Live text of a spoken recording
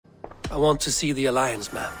I want to see the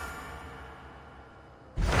Alliance map.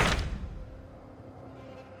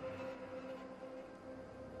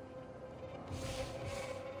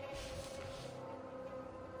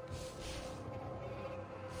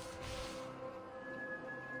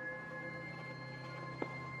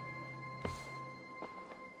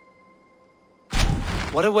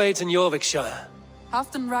 What awaits in Eurvicscire?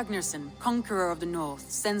 Halfdan Ragnarsson, conqueror of the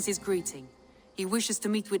North, sends his greeting. He wishes to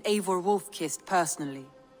meet with Eivor Wolfkist personally.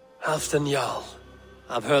 Halfdan Jarl.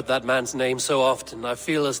 I've heard that man's name so often, I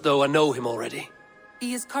feel as though I know him already.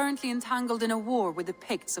 He is currently entangled in a war with the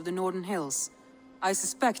Picts of the Northern Hills. I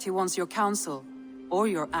suspect he wants your counsel, or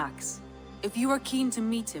your axe. If you are keen to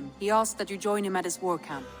meet him, he asks that you join him at his war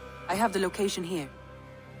camp. I have the location here.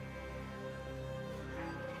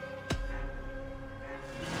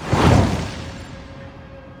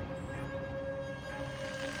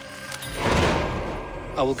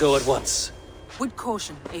 I will go at once. With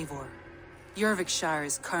caution, Eivor. Eurvicscire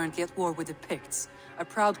is currently at war with the Picts, a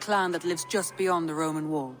proud clan that lives just beyond the Roman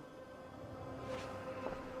wall.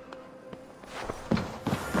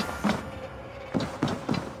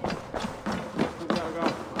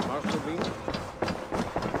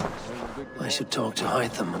 I should talk to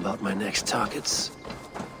Hytham about my next targets.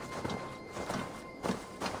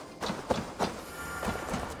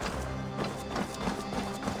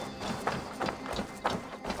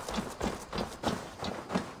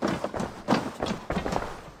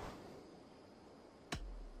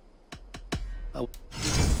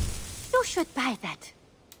 You should buy that.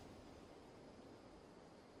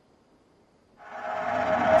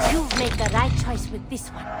 You made the right choice with this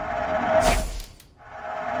one.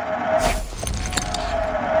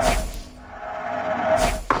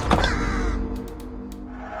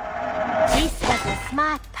 This was a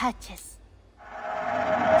smart purchase.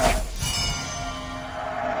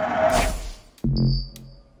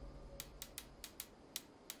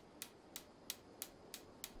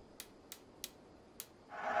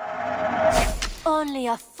 Only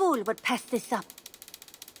a fool would pass this up.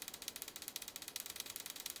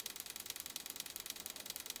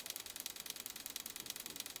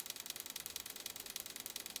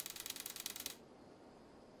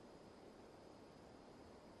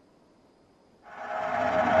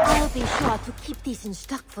 I'll be sure to keep these in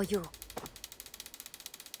stock for you.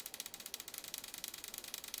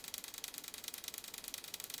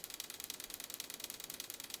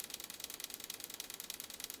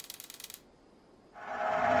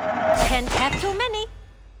 Can't have too many.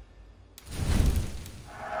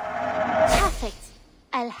 Perfect.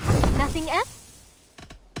 I'll have nothing else.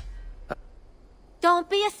 Don't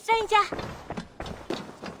be a stranger.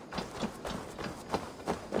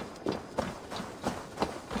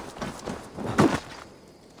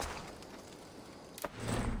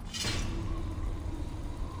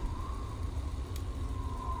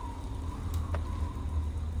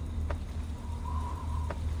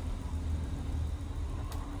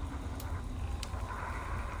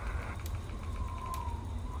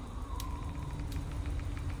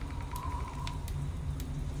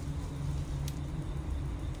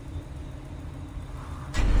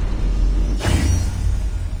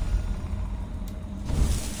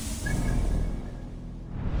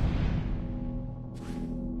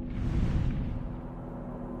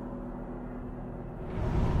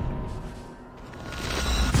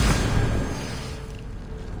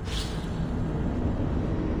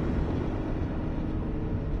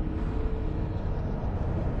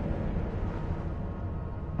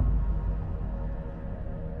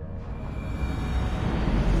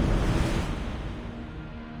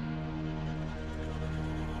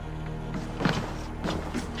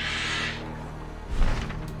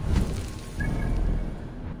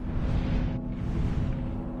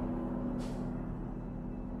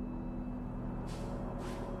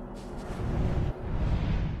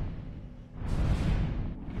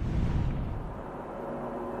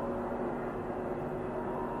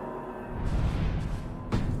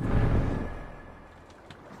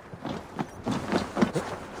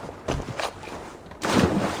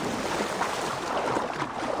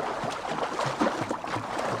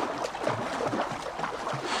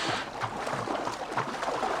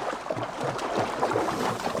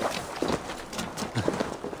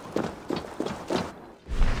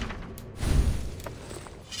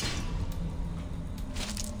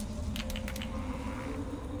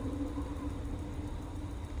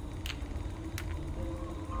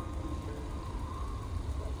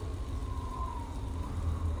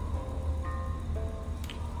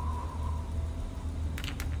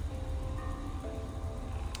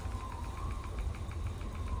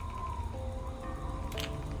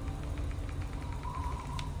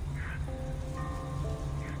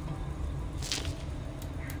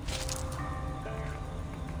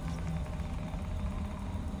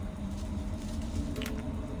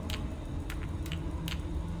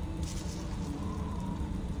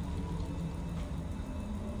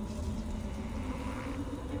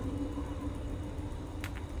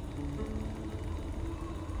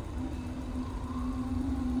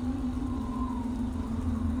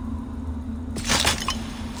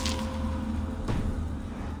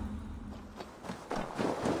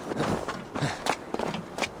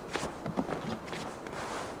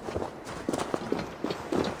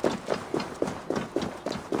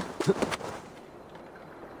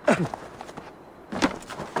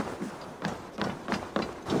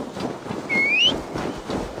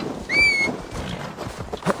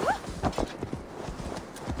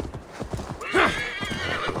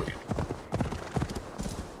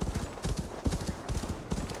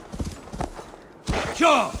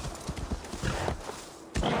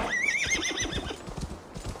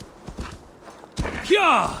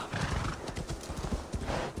 Yeah!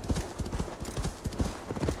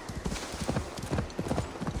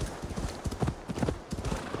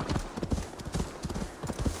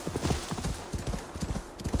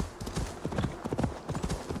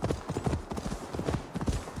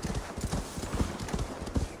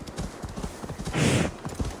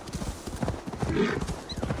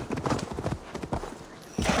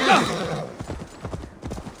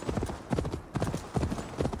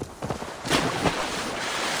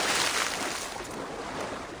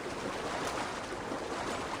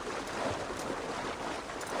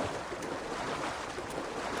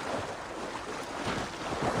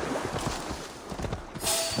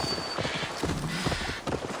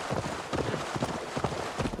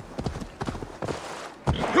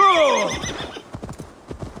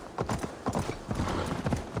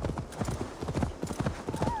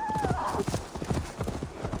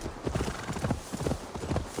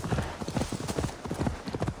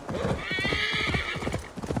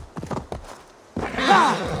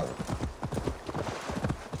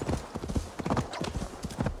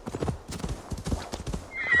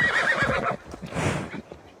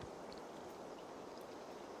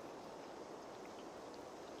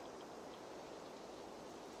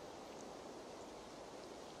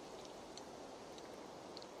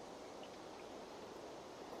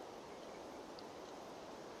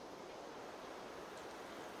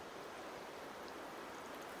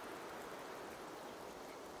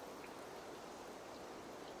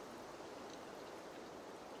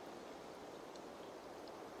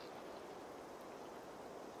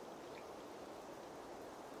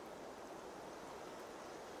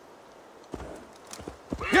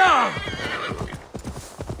 Yeah!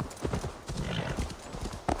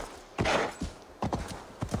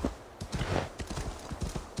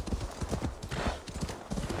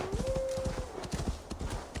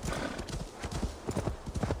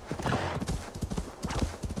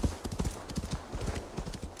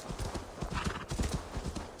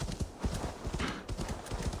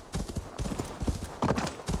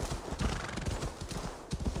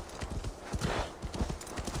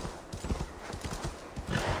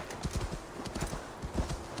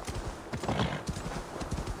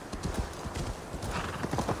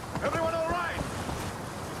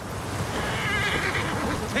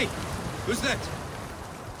 Who's that?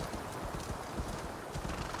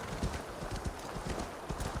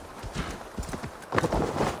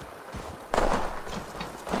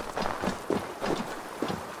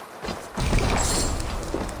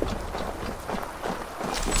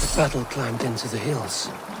 The battle climbed into the hills.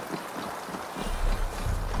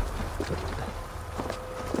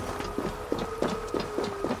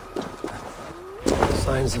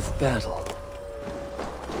 Signs of battle.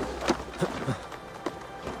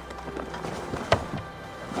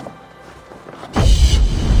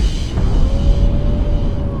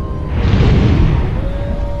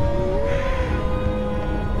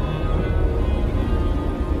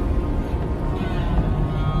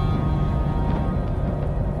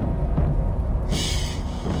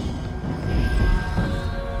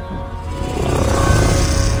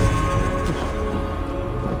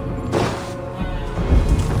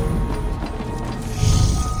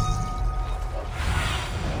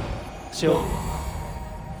 Sure.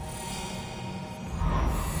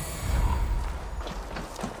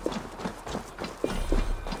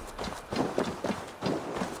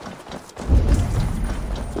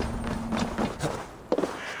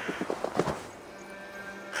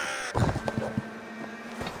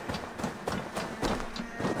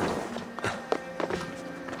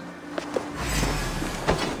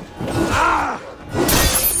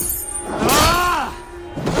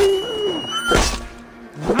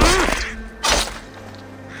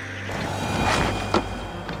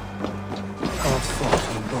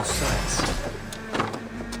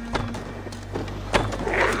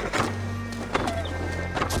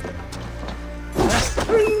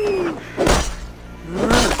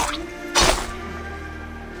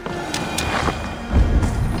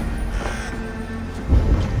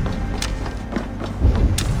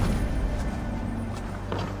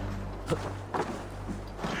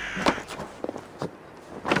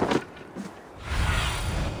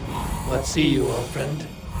 Let's see you, old friend.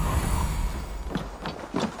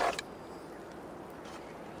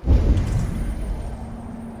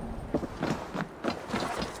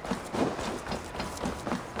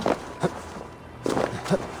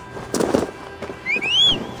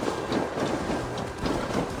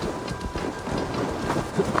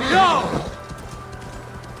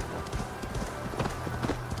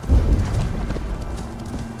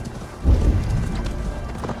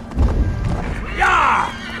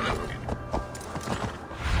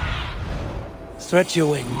 Stretch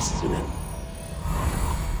your wings, Sunan.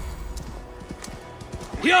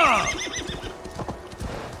 Yeah!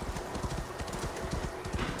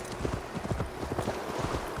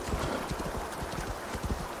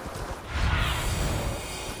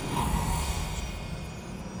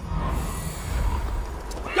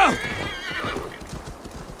 Go!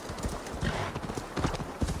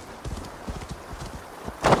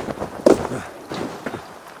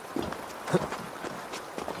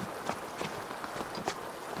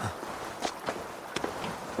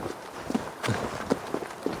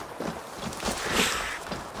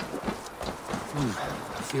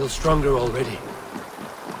 I feel stronger already.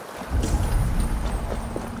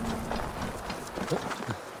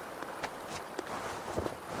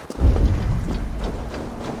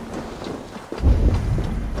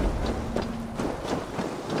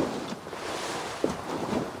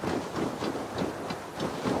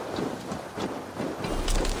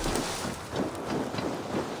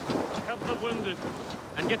 Help the wounded,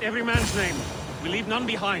 and get every man's name. We leave none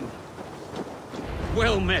behind.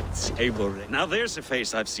 Well met, Eivor. Now there's a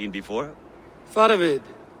face I've seen before. Faravid,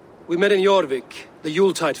 we met in Eurvik, the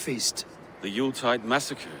Yuletide feast. The Yuletide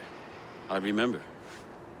massacre. I remember.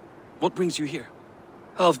 What brings you here?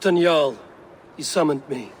 Halfdan Jarl. He summoned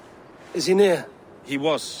me. Is he near? He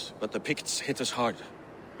was, but the Picts hit us hard.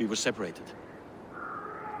 We were separated.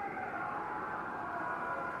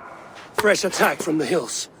 Fresh attack from the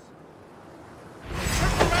hills.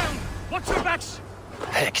 Turn around! Watch your backs!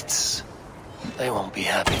 Picts. They won't be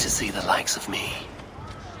happy to see the likes of me.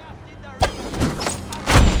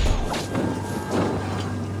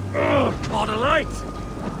 On a light!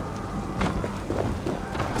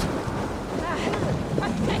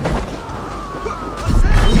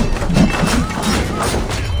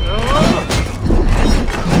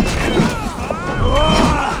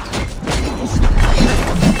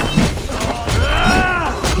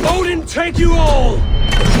 Odin, take you all!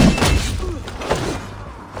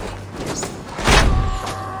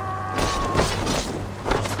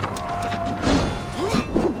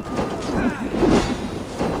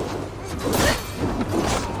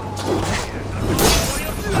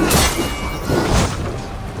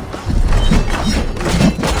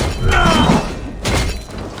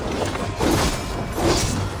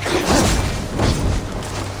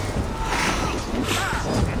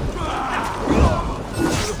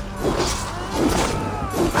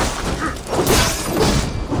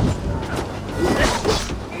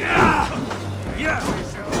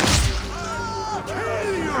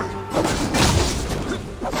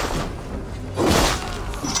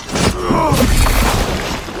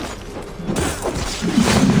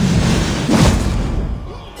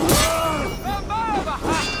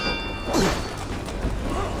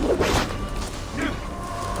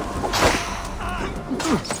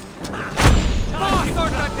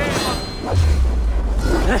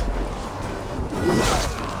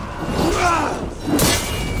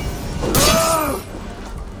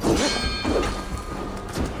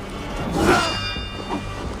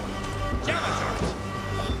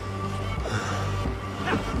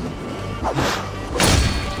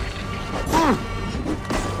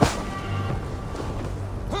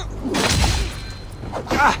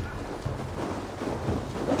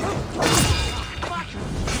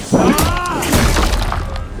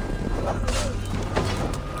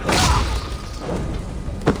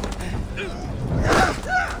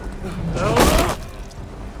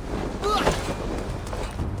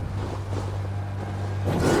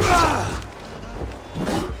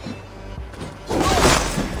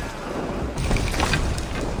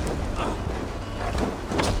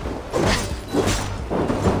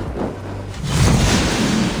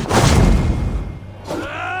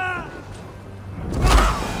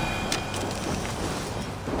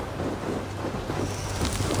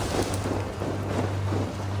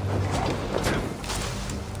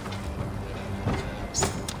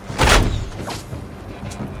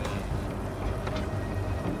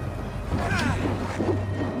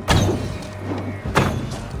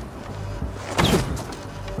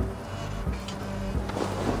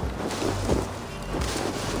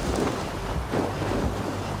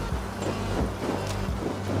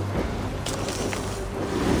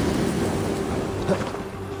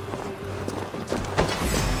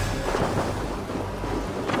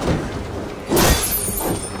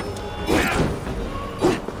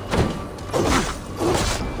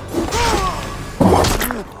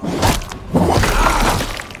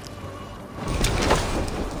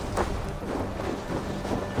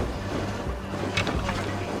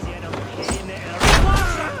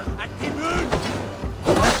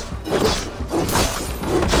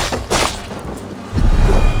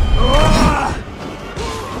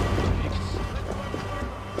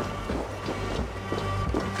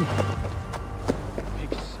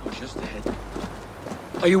 just ahead.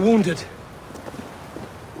 Are you wounded?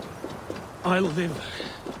 I'll live.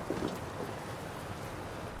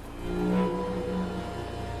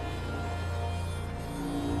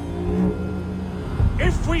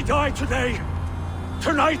 If we die today,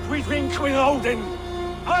 tonight we drink with Odin.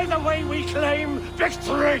 Either way we claim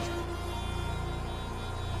victory!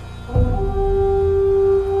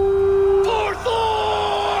 For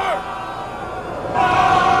Thor!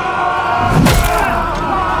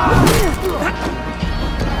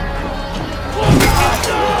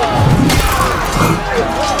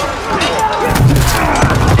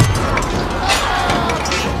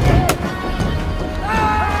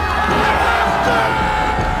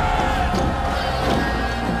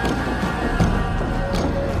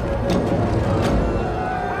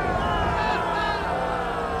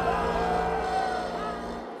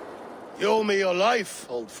 You owe me your life,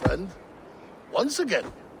 old friend. Once again.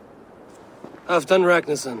 Halfdan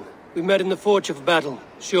Ragnarsson. We met in the Forge of Battle.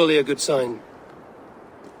 Surely a good sign.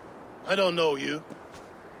 I don't know you.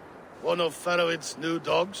 One of Faroid's new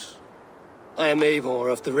dogs? I am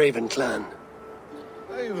Eivor of the Raven clan.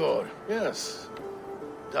 Eivor, yes.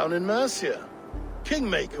 Down in Mercia.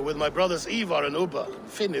 Kingmaker with my brothers Ivar and Ubba, and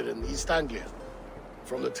Finnr in East Anglia.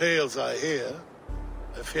 From the tales I hear,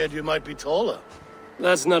 I feared you might be taller.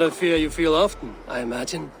 That's not a fear you feel often, I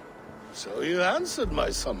imagine. So you answered my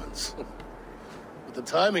summons. But the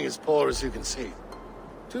timing is poor, as you can see.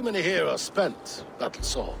 Too many here are spent,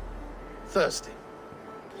 battle-sore, thirsty.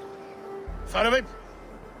 Faroid,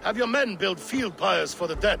 have your men build field pyres for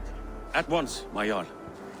the dead. At once, my Jarl.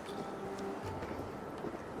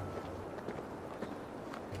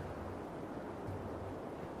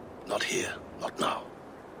 Not here, not now.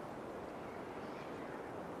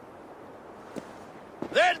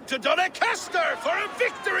 Then to Doncaster for a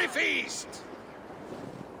victory feast!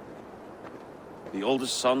 The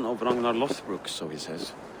oldest son of Ragnar Lothbrok, so he says.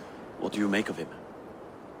 What do you make of him?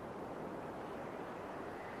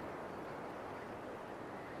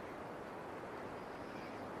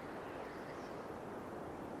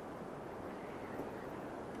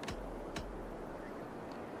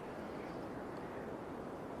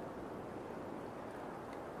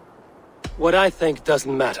 What I think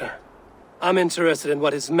doesn't matter. I'm interested in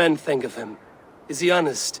what his men think of him. Is he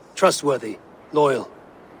honest, trustworthy, loyal?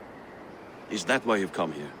 Is that why you've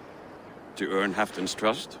come here? To earn Halfdan's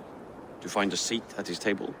trust? To find a seat at his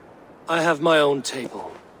table? I have my own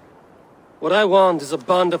table. What I want is a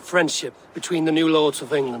bond of friendship between the new lords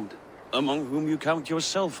of England. Among whom you count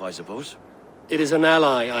yourself, I suppose? It is an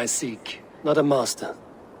ally I seek, not a master.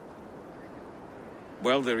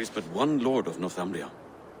 Well, there is but one lord of Northumbria.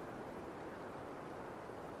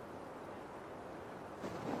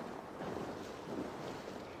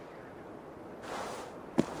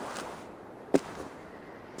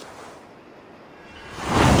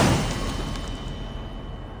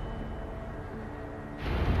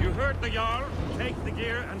 The Jarl, take the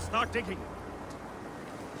gear and start digging.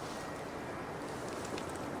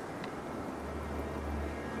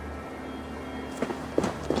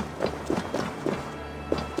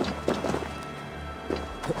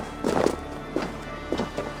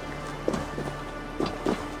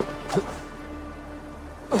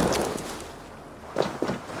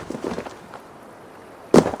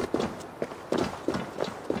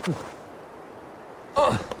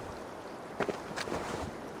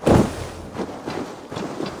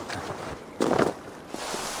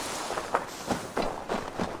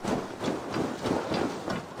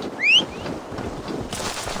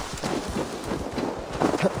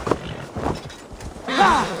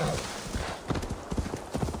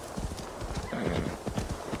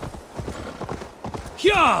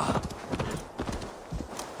 Yeah!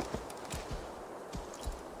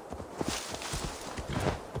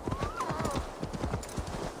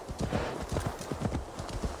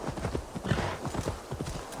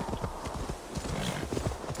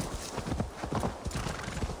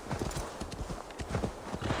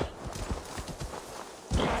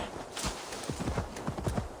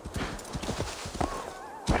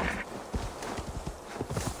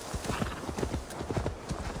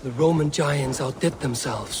 The Roman giants outdid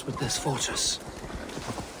themselves with this fortress.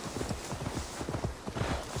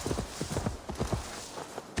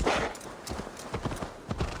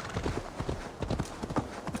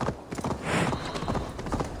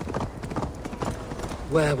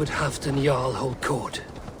 Where would Halfdan Jarl hold court?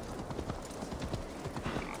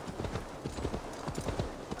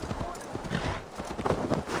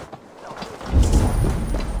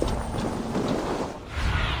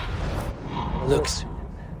 Looks.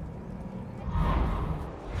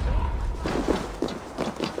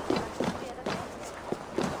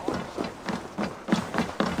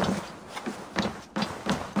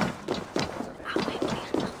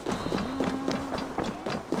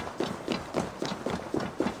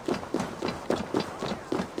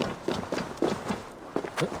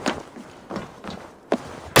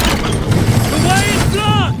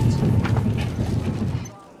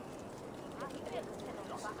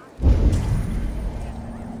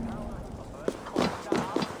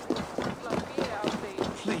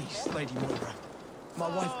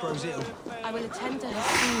 I will attend to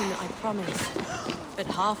her soon, I promise. But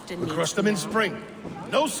Halfdan needs Crush them in spring.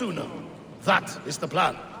 No sooner. That is the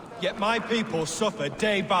plan. Yet my people suffer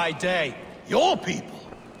day by day. Your people?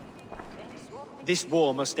 This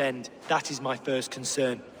war must end. That is my first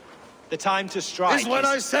concern. The time to strike Is when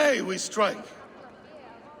I say we strike.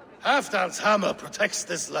 Halfdan's hammer protects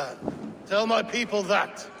this land. Tell my people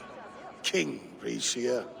that, King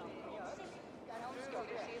Eurvicscire.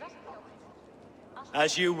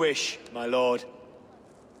 As you wish, my lord.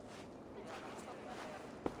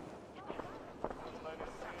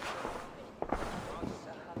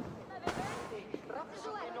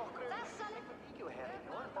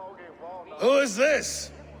 Who is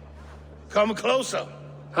this? Come closer.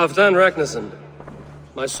 Halfdan Ragnarsson.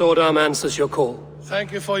 My sword arm answers your call.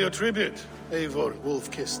 Thank you for your tribute, Eivor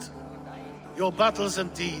Wolf-Kissed. Your battles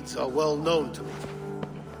and deeds are well known to me.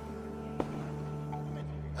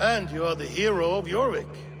 And you are the hero of Eurvik.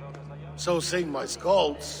 So sing my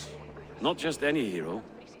skalds. Not just any hero.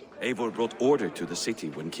 Eivor brought order to the city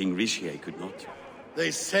when King Eurvicscire could not. They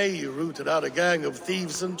say you rooted out a gang of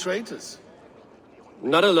thieves and traitors.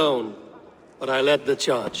 Not alone, but I led the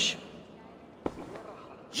charge.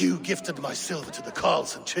 You gifted my silver to the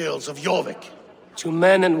carls and churls of Eurvik. To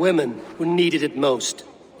men and women who needed it most.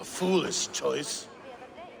 A foolish choice.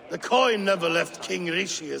 The coin never left King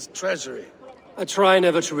Eurvicscire's treasury. I try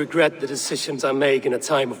never to regret the decisions I make in a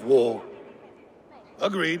time of war.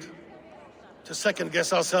 Agreed. To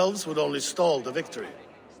second-guess ourselves would only stall the victory.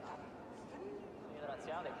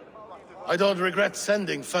 I don't regret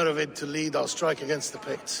sending Faravid to lead our strike against the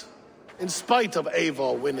Picts, in spite of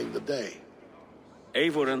Eivor winning the day.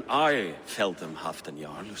 Eivor and I felled them, Halfdan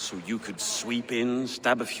Jarl, so you could sweep in,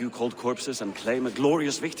 stab a few cold corpses, and claim a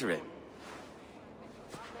glorious victory.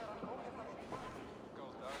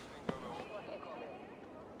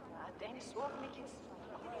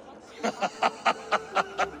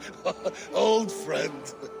 Old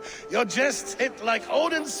friend, your jests hit like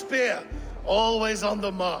Odin's spear, always on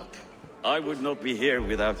the mark. I would not be here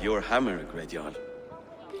without your hammer, Great Jarl.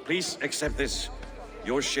 Please accept this,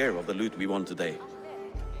 your share of the loot we won today.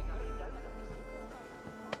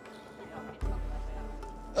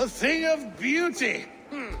 A thing of beauty.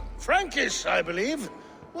 Frankish, I believe.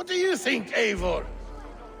 What do you think, Eivor?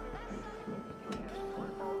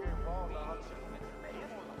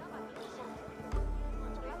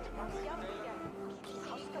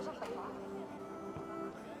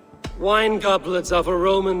 Wine goblets are for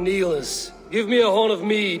Roman kneelers. Give me a horn of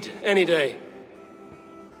mead, any day.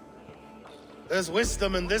 There's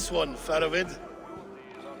wisdom in this one, Faravid.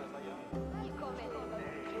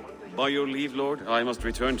 By your leave, Lord, I must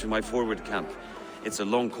return to my forward camp. It's a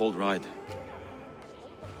long, cold ride.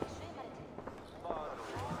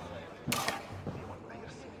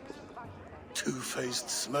 Two-faced,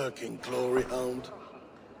 smirking glory hound.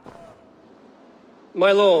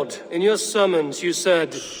 My lord, in your summons you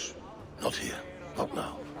said... Not here. Not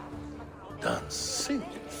now. Dance, sing,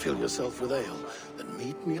 fill yourself with ale, then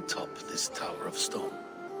meet me atop this tower of stone.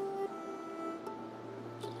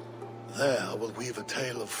 There I will weave a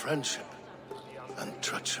tale of friendship and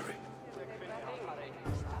treachery.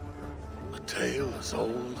 A tale as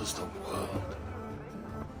old as the world.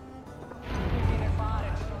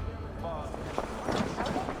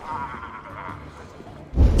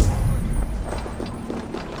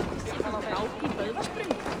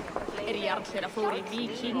 Jarl þegar fór í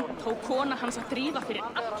Víking, tók kona hans að drífa fyrir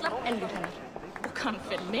allar ellur hennar og kann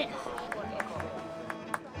fyrir með.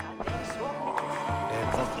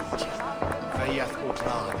 Northrend, Feyjath og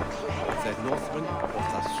Tran, þeir Northrend og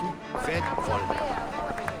það sú fed volna.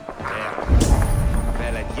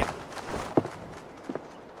 Vel en ég.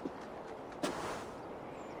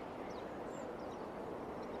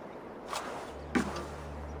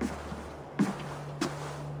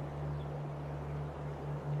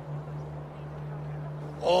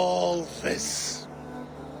 All this.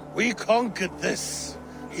 We conquered this,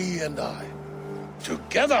 he and I.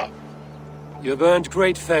 Together! You've earned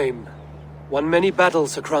great fame. Won many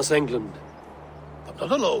battles across England. But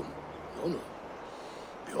not alone. No.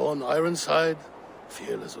 Bjorn Ironside,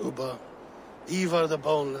 fearless Uber, Ivar the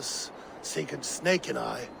Boneless, Sigurd Snake and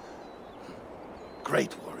I.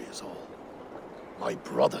 Great warriors all. My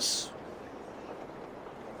brothers.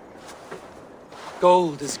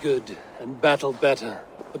 Gold is good, and battle better.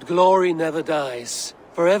 But glory never dies.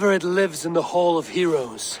 Forever it lives in the Hall of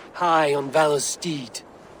Heroes, high on Valor's steed.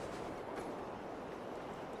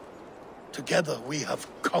 Together we have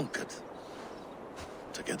conquered.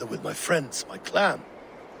 Together with my friends, my clan.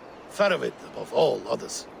 Faravid above all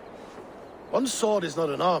others. One sword is not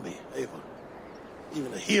an army, Eivor.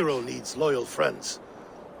 Even a hero needs loyal friends.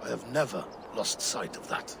 I have never lost sight of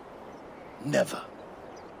that. Never.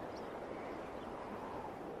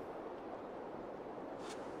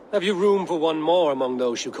 Have you room for one more among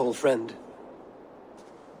those you call friend?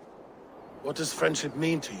 What does friendship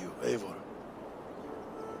mean to you, Eivor?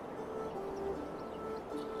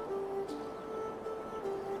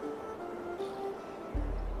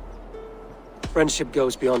 Friendship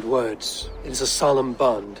goes beyond words. It is a solemn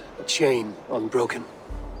bond, a chain unbroken.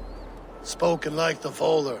 Spoken like the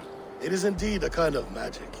Volar, it is indeed a kind of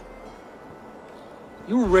magic.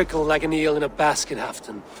 You wrinkle like an eel in a basket,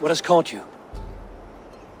 Halfdan. What has caught you?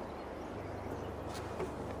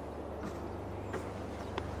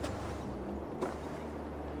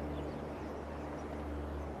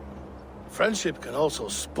 Friendship can also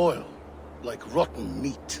spoil, like rotten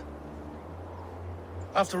meat.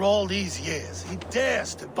 After all these years, he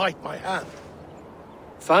dares to bite my hand.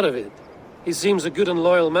 Faravid. He seems a good and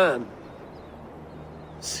loyal man.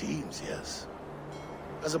 Seems, yes.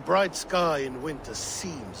 As a bright sky in winter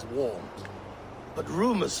seems warm. But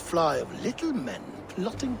rumors fly of little men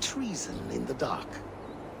plotting treason in the dark.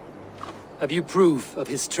 Have you proof of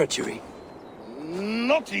his treachery?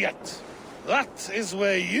 Not yet. That is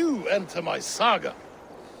where you enter my saga.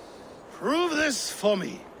 Prove this for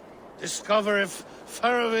me. Discover if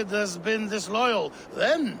Faravid has been disloyal.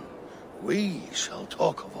 Then we shall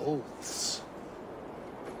talk of oaths.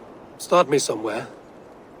 Start me somewhere.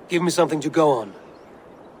 Give me something to go on.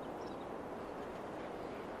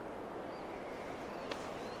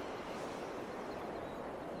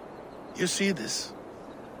 You see this?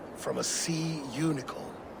 From a sea unicorn.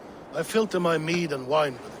 I filter my mead and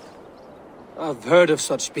wine with it. I've heard of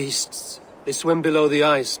such beasts. They swim below the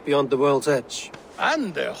ice, beyond the world's edge.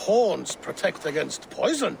 And their horns protect against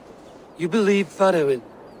poison. You believe Faravid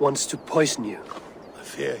wants to poison you? I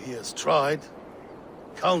fear he has tried.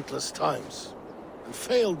 Countless times. And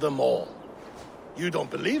failed them all. You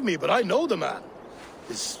don't believe me, but I know the man.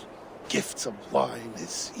 His gifts of wine,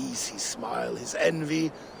 his easy smile, his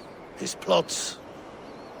envy, his plots.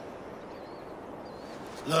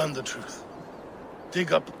 Learn the truth.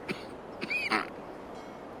 Dig up...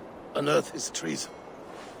 unearth his treason.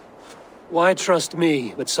 Why trust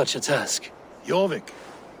me with such a task? Eurvik,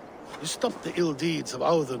 you stopped the ill deeds of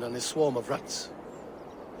Audun and his swarm of rats.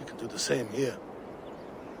 You can do the same here.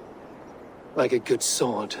 Like a good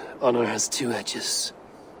sword, honor has two edges.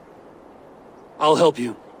 I'll help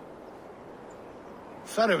you.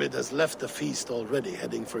 Faravid has left the feast already,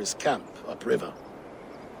 heading for his camp upriver.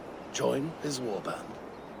 Join his warband.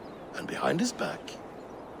 And behind his back,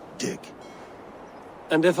 dig.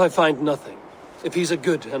 And if I find nothing? If he's a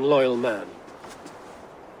good and loyal man?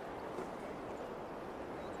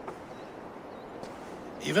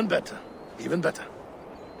 Even better. Even better.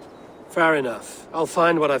 Fair enough. I'll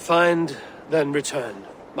find what I find, then return,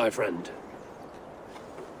 my friend.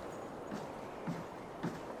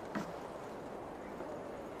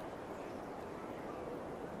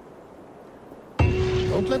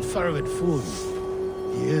 Don't let Faravid fool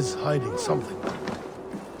you. He is hiding something.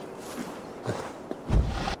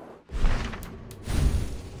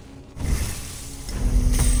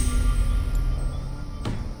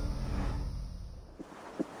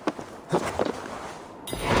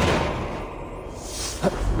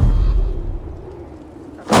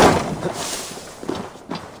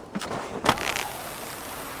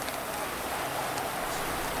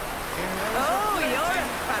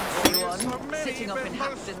 Sitting up in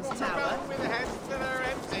Halfdan's tower. With heads that are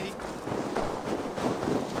empty.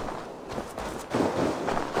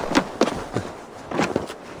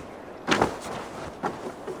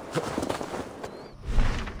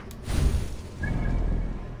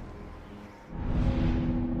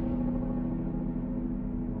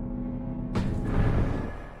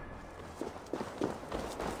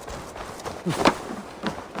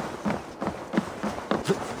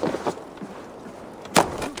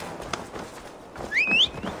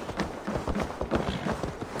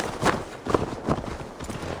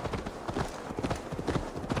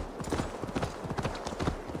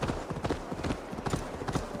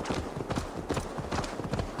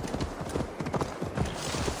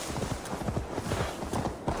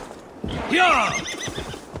 Yeah!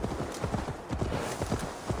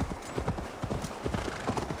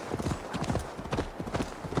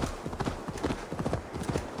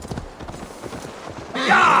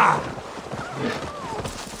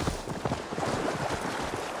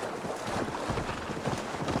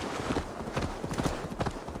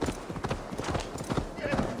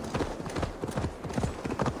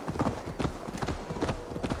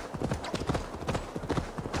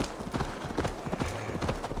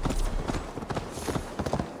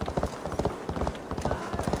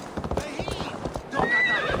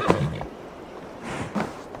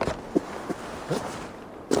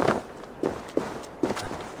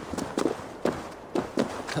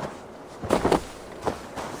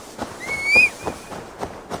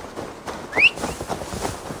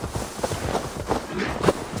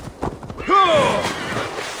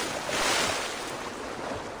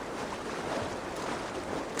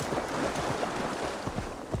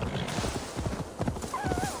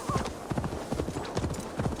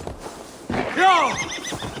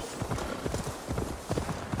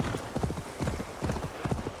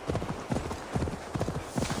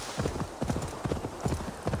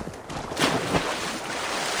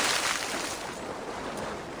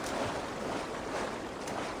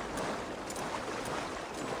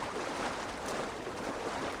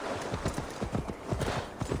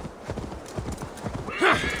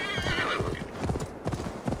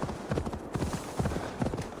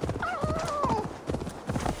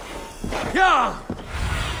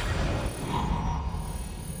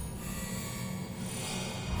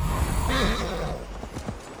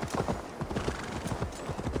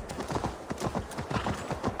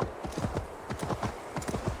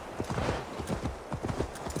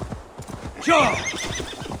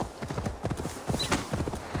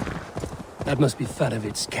 That must be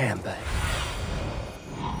Fadovit's camp, eh?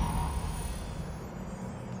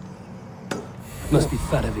 Must be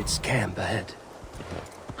Fadovit's camp ahead.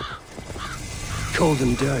 Cold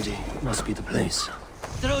and dirty must be the place.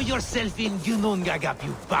 Throw yourself in Gunungagap,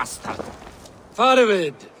 you bastard!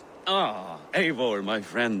 Fadovid! Ah, Eivor, my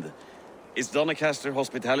friend. Is Doncaster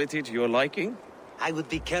hospitality to your liking? I would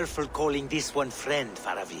be careful calling this one friend,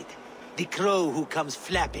 Faravid. The crow who comes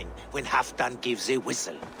flapping when Halfdan gives a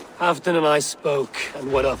whistle. Halfdan and I spoke,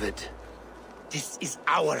 and what of it? This is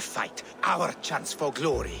our fight, our chance for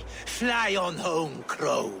glory. Fly on home,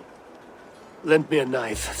 crow. Lend me a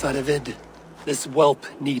knife, Fadovid. This whelp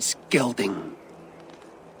needs gelding.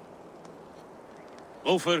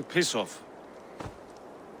 Ofer, piss off.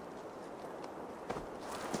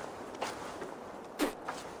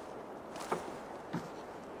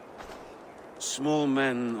 Small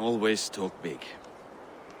men always talk big.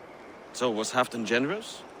 So, was Halfdan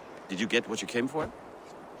generous? Did you get what you came for?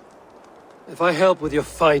 If I help with your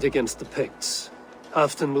fight against the Picts,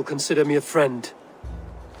 Halfdan will consider me a friend.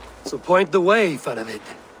 So point the way, Fadovid.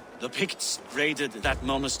 The Picts raided that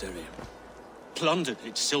monastery. Plundered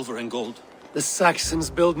its silver and gold. The Saxons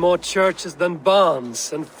build more churches than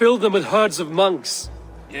barns, and fill them with herds of monks.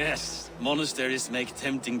 Yes, monasteries make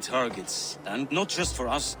tempting targets. And not just for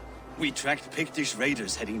us. We tracked Pictish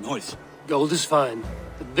raiders heading north. Gold is fine,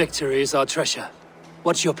 but victory is our treasure.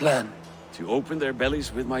 What's your plan? To open their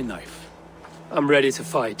bellies with my knife. I'm ready to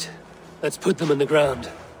fight. Let's put them in the ground.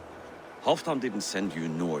 Halfdan didn't send you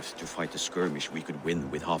north to fight a skirmish we could win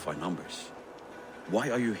with half our numbers. Why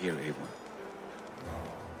are you here, Eivor?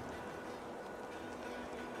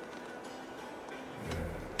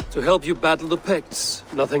 To help you battle the Picts,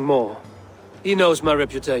 nothing more. He knows my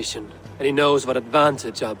reputation, and he knows what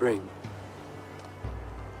advantage I bring.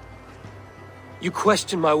 You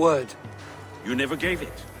question my word. You never gave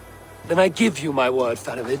it. Then I give you my word,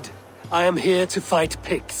 Fadovid. I am here to fight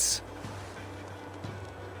Picts.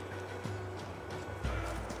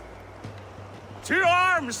 To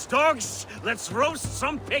arms, dogs! Let's roast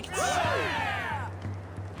some Picts!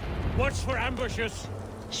 Watch for ambushes!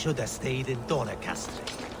 Should have stayed in Doncaster.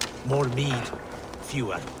 More mead,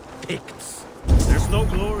 fewer Picts. There's no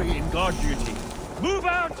glory in guard duty. Move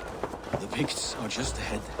out! The Picts are just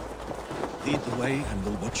ahead. Lead the way and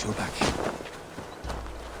we'll watch your back.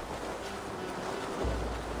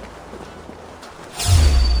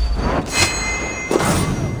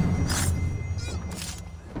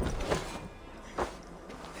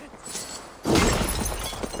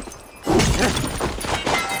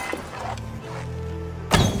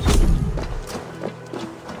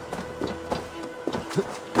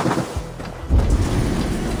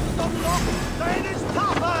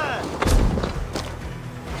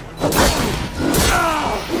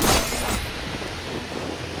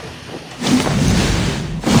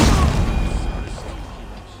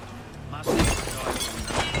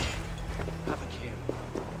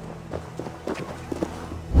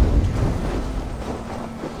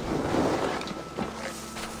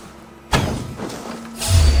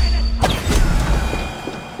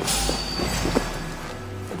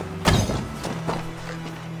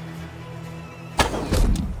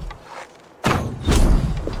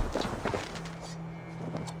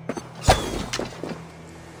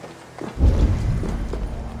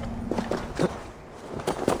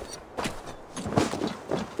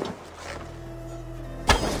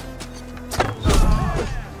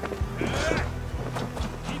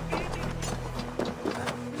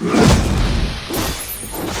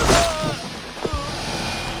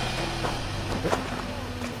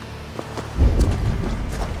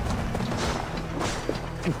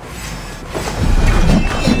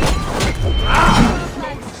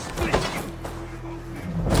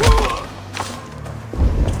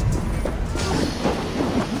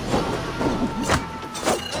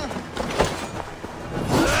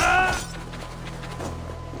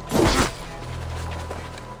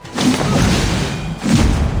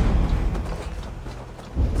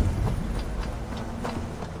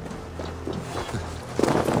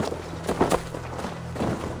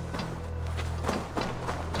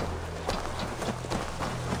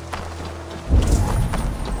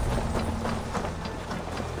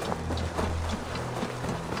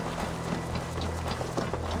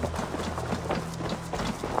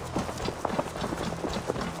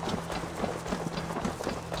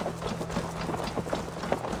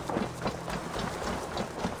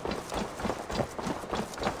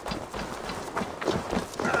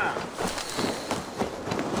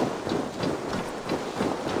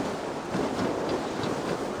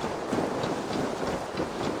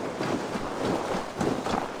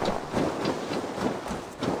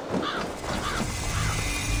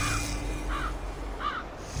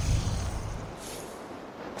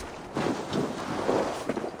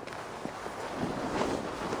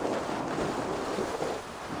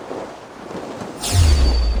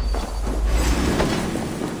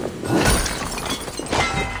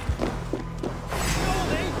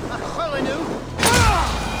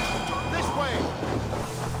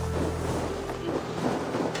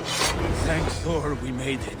 Thank Thor we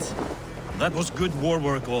made it. That was good war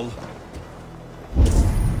work, all.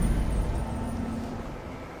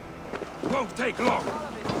 Won't take long.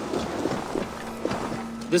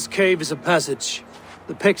 This cave is a passage.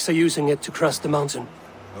 The Picts are using it to cross the mountain.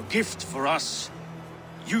 A gift for us.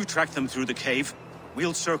 You track them through the cave.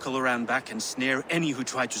 We'll circle around back and snare any who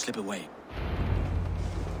try to slip away.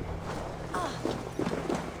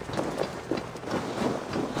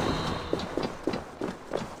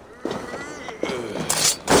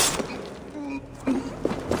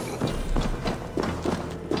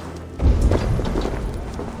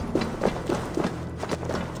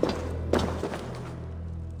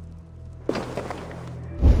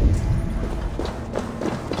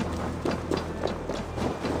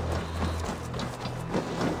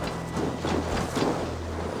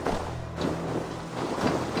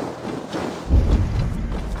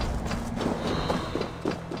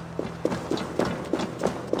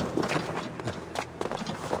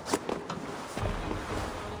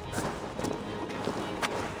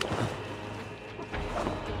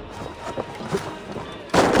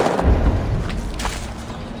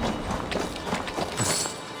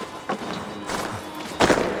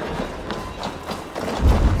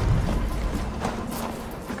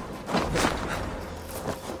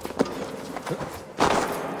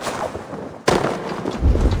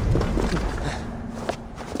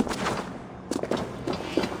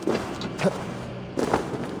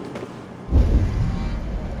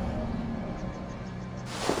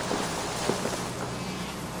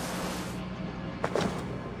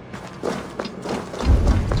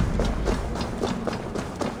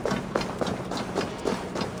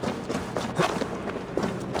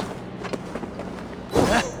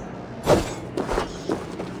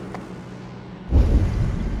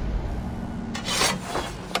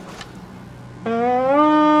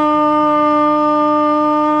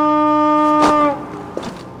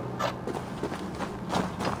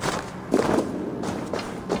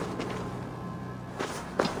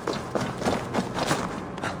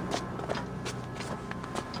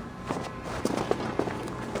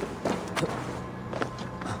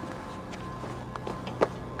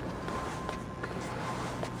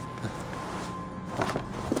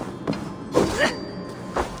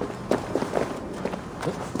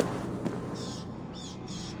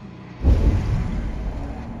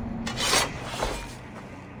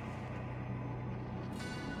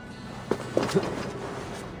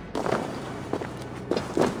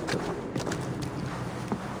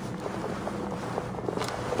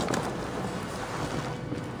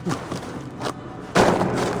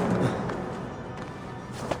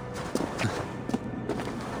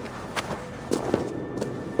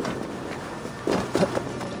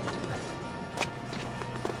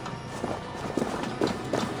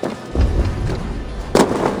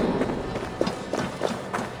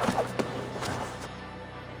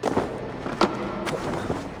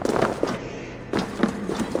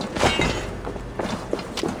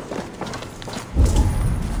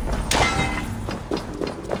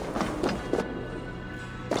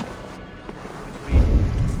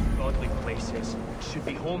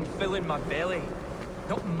 Filling my belly,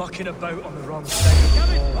 not mucking about on the wrong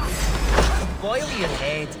side. Boil your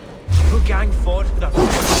head. We'll gang forth with our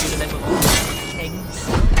fortune and then we'll be kings.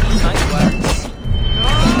 My words.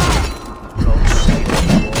 Wrong side of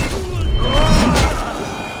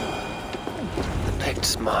the The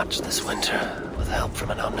Picts marched this winter with help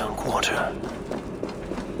from an unknown quarter.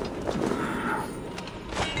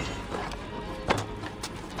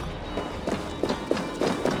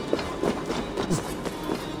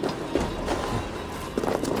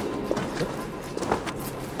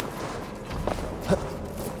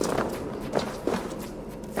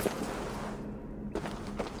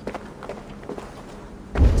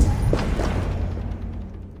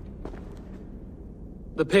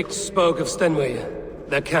 The Picts spoke of Stenway,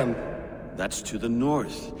 their camp. That's to the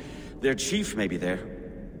north. Their chief may be there.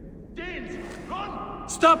 Danes, run!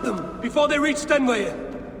 Stop them before they reach Stenway!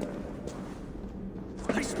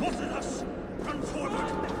 They spotted us! Run forward!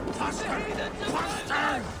 Faster!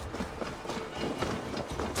 Faster!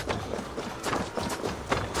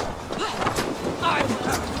 I'm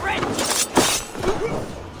a friend!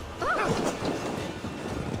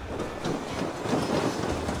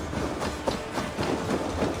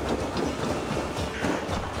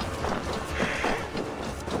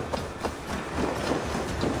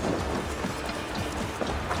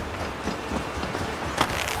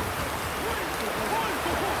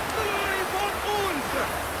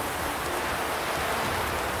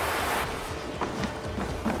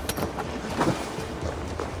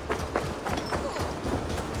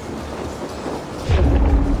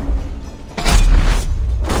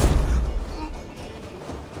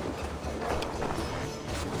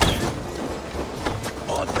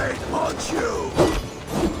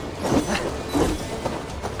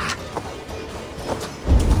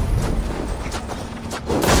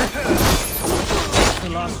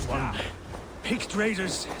 last one. Picked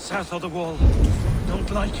raiders south of the wall. Don't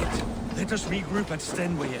like it. Let us regroup at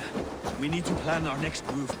Stenway. We need to plan our next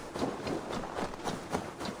move.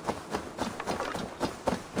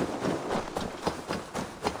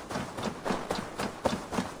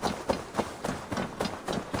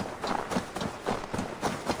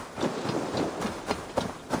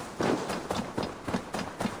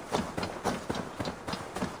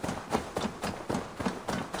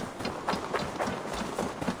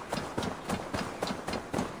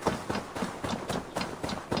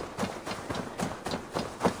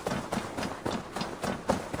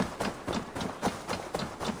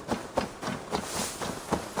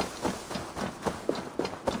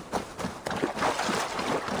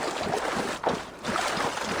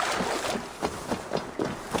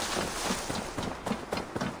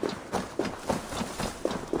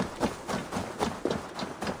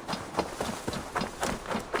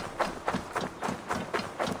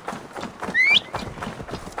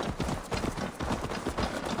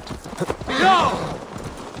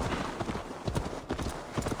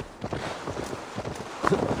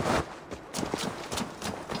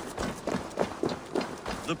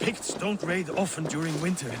 The Picts don't raid often during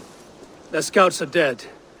winter. Their scouts are dead.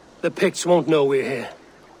 The Picts won't know we're here.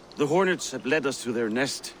 The Hornets have led us to their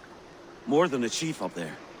nest. More than a chief up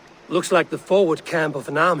there. Looks like the forward camp of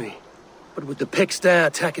an army. But would the Picts dare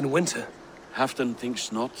attack in winter? Halfdan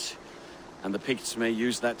thinks not, and the Picts may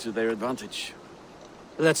use that to their advantage.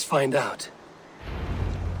 Let's find out.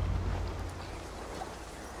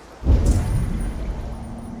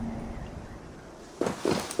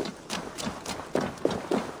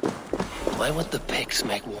 Why would the Picts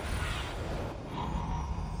make war?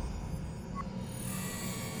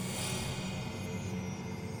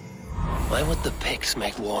 Why would the Picts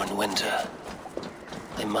make war in winter?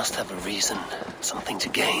 They must have a reason, something to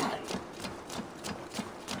gain.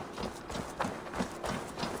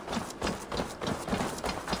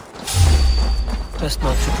 Best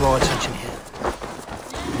not to draw attention here.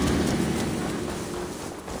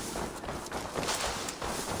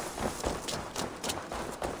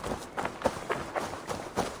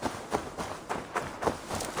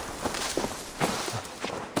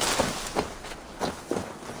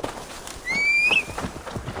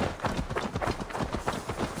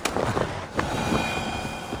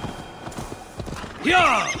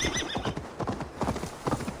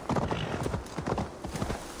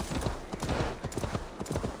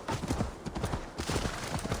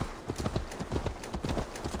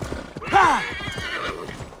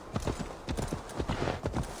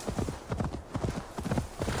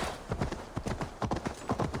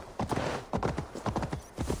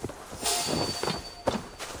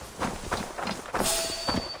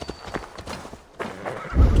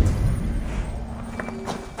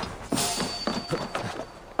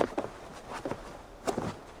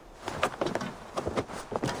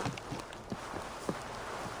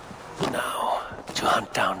 To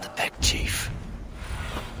hunt down the Peck Chief.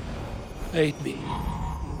 Aid me.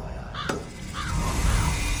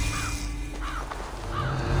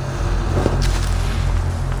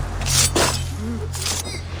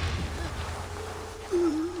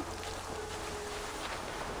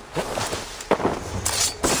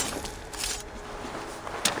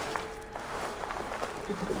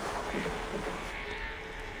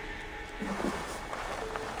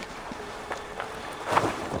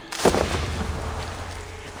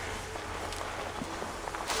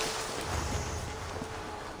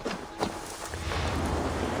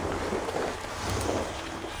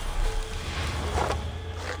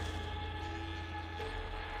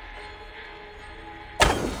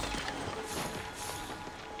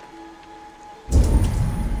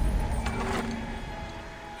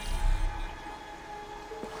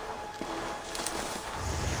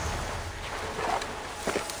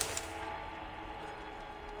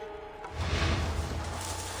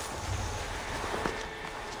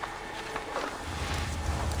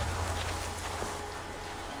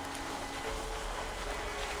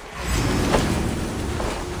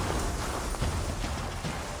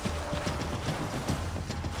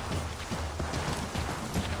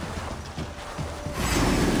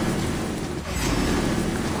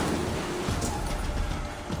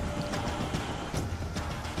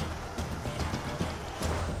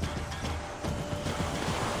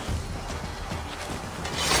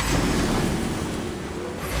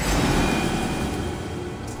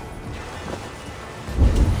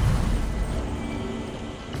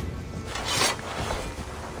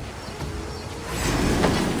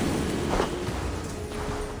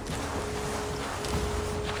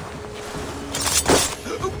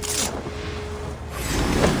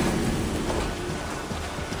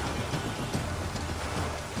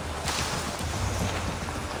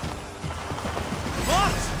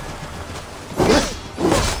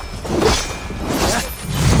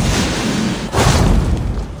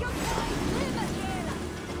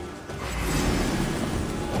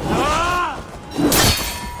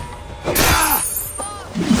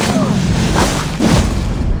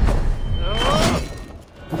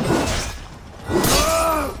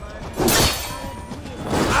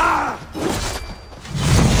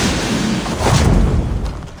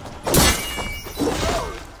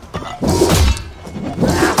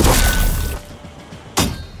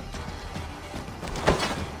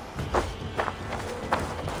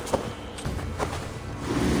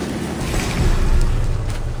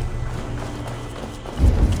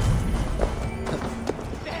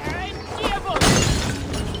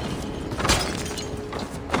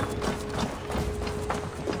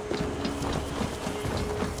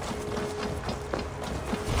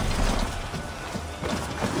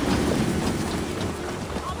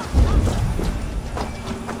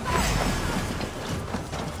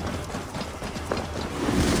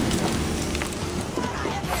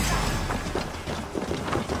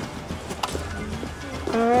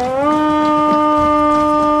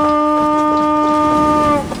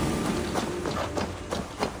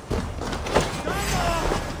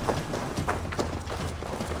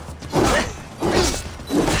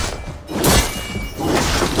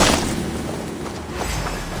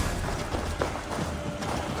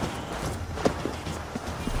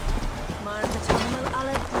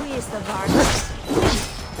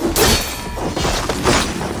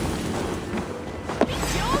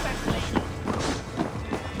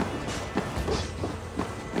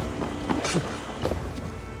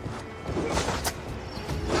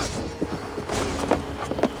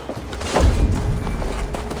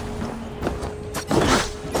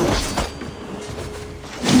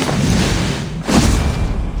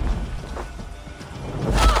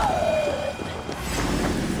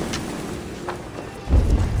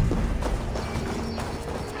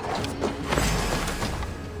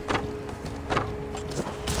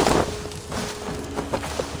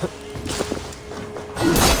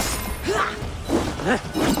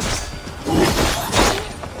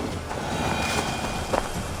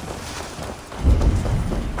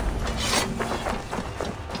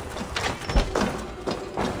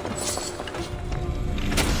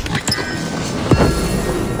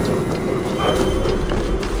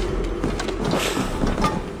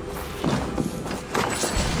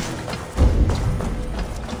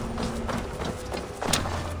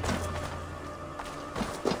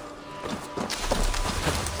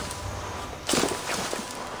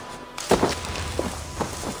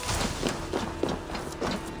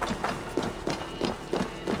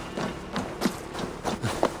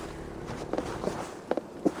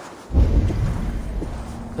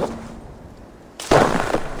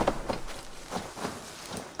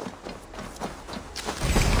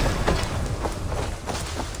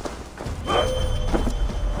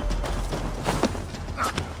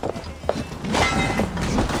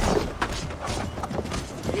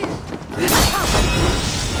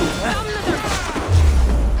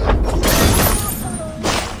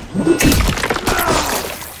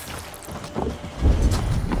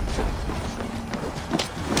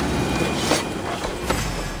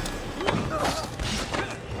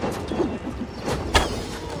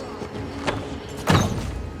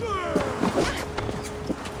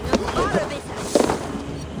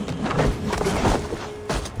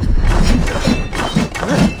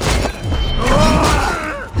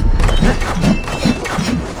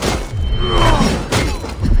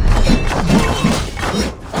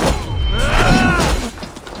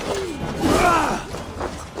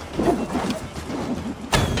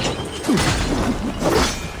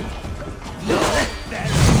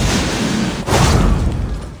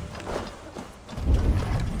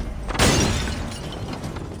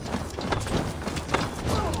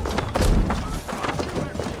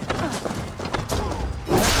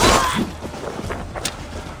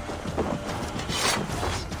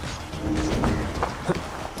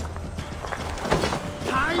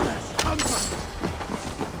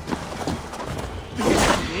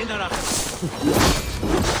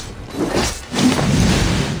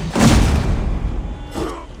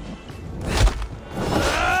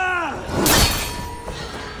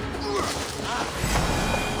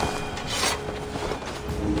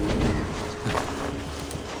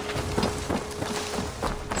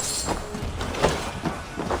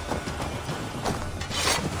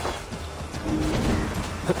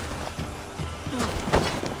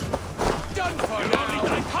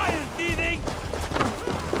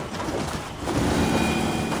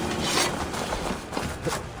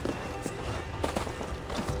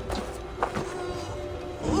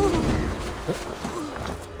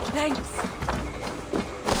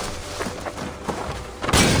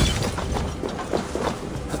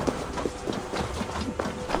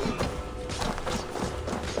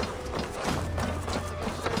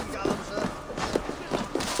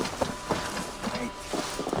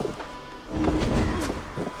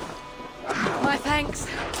 My thanks.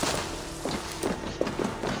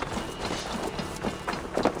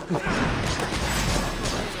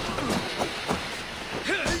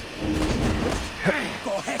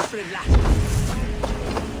 Go ahead for it, lad.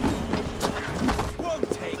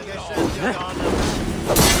 Won't take long.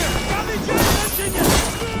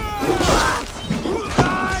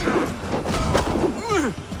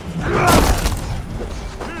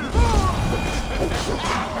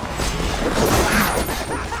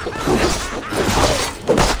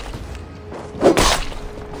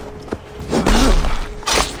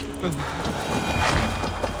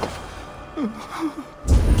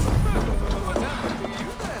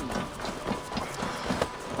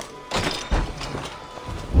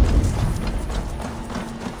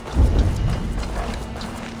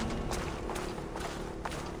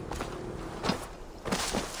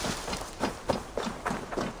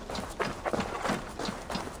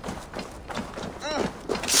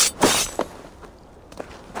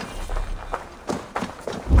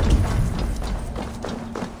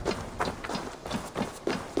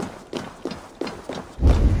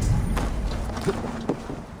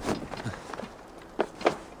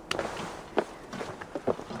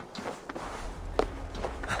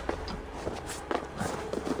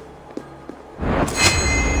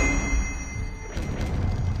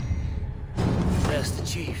 There's the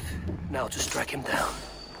chief. Now to strike him down.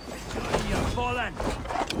 You're fallen.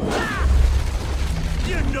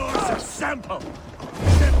 You know it's a sample.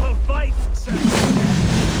 Simple fight, sir.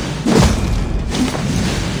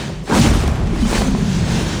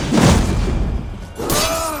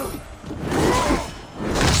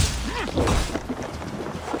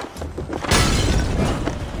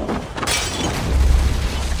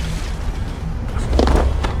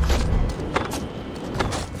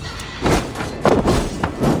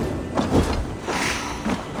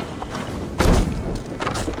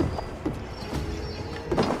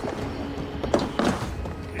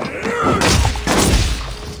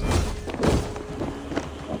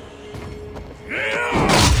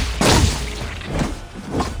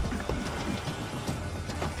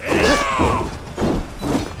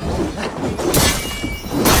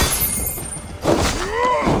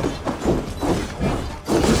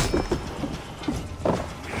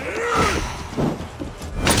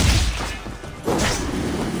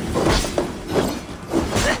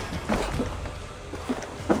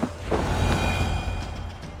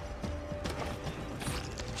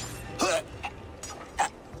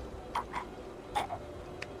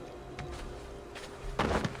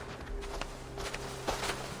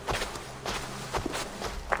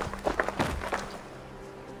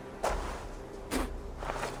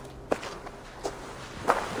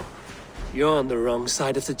 You're on the wrong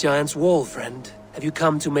side of the giant's wall, friend. Have you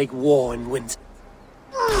come to make war in winter?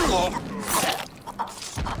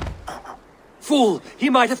 Fool! He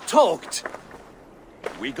might have talked!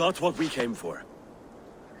 We got what we came for.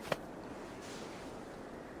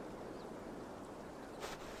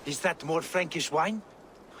 Is that more Frankish wine?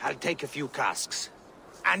 I'll take a few casks.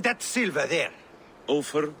 And that silver there.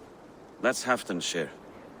 Ulfr, that's Halfdan's share.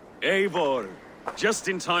 Eivor, just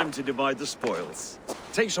in time to divide the spoils.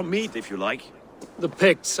 Take some meat if you like. The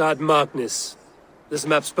Picts had Magnus. This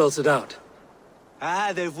map spells it out.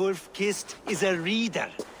 Ah, the wolf-kissed is a reader.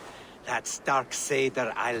 That stark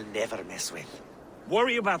satyr I'll never mess with.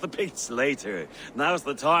 Worry about the Picts later. Now's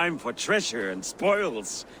the time for treasure and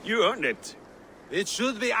spoils. You earned it. It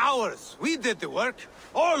should be ours. We did the work.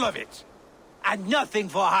 All of it. And nothing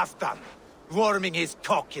for Halfdan. Warming his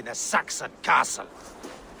cock in a Saxon castle.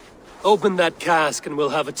 Open that cask and we'll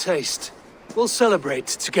have a taste. We'll celebrate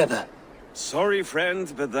together. Sorry,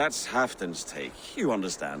 friend, but that's Halfdan's take. You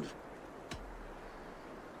understand.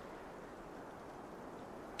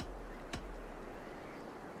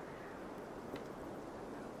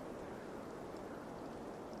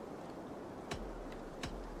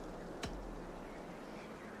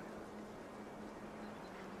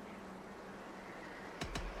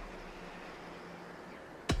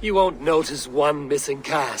 You won't notice one missing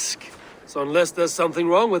cask. So unless there's something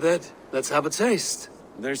wrong with it, let's have a taste.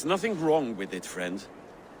 There's nothing wrong with it, friend.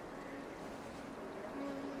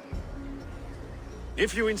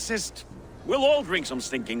 If you insist, we'll all drink some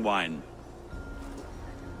stinking wine.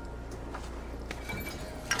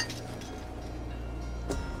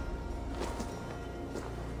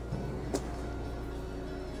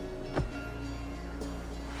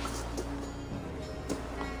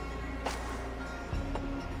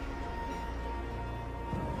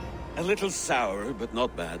 A little sour, but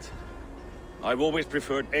not bad. I've always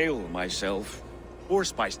preferred ale myself, or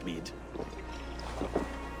spiced mead.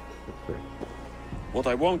 What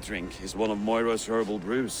I won't drink is one of Moira's herbal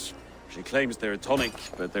brews. She claims they're a tonic,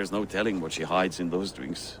 but there's no telling what she hides in those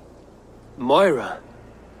drinks. Moira?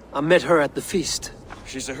 I met her at the feast.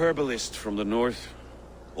 She's a herbalist from the north,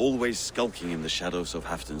 always skulking in the shadows of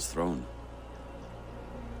Halfdan's throne.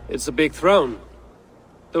 It's a big throne.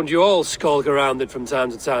 Don't you all skulk around it from time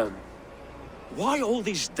to time? Why all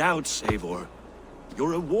these doubts, Eivor?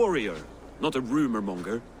 You're a warrior, not a rumor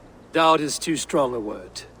monger. Doubt is too strong a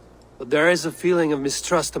word. But there is a feeling of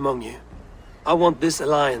mistrust among you. I want this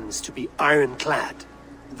alliance to be ironclad.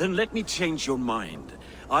 Then let me change your mind.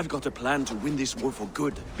 I've got a plan to win this war for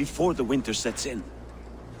good, before the winter sets in.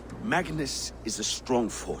 Magnus is a strong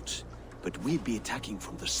fort, but we'd be attacking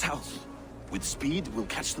from the south. With speed, we'll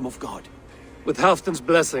catch them off guard. With Halfdan's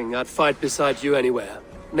blessing, I'd fight beside you anywhere.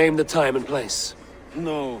 Name the time and place.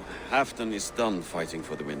 No, Halfdan is done fighting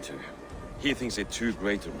for the winter. He thinks it too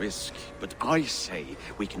great a risk, but I say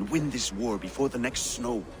we can win this war before the next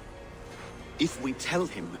snow. If we tell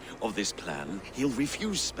him of this plan, he'll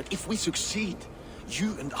refuse, but if we succeed,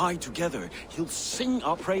 you and I together, he'll sing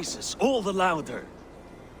our praises all the louder.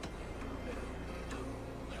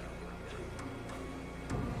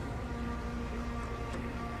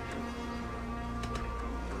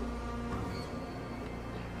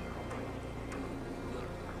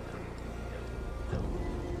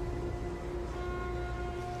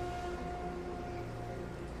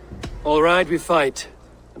 All right, we fight.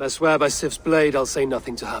 And I swear by Sif's blade, I'll say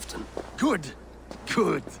nothing to Halfdan. Good.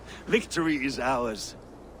 Good. Victory is ours.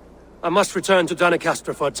 I must return to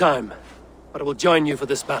Doncaster for a time, but I will join you for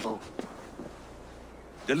this battle.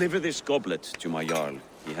 Deliver this goblet to my Jarl.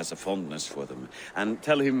 He has a fondness for them. And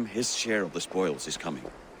tell him his share of the spoils is coming.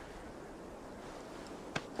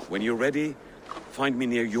 When you're ready, find me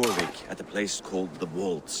near Eurvik at a place called the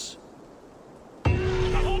Waltz.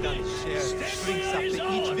 Drinks after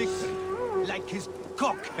each victory, like his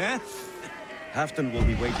cock, eh? Halfdan will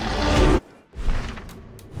be waiting for you.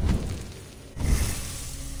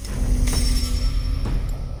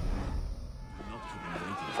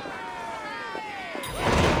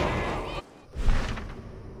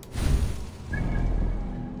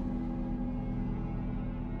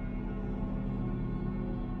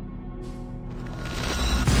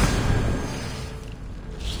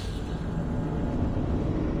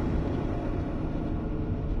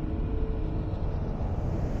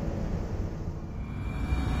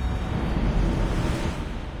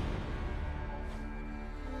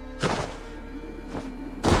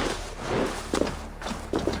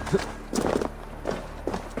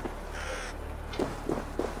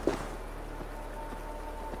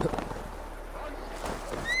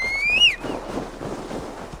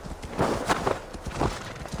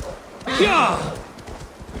 Yeah!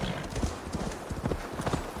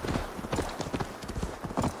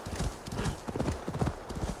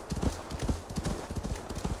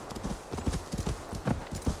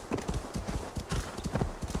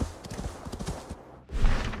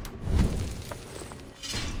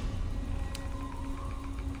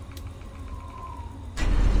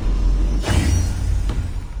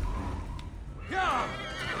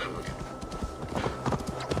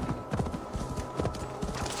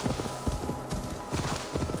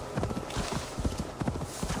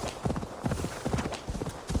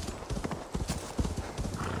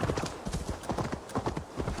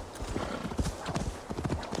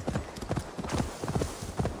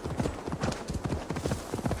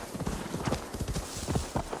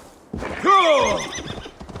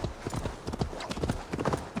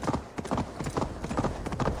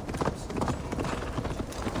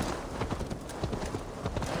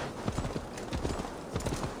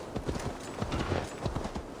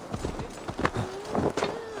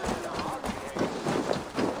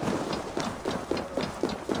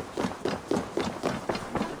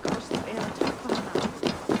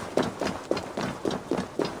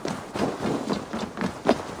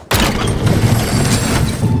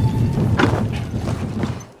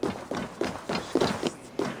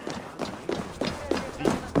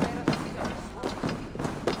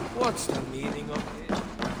 What's the meaning of it?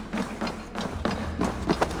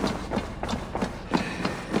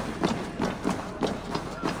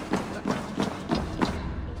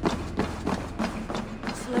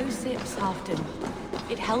 Slow sips, Halfdan.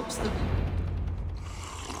 It helps the...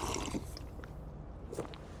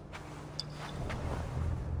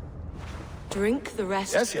 Drink the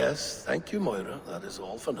rest. Yes, yes. Thank you, Moira. That is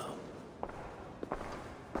all for now.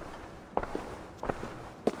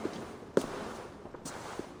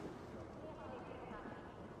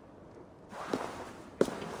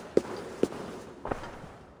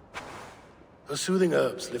 Her soothing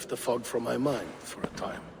herbs lift the fog from my mind for a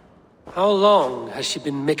time. How long has she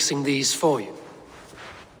been mixing these for you?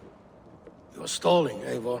 You're stalling,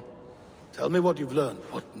 Eivor. Tell me what you've learned.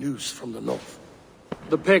 What news from the north?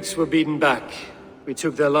 The Picts were beaten back. We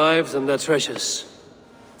took their lives and their treasures.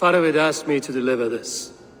 Faravid asked me to deliver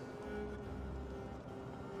this.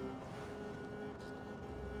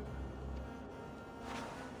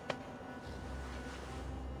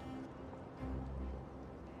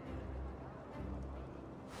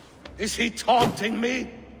 Is he taunting me?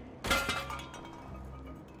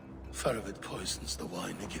 Faravid poisons the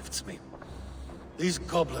wine he gifts me. These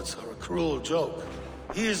goblets are a cruel joke.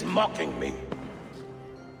 He is mocking me.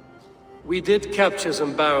 We did capture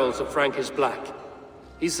some barrels of Frankish Black.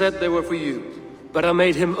 He said they were for you, but I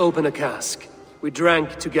made him open a cask. We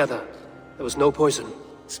drank together. There was no poison.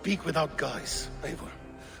 Speak without guise, Eivor.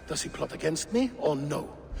 Does he plot against me, or no?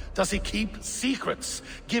 Does he keep secrets?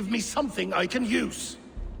 Give me something I can use.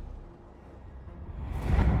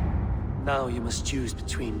 Now you must choose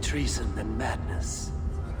between treason and madness.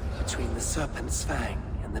 Between the serpent's fang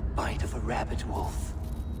and the bite of a rabid wolf.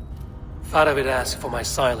 Faravid asked for my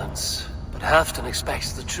silence, but Halfdan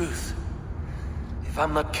expects the truth. If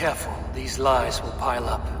I'm not careful, these lies will pile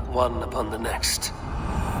up, one upon the next.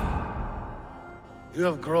 You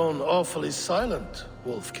have grown awfully silent,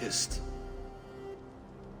 Wolf-Kissed.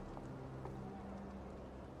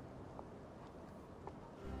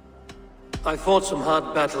 I fought some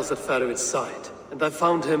hard battles at Faravid's side, and I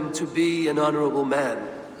found him to be an honorable man.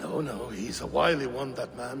 No, he's a wily one,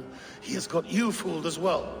 that man. He has got you fooled as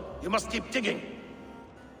well. You must keep digging.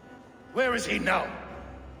 Where is he now?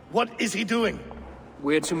 What is he doing?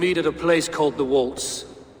 We're to meet at a place called the Waltz.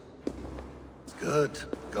 Good.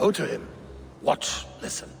 Go to him. Watch,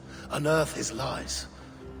 listen. Unearth his lies.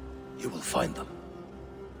 You will find them.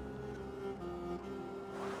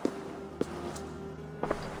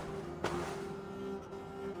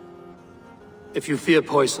 If you fear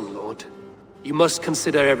poison, Lord, you must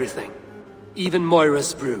consider everything. Even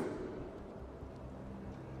Moira's brew.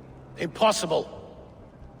 Impossible.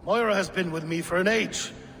 Moira has been with me for an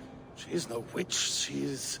age. She is no witch. She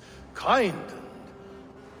is kind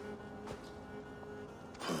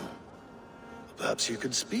and... Perhaps you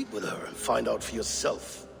could speak with her and find out for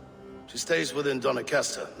yourself. She stays within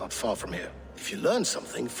Doncaster, not far from here. If you learn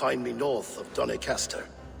something, find me north of Doncaster.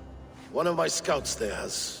 One of my scouts there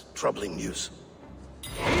has troubling news.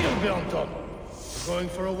 He'll be on top. We're going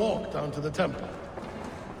for a walk down to the temple.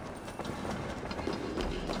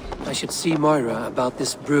 I should see Moira about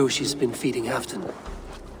this brew she's been feeding Halfdan.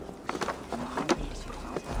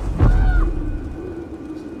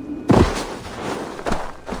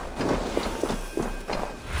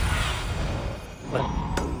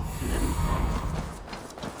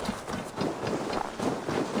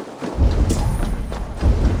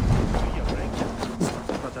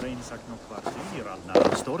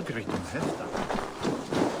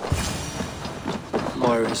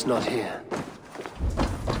 Moira's not here.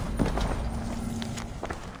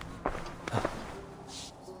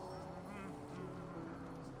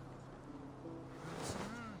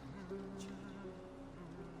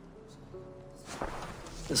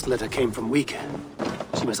 This letter came from Wika.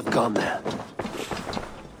 She must have gone there.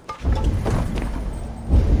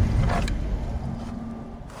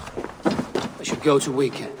 I should go to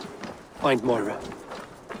Wika. Find Moira.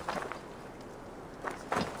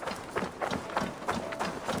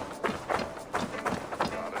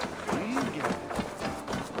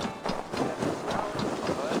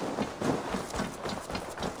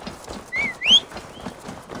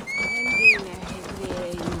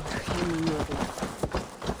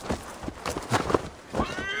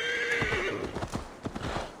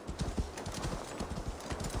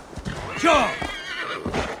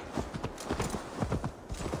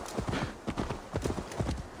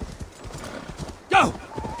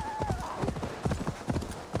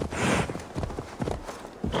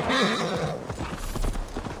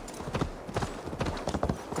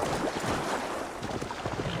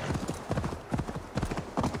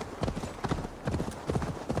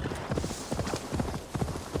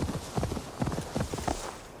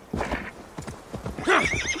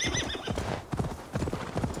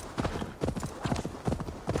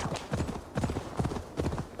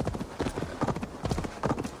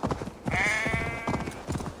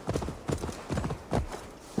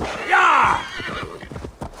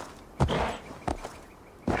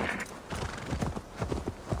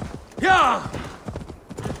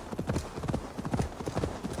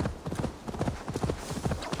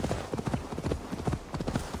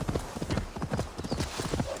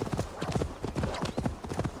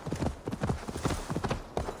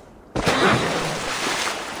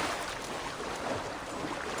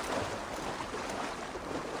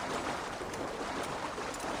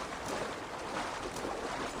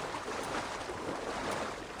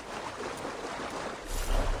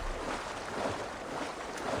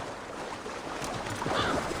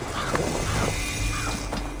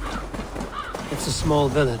 small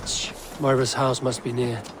village. Moira's house must be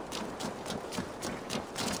near.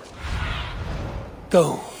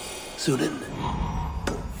 Go, Sunan.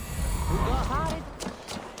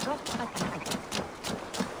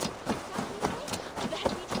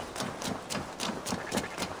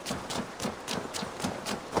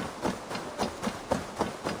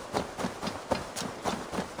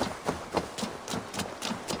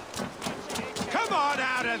 Come on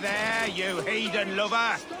out of there, you heathen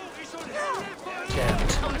lover! Damn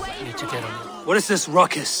it. I need to get him. What is this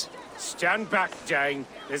ruckus? Stand back, Dane.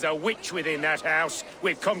 There's a witch within that house.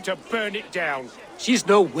 We've come to burn it down. She's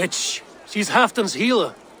no witch. She's Halfdan's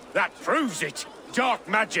healer. That proves it. Dark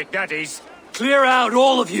magic, that is. Clear out,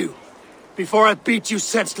 all of you, before I beat you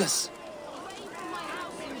senseless.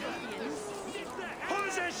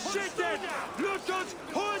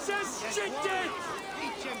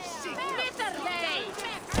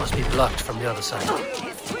 Must be blocked from the other side.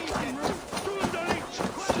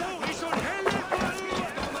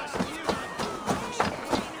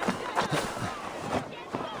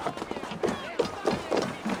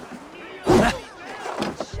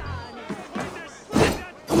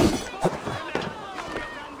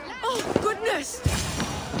 Oh, goodness!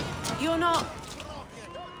 You're not...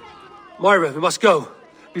 Moira, we must go,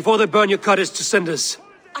 before they burn your cutters to cinders.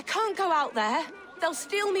 I can't go out there. They'll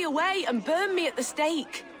steal me away and burn me at the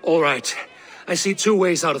stake. All right. I see two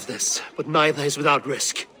ways out of this, but neither is without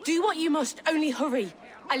risk. Do what you must, only hurry.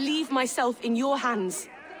 I leave myself in your hands.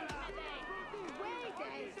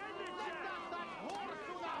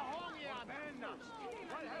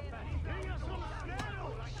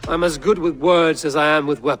 I'm as good with words as I am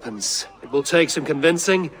with weapons. It will take some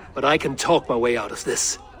convincing, but I can talk my way out of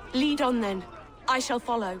this. Lead on then. I shall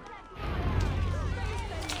follow.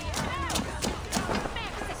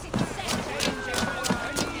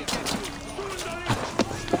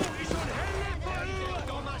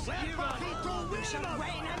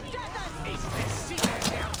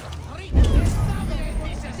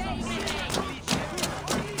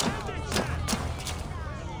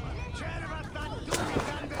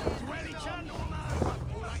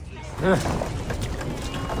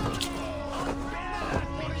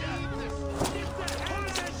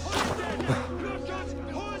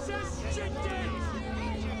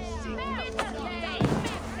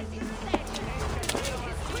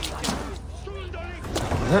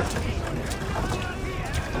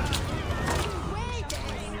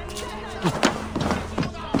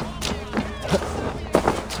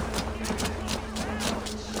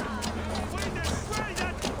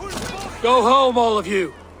 Go home, all of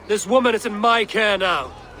you. This woman is in my care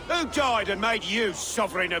now. Who died and made you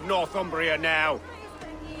sovereign of Northumbria now?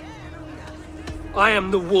 I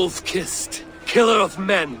am the wolf-kissed, killer of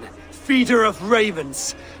men, feeder of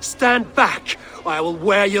ravens. Stand back, or I will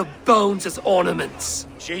wear your bones as ornaments.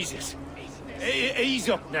 Jesus. Ease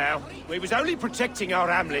up now. We was only protecting our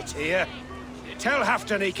hamlet here. Tell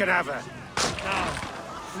Halfdan he can have her.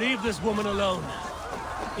 Now, leave this woman alone.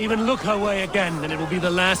 Even look her way again, and it will be the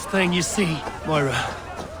last thing you see. Moira,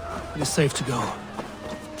 it is safe to go.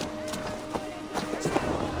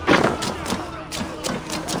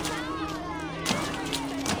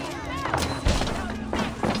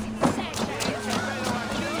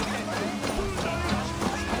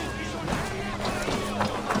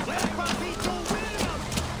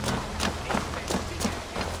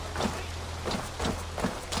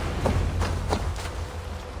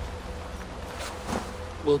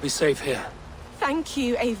 We'll be safe here. Thank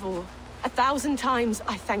you, Eivor. 1,000 times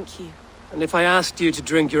I thank you. And if I asked you to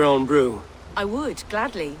drink your own brew? I would,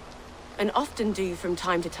 gladly. And often do from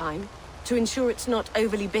time to time, to ensure it's not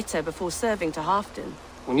overly bitter before serving to Halfdan.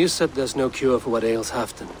 When you said there's no cure for what ails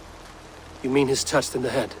Halfdan, you mean he's touched in the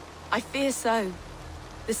head? I fear so.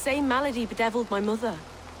 The same malady bedeviled my mother.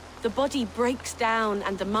 The body breaks down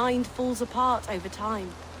and the mind falls apart over time.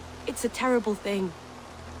 It's a terrible thing.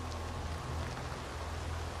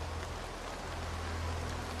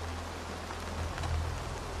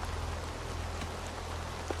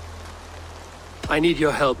 I need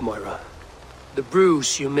your help, Moira. The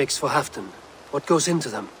brews you mix for Halfdan, what goes into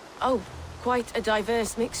them? Oh, quite a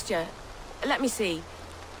diverse mixture. Let me see.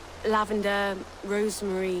 Lavender,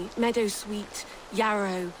 rosemary, meadowsweet,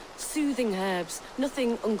 yarrow, soothing herbs,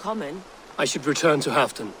 nothing uncommon. I should return to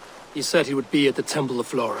Halfdan. He said he would be at the Temple of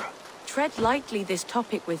Flora. Tread lightly this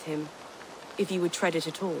topic with him, if you would tread it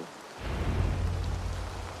at all.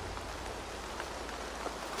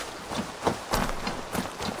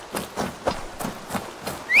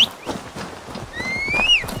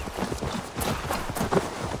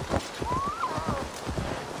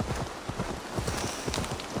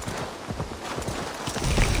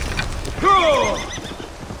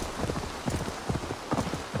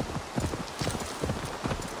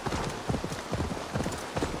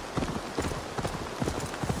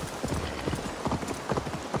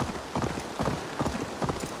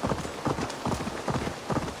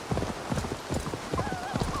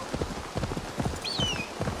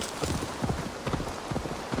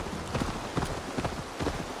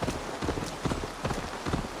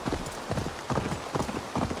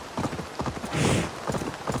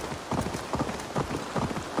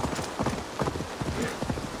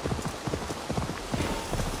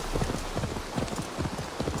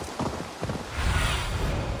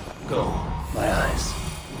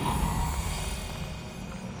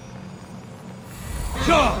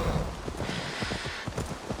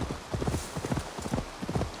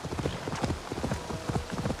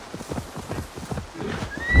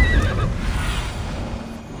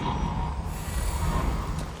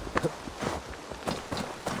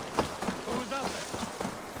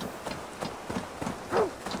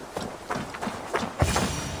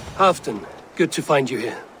 Halfton, good to find you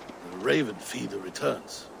here. The Raven feeder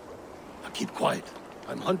returns. Now keep quiet.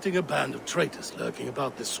 I'm hunting a band of traitors lurking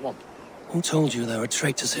about this swamp. Who told you there were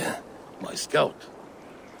traitors here? My scout.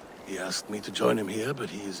 He asked me to join him here,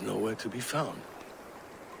 but he is nowhere to be found.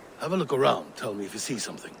 Have a look around. Tell me if you see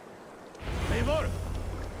something. Eivor,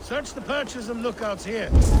 search the perches and lookouts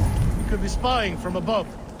here. We could be spying from above.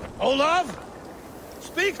 Olav?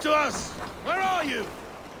 Speak to us! Where are you?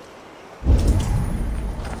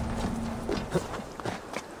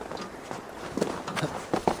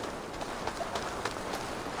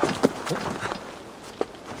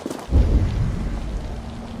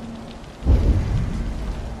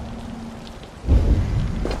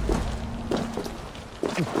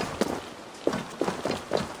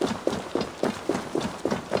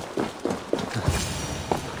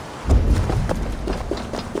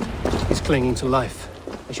 Clinging to life.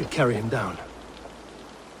 I should carry him down.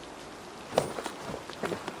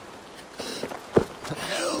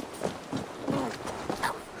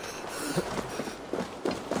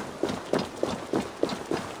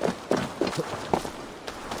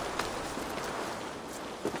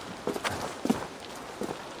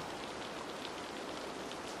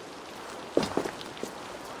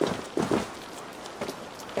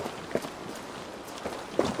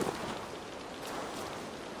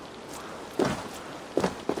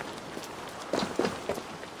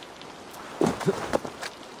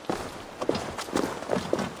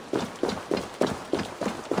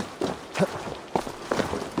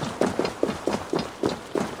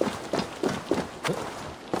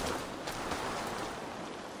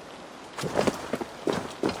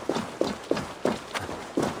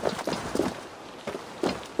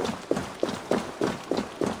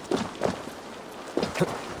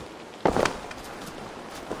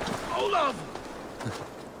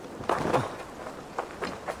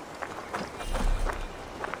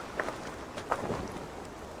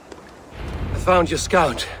 I found your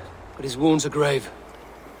scout, but his wounds are grave.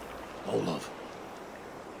 Olaf.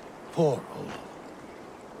 Poor Olaf.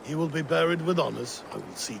 He will be buried with honors. I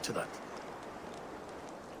will see to that.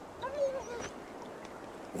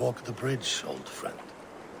 Walk the bridge, old friend.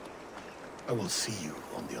 I will see you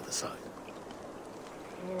on the other side.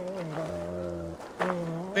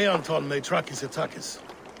 Beanton may track his attackers.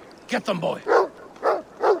 Get them, boy!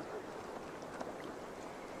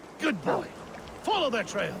 Good boy! Follow their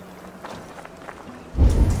trail!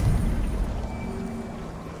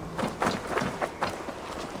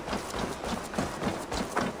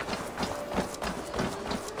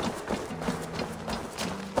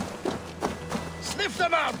 Sniff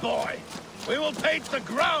them out, boy! We will paint the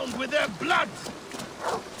ground with their blood!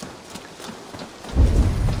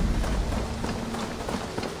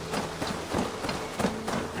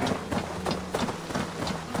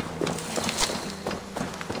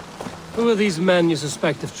 Who are these men you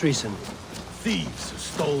suspect of treason? Thieves who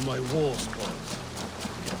stole my war spoils.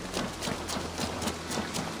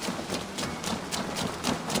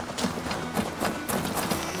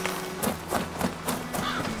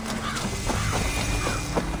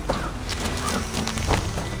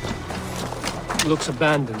 Looks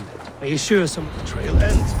abandoned. Are you sure some... The trail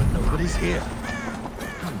ends, but nobody's here.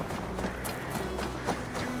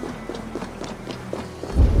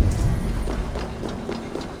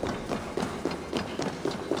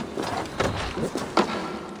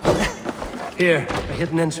 Here, a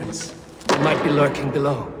hidden entrance. They might be lurking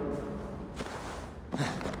below.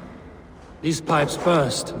 These pipes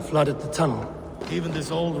burst and flooded the tunnel. Even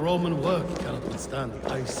this old Roman work cannot withstand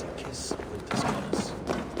the icy kiss of winter's goddess.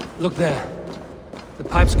 Look there. The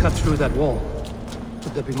pipes cut through that wall.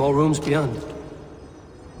 Could there be more rooms beyond?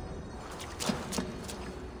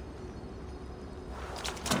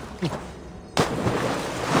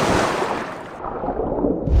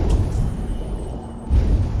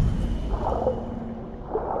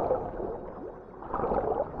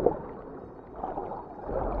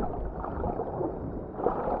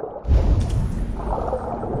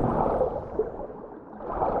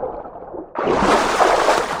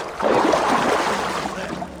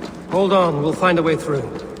 Hold on, we'll find a way through.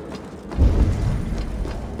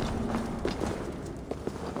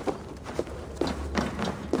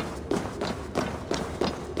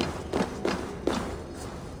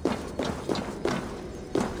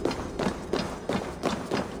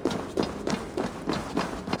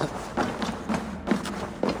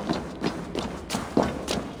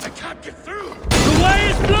 I can't get through! The way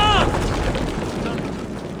is blocked!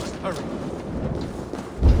 We must hurry.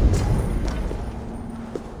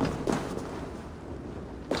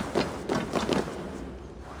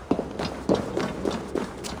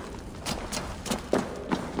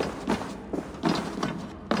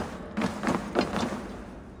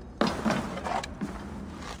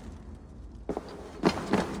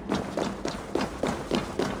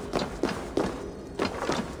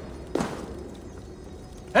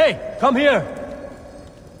 come here!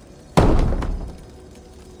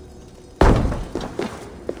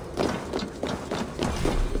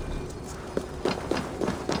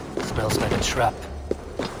 Smells like a trap.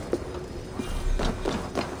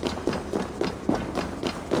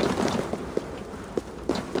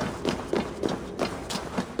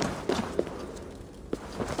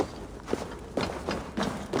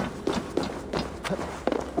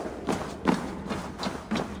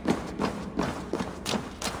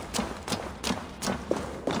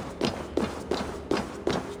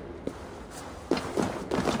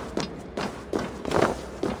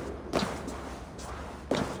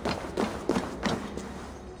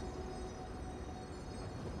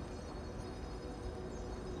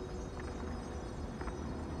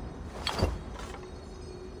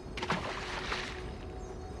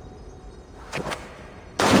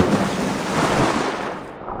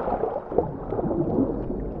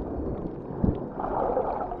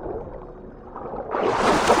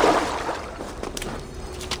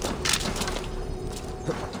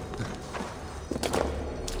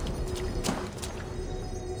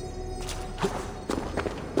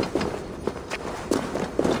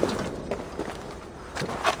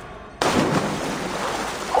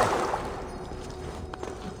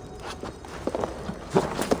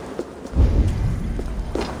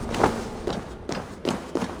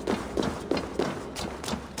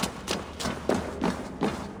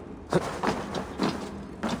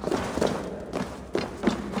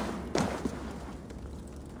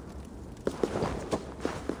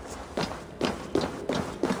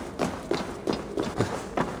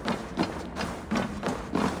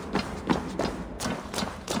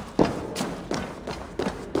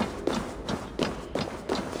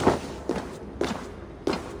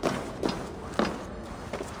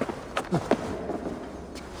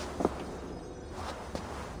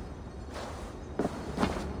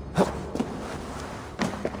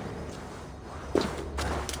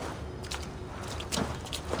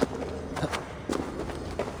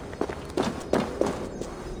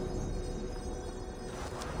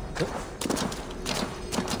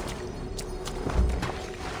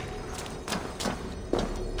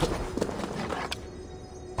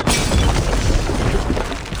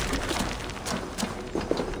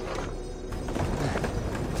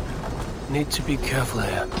 Need to be careful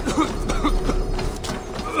here.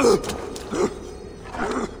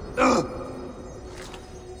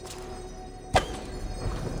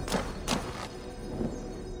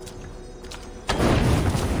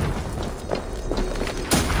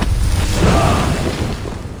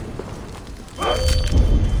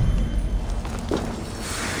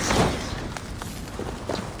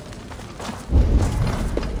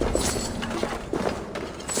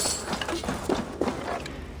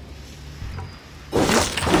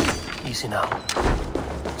 Easy now.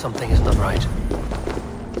 Something is not right.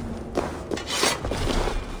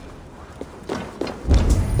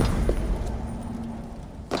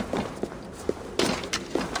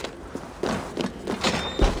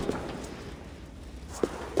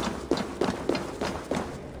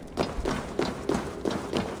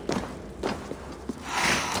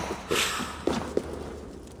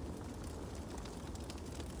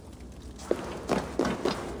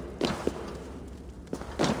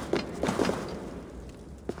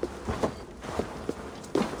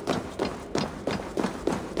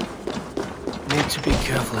 Need to be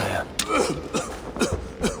careful here.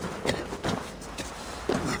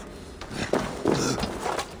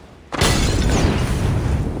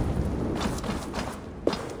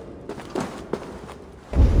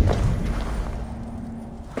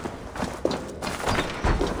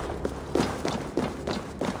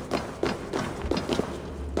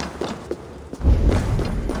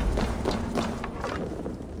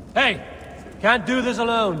 Hey! Can't do this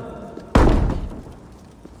alone.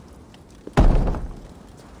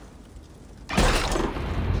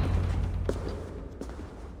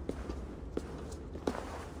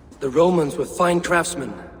 The Romans were fine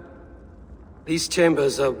craftsmen. These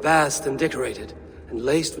chambers are vast and decorated, and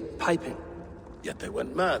laced with piping. Yet they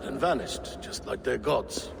went mad and vanished, just like their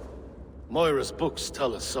gods. Moira's books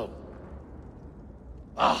tell us so.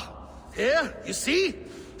 Ah, here, you see?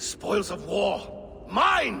 Spoils of war.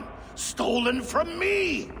 Mine! Stolen from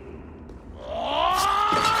me! Ah!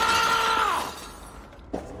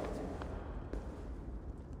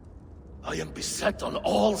 I am beset on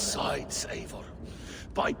all sides, Eivor.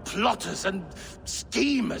 By plotters and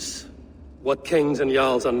schemers. What kings and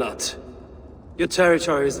jarls are not. Your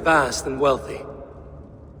territory is vast and wealthy.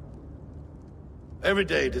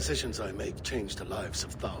 Everyday decisions I make change the lives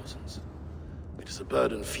of thousands. It is a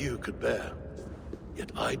burden few could bear.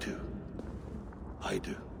 Yet I do. I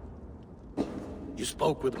do. You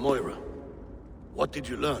spoke with Moira. What did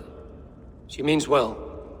you learn? She means well.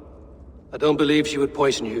 I don't believe she would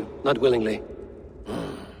poison you, not willingly.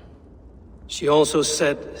 She also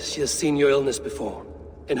said she has seen your illness before,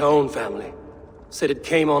 in her own family. Said it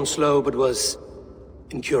came on slow, but was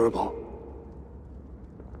incurable.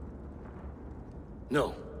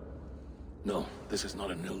 No. No, this is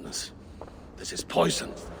not an illness. This is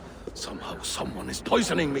poison. Somehow, someone is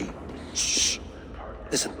poisoning me. Shh.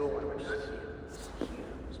 Listen.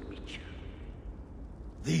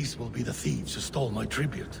 These will be the thieves who stole my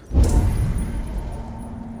tribute.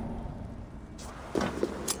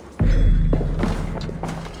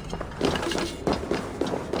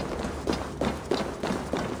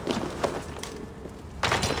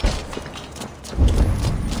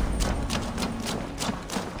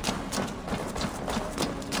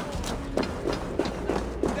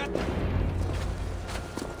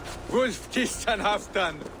 Wolf-kissed and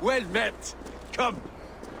half-done. Well met. Come,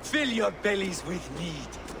 fill your bellies with mead.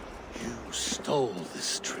 You stole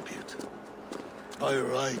this tribute. By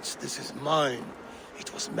rights, this is mine.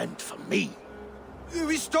 It was meant for me.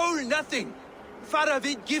 We stole nothing.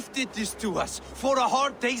 Faravid gifted this to us for a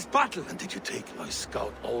hard day's battle. And did you take my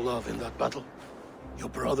scout Olav in that battle? Your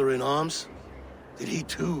brother in arms? Did he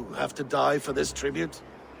too have to die for this tribute?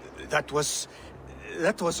 That was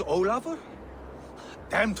Olav?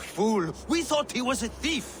 Damned fool! We thought he was a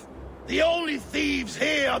thief! The only thieves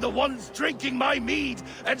here are the ones drinking my mead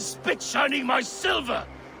and spit-shining my silver!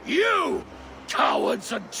 You!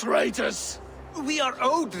 Cowards and traitors! We are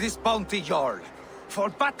owed this bounty, Jarl, for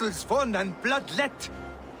battles won and blood let.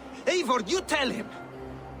 Eivor, you tell him!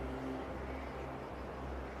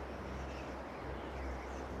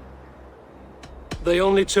 They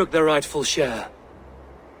only took their rightful share.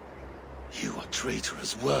 You are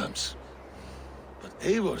traitorous worms. But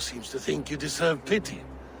Eivor seems to think you deserve pity,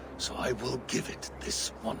 so I will give it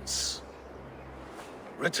this once.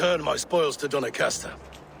 Return my spoils to Doncaster,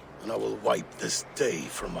 and I will wipe this day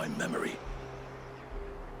from my memory.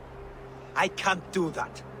 I can't do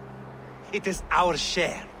that. It is our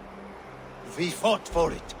share. We fought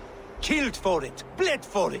for it, killed for it, bled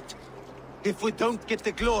for it. If we don't get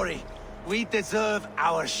the glory, we deserve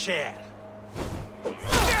our share.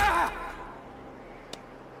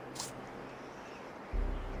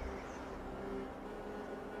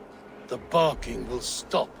 The barking will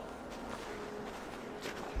stop.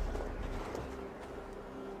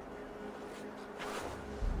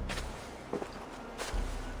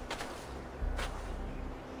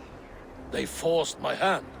 They forced my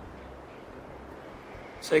hand.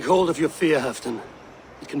 Take hold of your fear, Halfdan.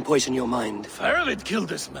 It can poison your mind. Faravid killed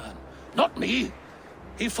this man, not me.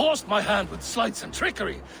 He forced my hand with sleights and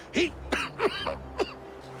trickery. He...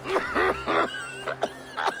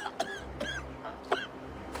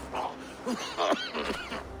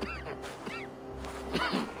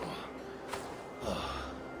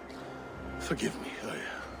 Forgive me,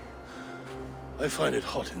 I find it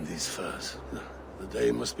hot in these furs. The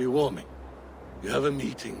day must be warming. You have a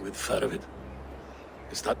meeting with Faravid.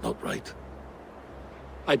 Is that not right?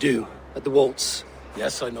 I do, at the waltz.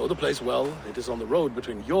 Yes, I know the place well. It is on the road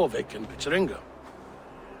between Eurvik and Picheringa.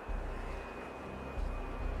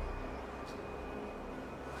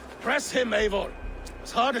 Press him, Eivor,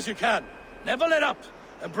 as hard as you can. Never let up,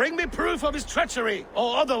 and bring me proof of his treachery,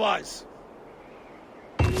 or otherwise.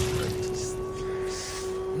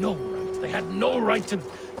 No right. They had no right to...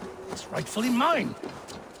 It's rightfully mine.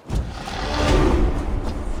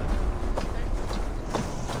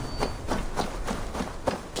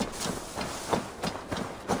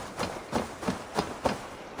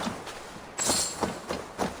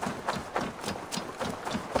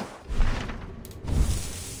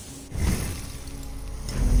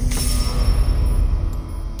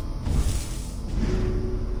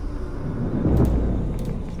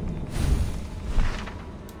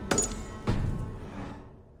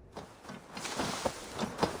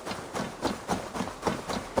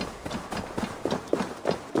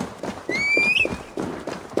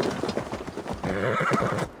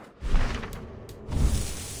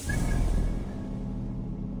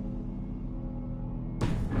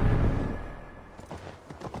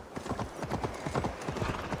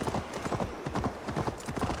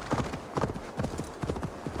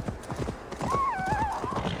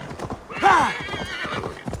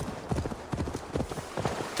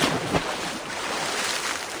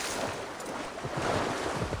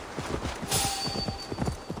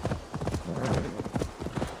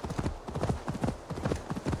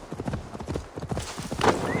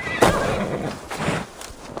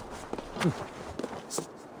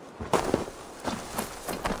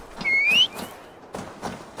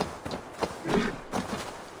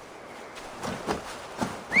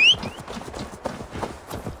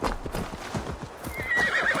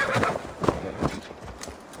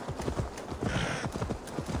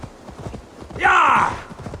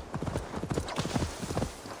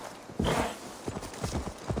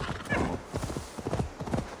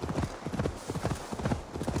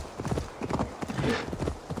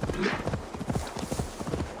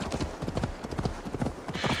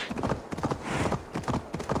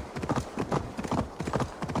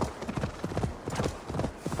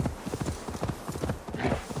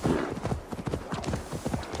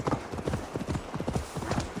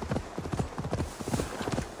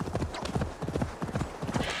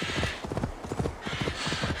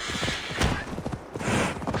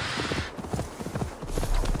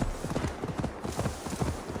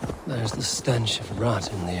 There's the stench of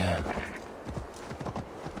rot in the air.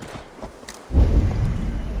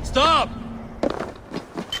 Stop!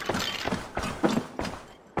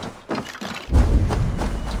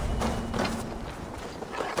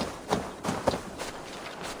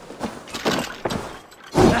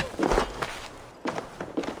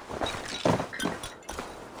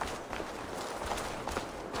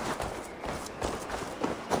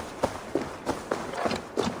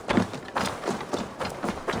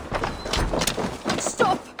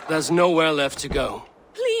 There's nowhere left to go.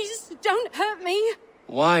 Please, don't hurt me.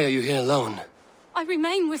 Why are you here alone? I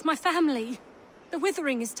remain with my family. The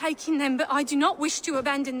Withering is taking them, but I do not wish to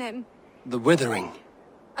abandon them. The Withering?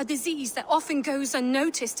 A disease that often goes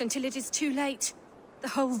unnoticed until it is too late. The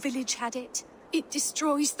whole village had it. It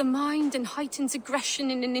destroys the mind and heightens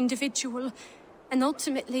aggression in an individual. And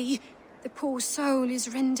ultimately, the poor soul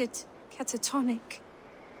is rendered catatonic.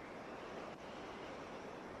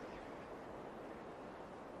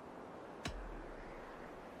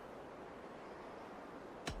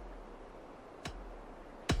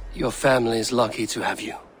 Your family is lucky to have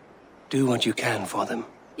you. Do what you can for them.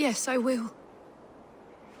 Yes, I will.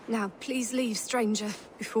 Now, please leave, stranger,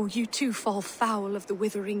 before you too fall foul of the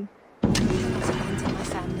Withering. I cannot abandon my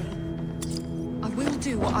family. I will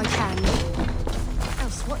do what I can.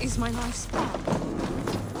 Else, what is my life's part?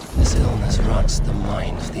 This illness rots the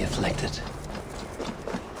mind of the afflicted.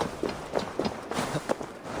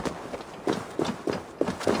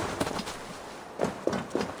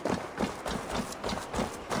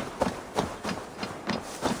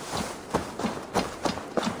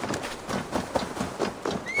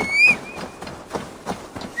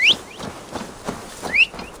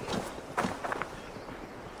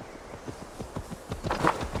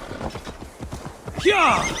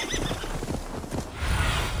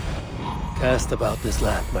 Cast about this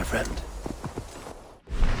land, my friend.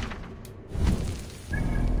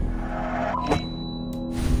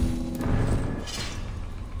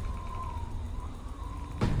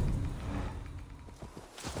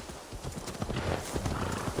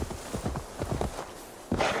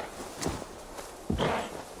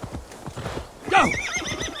 Go!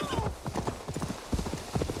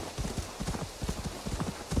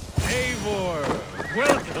 Eivor,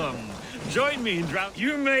 welcome. Join me in drown.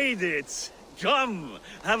 You made it. Come,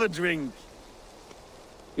 have a drink.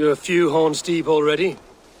 You're a few horns deep already?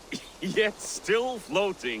 Yet still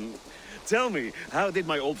floating. Tell me, how did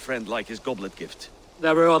my old friend like his goblet gift?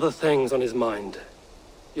 There were other things on his mind.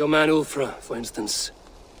 Your man Ulfra, for instance.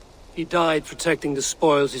 He died protecting the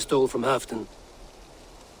spoils he stole from Halfdan.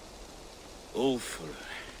 Ulfr.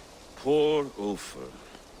 Poor Ulfr.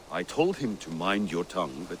 I told him to mind your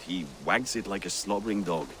tongue, but he wags it like a slobbering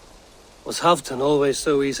dog. Was Halfdan always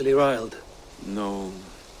so easily riled? No.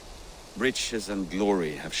 Riches and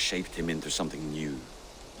glory have shaped him into something new.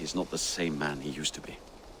 He's not the same man he used to be.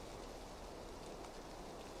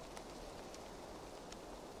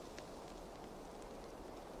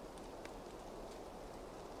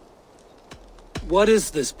 What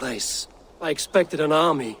is this place? I expected an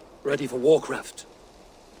army, ready for warcraft.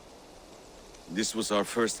 This was our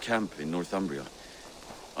first camp in Northumbria.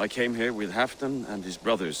 I came here with Halfdan and his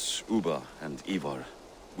brothers, Ubba and Ivar.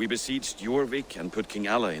 We besieged Eurvik and put King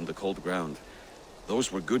Alla in the cold ground.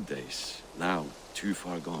 Those were good days, now too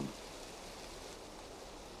far gone.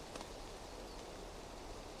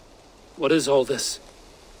 What is all this?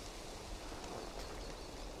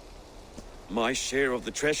 My share of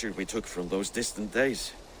the treasure we took from those distant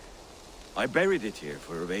days. I buried it here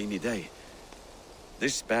for a rainy day.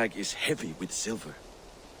 This bag is heavy with silver.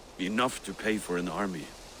 Enough to pay for an army.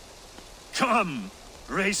 Come!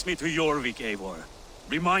 Race me to Eurvik, Eivor.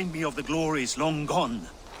 Remind me of the glories long gone.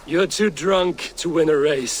 You're too drunk to win a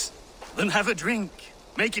race. Then have a drink.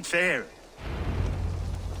 Make it fair.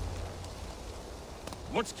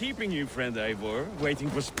 What's keeping you, friend Eivor? Waiting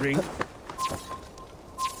for spring?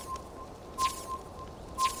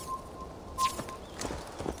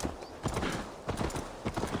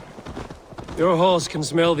 Your horse can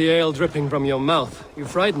smell the ale dripping from your mouth. You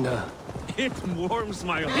frightened her. It warms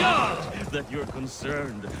my heart that you're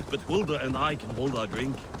concerned, but Hulda and I can hold our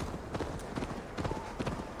drink.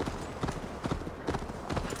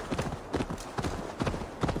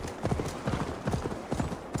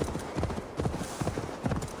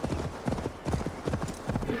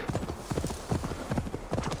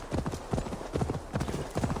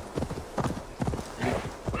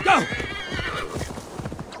 Go!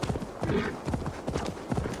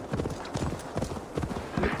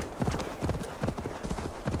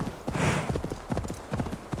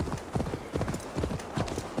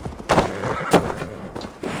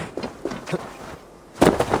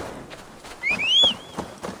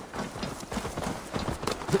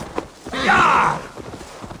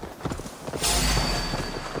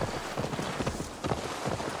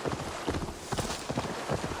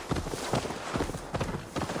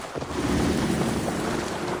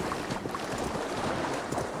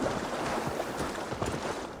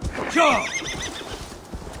 Go!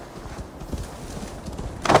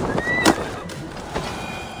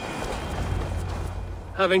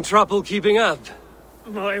 Having trouble keeping up?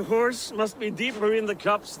 My horse must be deeper in the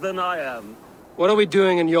cups than I am. What are we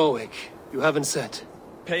doing in Eurvic? You haven't said.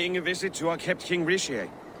 Paying a visit to our kept King Eurvicscire.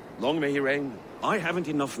 Long may he reign. I haven't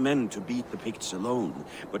enough men to beat the Picts alone,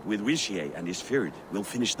 but with Eurvicscire and his Fyrd, we'll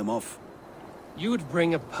finish them off. You would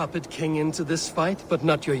bring a puppet king into this fight, but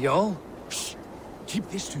not your Jarl? Shh. Keep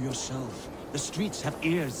this to yourself. The streets have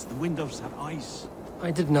ears, the windows have eyes.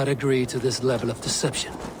 I did not agree to this level of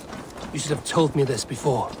deception. You should have told me this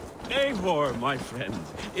before. Eivor, my friend.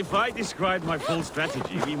 If I described my full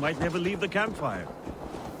strategy, we might never leave the campfire.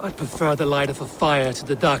 I'd prefer the light of a fire to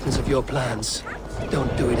the darkness of your plans.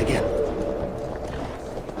 Don't do it again.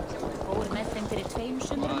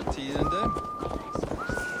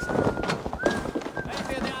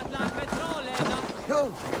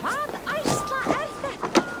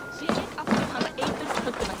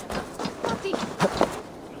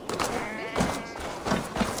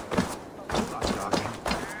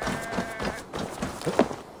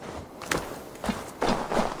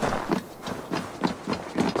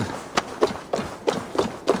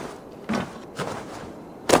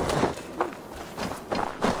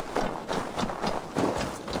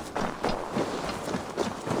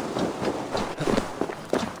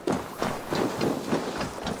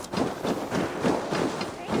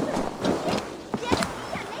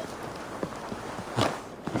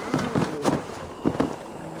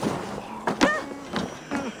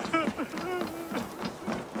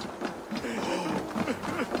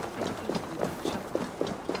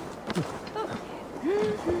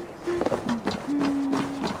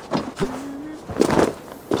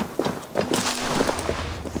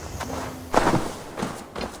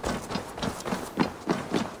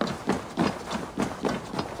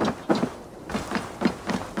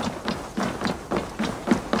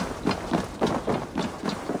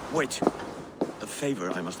 Wait. A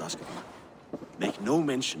favor I must ask of you. Make no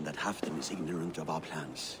mention that Halfdan is ignorant of our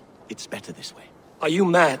plans. It's better this way. Are you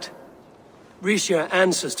mad? Eurvicscire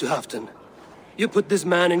answers to Halfdan. You put this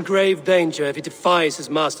man in grave danger if he defies his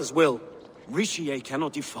master's will. Eurvicscire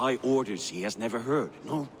cannot defy orders he has never heard,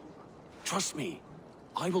 no. Trust me.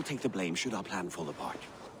 I will take the blame should our plan fall apart.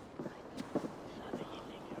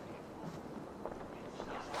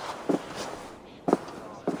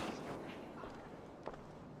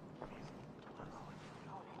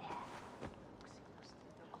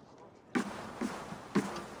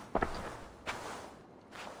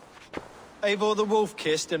 Eivor the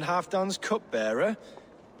Wolf-Kissed and Halfdan's cupbearer?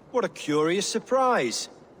 What a curious surprise.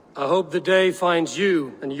 I hope the day finds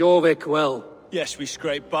you and Eurvic well. Yes, we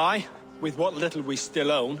scrape by, with what little we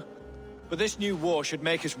still own. But this new war should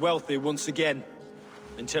make us wealthy once again,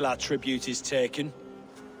 until our tribute is taken.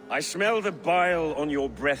 I smell the bile on your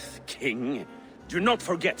breath, King. Do not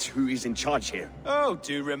forget who is in charge here. Oh,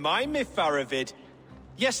 do remind me, Faravid.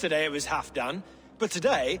 Yesterday it was Halfdan, but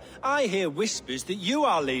today I hear whispers that you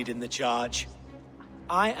are leading the charge.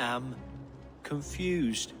 I am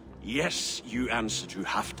confused. Yes, you answer to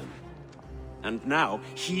Halfdan. And now,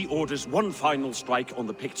 he orders one final strike on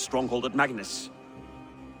the Pict stronghold at Magnus.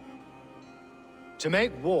 To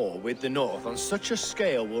make war with the North on such a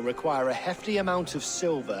scale will require a hefty amount of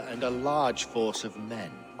silver and a large force of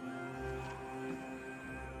men.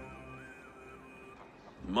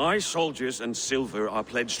 My soldiers and silver are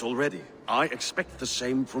pledged already. I expect the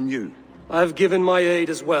same from you. I've given my aid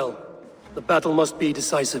as well. The battle must be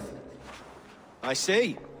decisive. I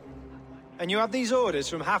see. And you have these orders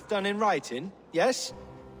from Halfdan in writing, yes?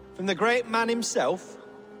 From the great man himself?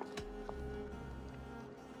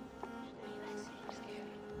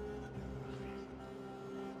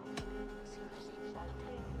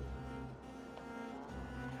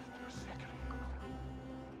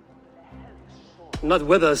 Not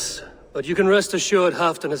with us, but you can rest assured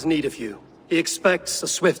Halfdan has need of you. He expects a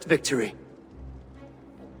swift victory.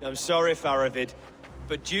 I'm sorry, Faravid,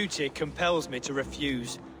 but duty compels me to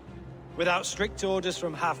refuse. Without strict orders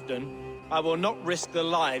from Halfdan, I will not risk the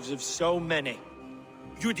lives of so many.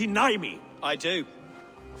 You deny me? I do.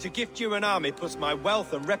 To gift you an army puts my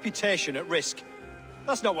wealth and reputation at risk.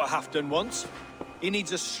 That's not what Halfdan wants. He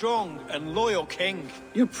needs a strong and loyal king.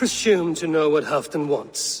 You presume to know what Halfdan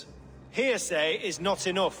wants. Hearsay is not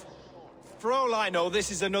enough. For all I know,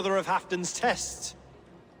 this is another of Halfdan's tests.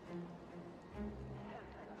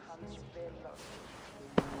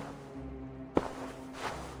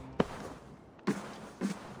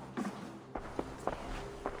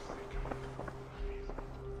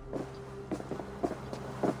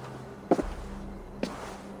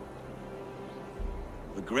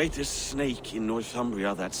 The greatest snake in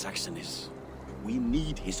Northumbria that Saxon is. We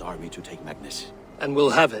need his army to take Magnus. And we'll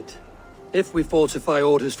have it, if we falsify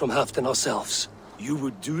orders from Halfdan ourselves. You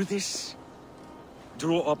would do this?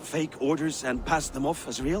 Draw up fake orders and pass them off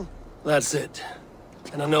as real? That's it.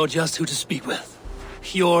 And I know just who to speak with.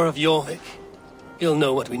 Hjor of Jorvik. He'll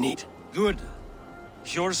know what we need. Good.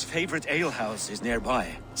 Hjor's favorite alehouse is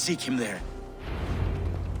nearby. Seek him there.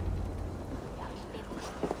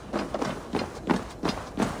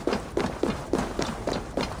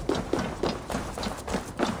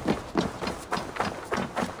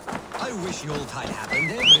 I wish Yuletide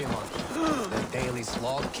happened every month. The daily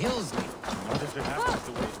slog kills me. Not if it happens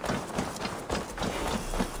the way.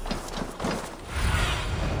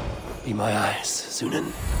 Be my eyes,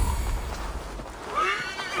 Sunan.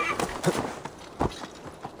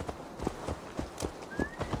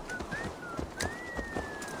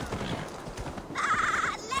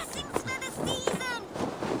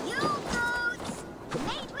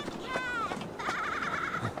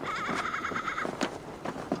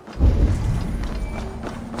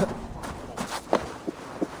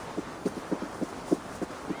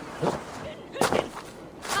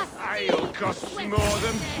 Ale costs more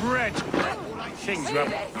than bread. Things were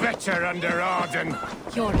better under Arden.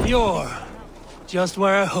 You're just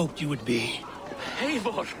where I hoped you would be.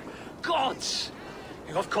 Eivor! Gods!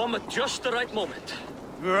 You have come at just the right moment.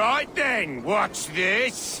 Right then, watch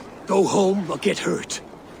this. Go home or get hurt.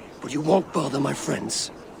 But you won't bother my friends.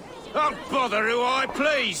 I'll bother who I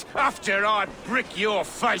please, after I brick your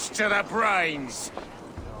face to the brains.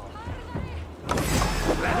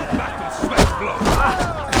 Let back and sweat blood.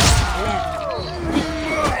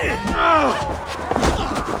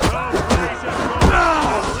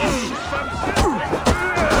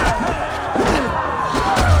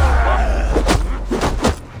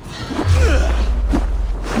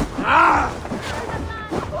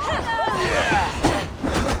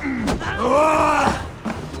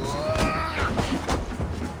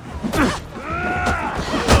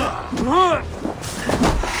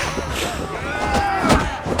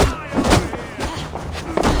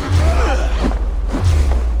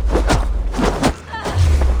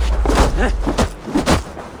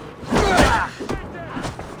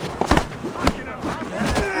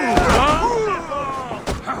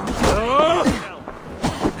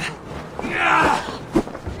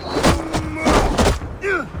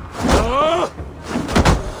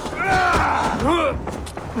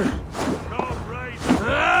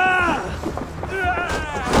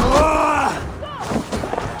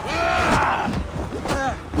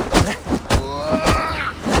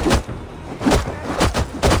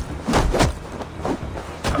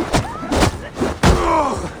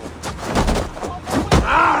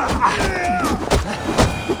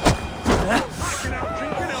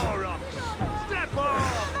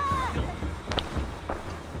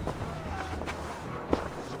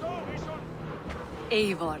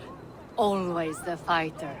 Eivor, always the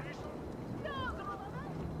fighter.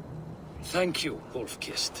 Thank you,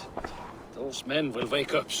 Wolf-Kissed. Those men will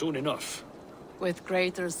wake up soon enough. With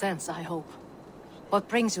greater sense, I hope. What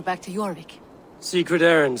brings you back to Jorvik? Secret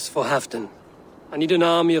errands for Halfdan. I need an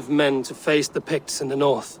army of men to face the Picts in the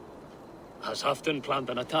north. Has Halfdan planned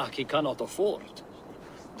an attack he cannot afford?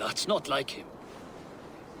 That's not like him.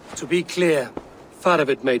 To be clear,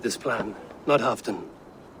 Faravid made this plan, not Halfdan.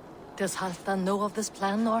 Does Halfdan know of this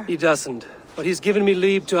plan, or...? He doesn't, but he's given me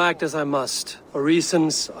leave to act as I must, for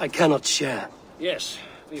reasons I cannot share. Yes,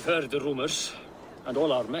 we've heard the rumors, and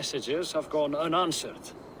all our messages have gone unanswered.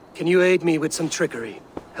 Can you aid me with some trickery?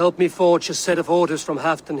 Help me forge a set of orders from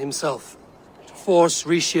Halfdan himself, to force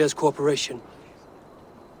Rishia's cooperation.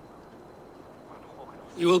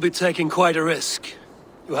 You will be taking quite a risk.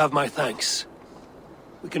 You have my thanks.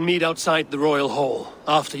 We can meet outside the Royal Hall,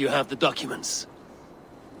 after you have the documents.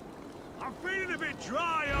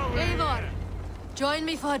 Eivor, join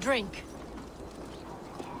me for a drink.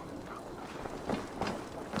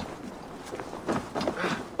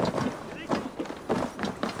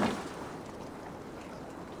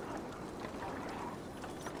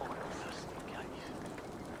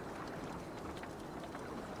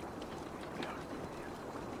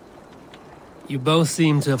 You both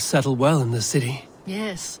seem to have settled well in the city.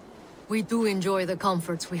 Yes, we do enjoy the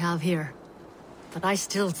comforts we have here. But I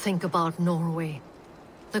still think about Norway.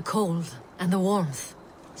 The cold and the warmth.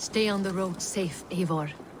 Stay on the road safe, Eivor.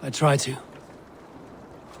 I try to.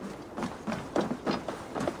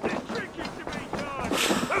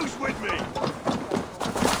 Who's with me?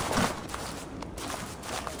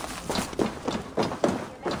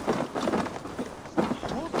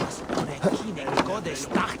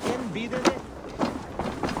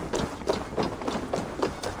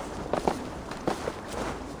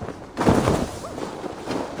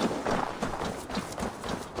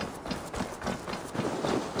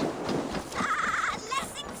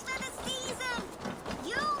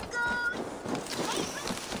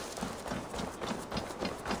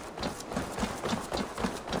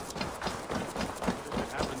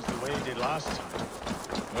 last time.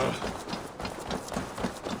 Ugh.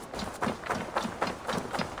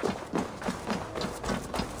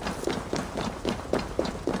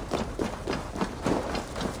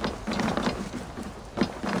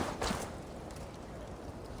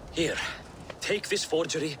 Here, take this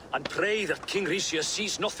forgery and pray that King Ricius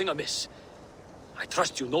sees nothing amiss. I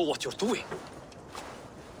trust you know what you're doing.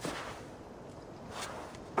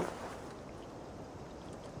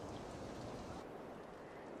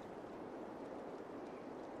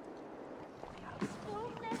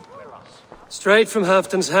 Straight from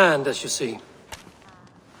Halfdan's hand, as you see.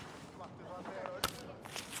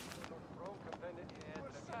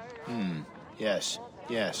 Yes,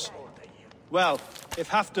 yes. Well, if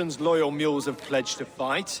Halfdan's loyal mules have pledged to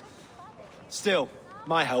fight, still,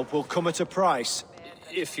 my help will come at a price.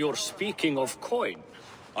 If you're speaking of coin.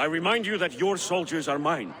 I remind you that your soldiers are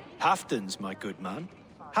mine. Halfdan's, my good man.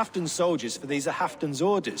 Halfdan's soldiers, for these are Halfdan's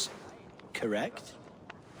orders. Correct?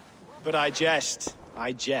 But I jest.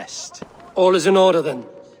 I jest. All is in order, then.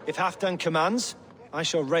 If Halfdan commands, I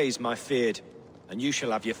shall raise my feared, and you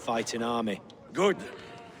shall have your fighting army. Good.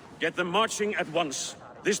 Get them marching at once.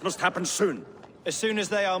 This must happen soon. As soon as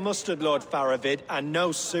they are mustered, Lord Faravid, and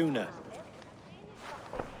no sooner.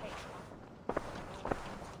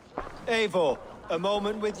 Eivor, a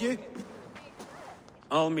moment with you?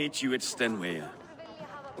 I'll meet you at Stenway.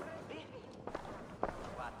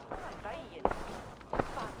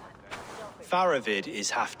 Faravid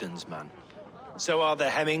is Halfdan's man. So are the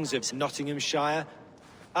Hemmings of Nottinghamshire,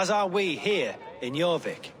 as are we here in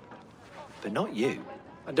Eurvic. But not you.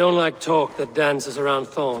 I don't like talk that dances around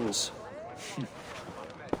thorns.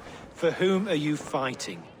 For whom are you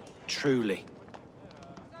fighting, truly?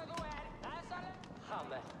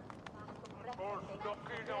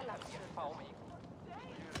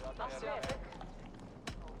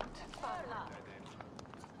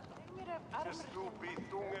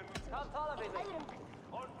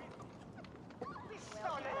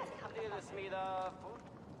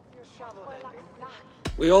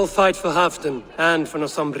 We all fight for Halfdan and for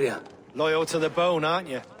Northumbria. Loyal to the bone, aren't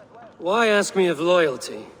you? Why ask me of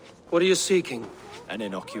loyalty? What are you seeking? An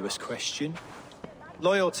innocuous question.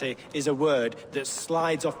 Loyalty is a word that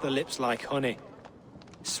slides off the lips like honey.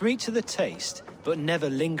 Sweet to the taste, but never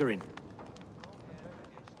lingering.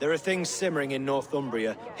 There are things simmering in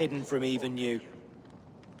Northumbria, hidden from even you.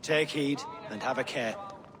 Take heed, and have a care.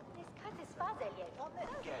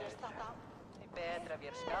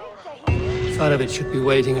 Faravid should be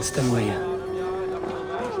waiting at Stenway.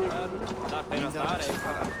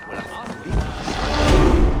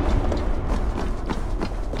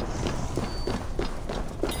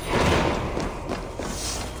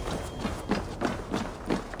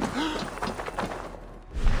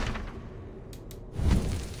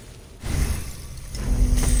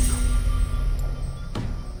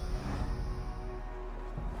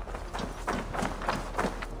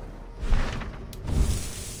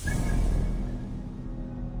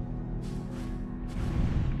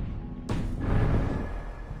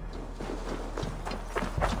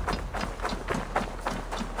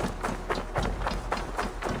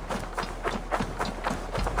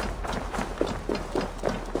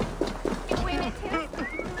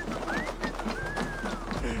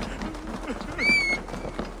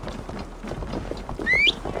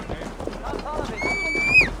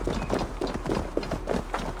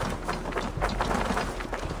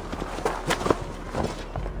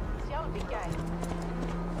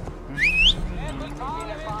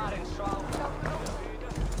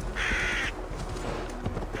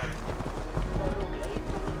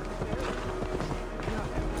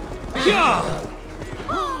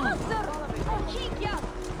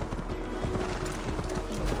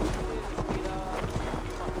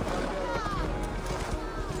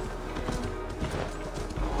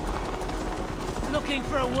 Looking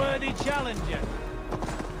for a worthy challenger.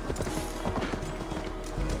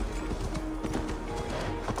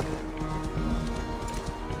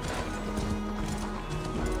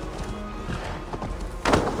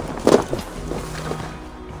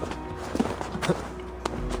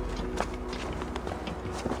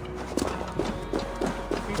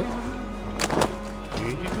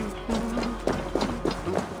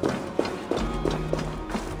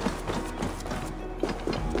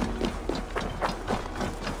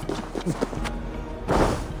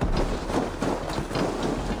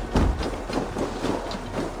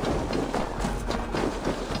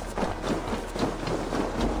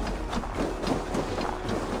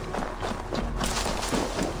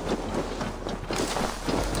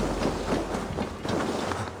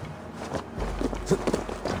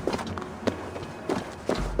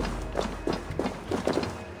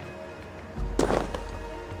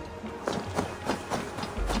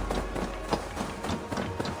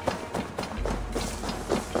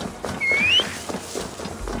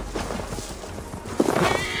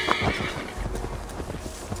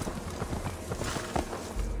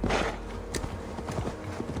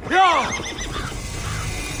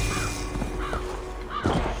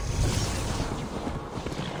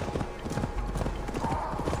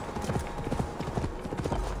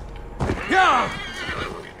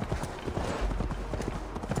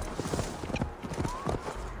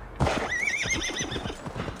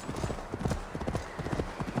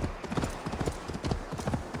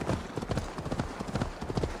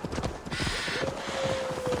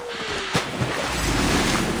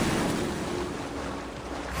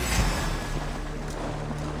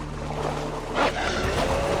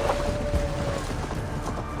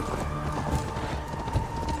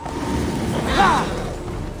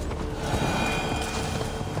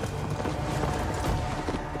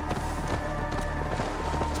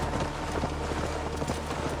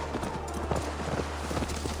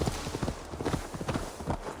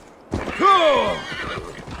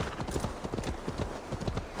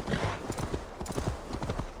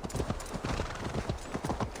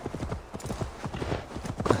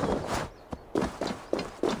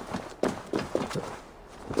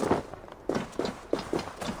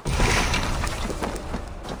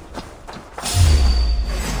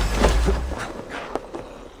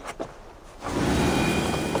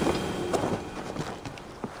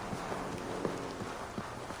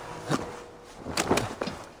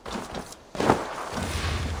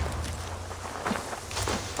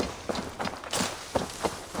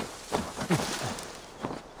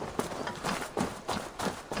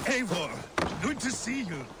 Eivor, good to see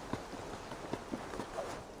you.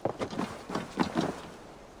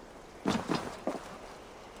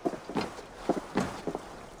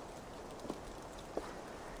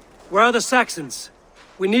 Where are the Saxons?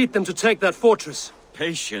 We need them to take that fortress.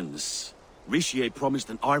 Patience. Ricier promised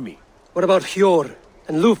an army. What about Hjor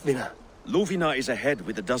and Lufvina? Lufvina is ahead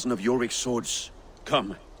with a dozen of Eurvicscire's swords.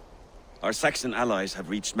 Come. Our Saxon allies have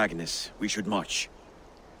reached Magnus. We should march.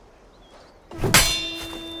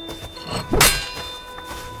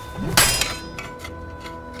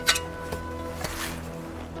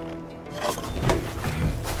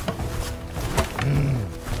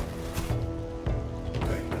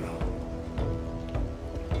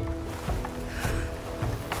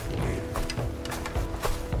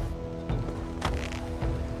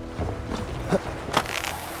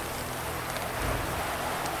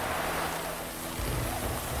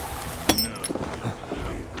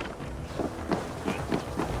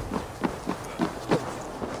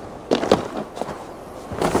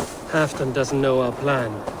 Halfdan doesn't know our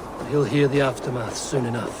plan, but he'll hear the aftermath soon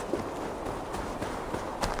enough.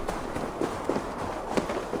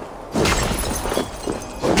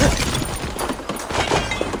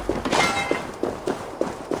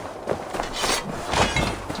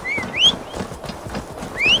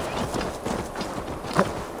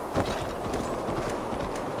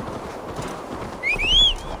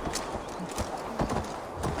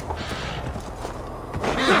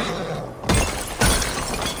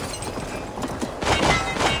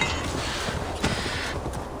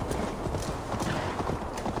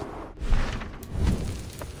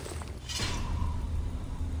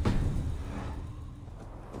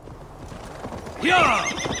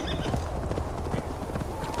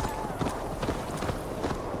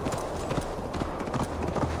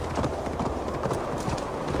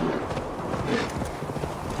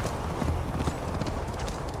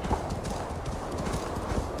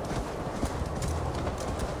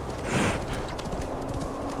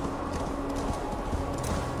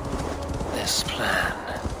 This plan,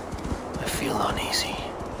 I feel uneasy.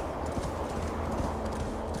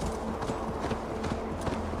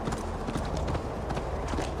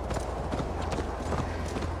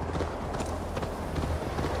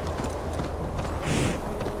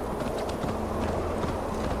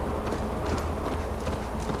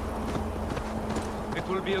 It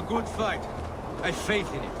will be a good fight. I have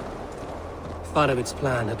faith in it. Farovit's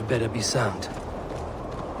plan had better be sound.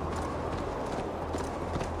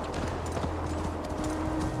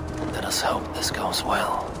 Let us hope this goes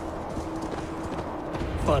well.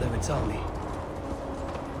 Farovit's army.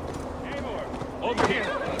 Over here!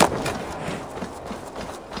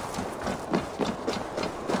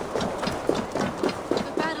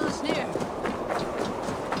 The battle is near.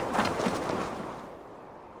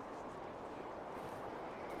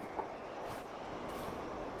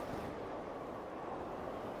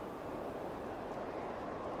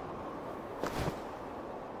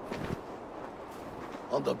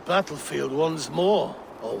 On the battlefield once more,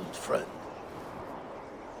 old friend.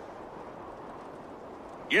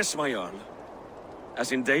 Yes, my Jarl.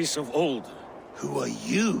 As in days of old. Who are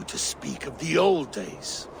you to speak of the old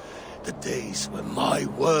days? The days when my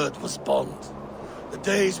word was bond. The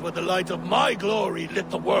days where the light of my glory lit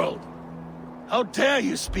the world. How dare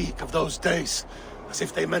you speak of those days as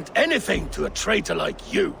if they meant anything to a traitor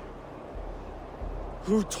like you?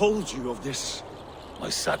 Who told you of this? My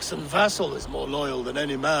Saxon vassal is more loyal than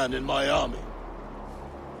any man in my army.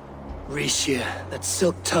 Eurvicscire, that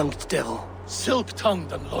silk-tongued devil.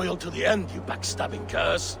 Silk-tongued and loyal to the end, you backstabbing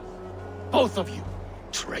curse. Both of you,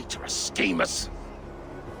 traitorous schemers.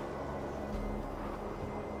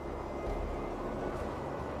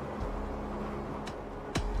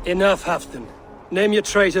 Enough, Halfdan. Name your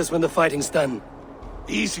traitors when the fighting's done.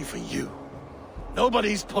 Easy for you.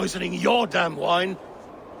 Nobody's poisoning your damn wine.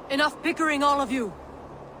 Enough bickering, all of you.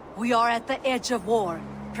 We are at the edge of war.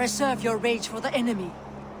 Preserve your rage for the enemy.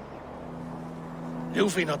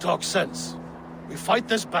 Nilfina talks sense. We fight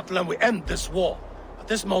this battle and we end this war. At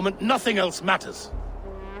this moment, nothing else matters.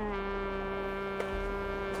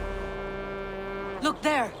 Look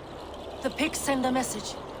there. The pigs send a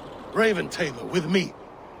message. Raven Tamer, with me.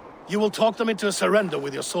 You will talk them into a surrender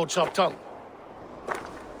with your sword-sharp tongue.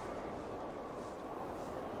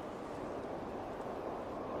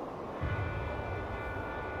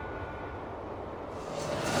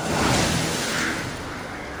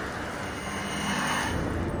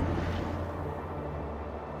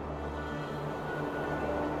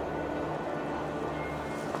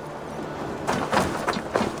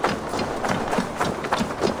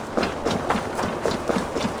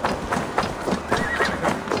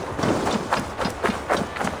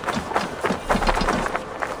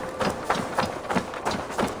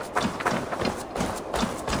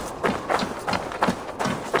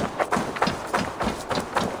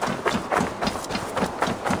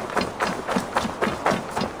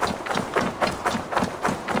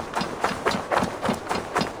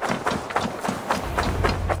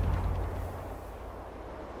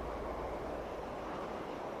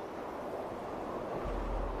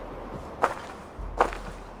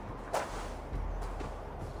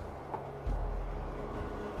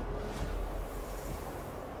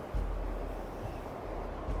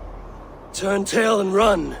 Turn tail and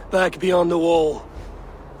run, back beyond the wall.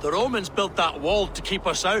 The Romans built that wall to keep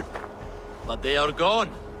us out. But they are gone,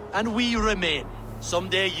 and we remain.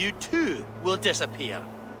 Someday you too will disappear.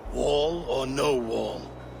 Wall or no wall,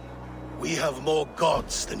 we have more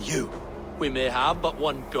gods than you. We may have but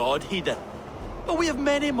one god, Heathen. But we have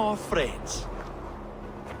many more friends.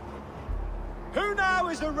 Who now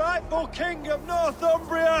is the rightful king of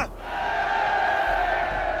Northumbria?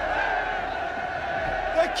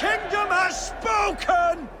 The kingdom has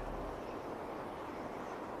spoken!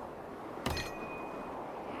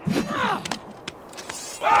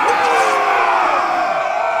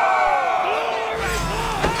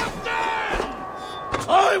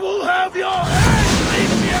 I will have your head,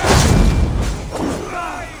 Legion!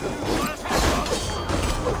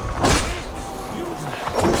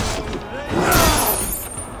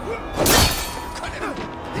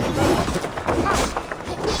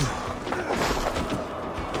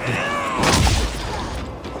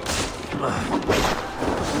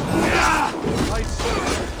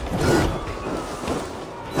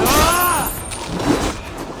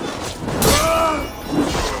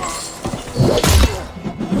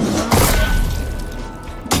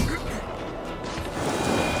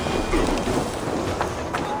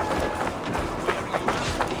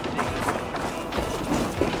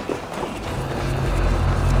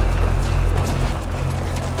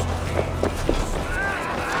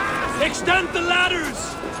 Extend the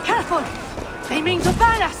ladders! Careful! They mean to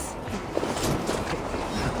ban us!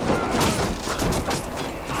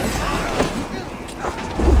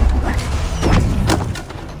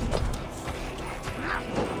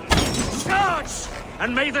 Charge!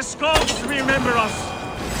 And may the Scots remember us!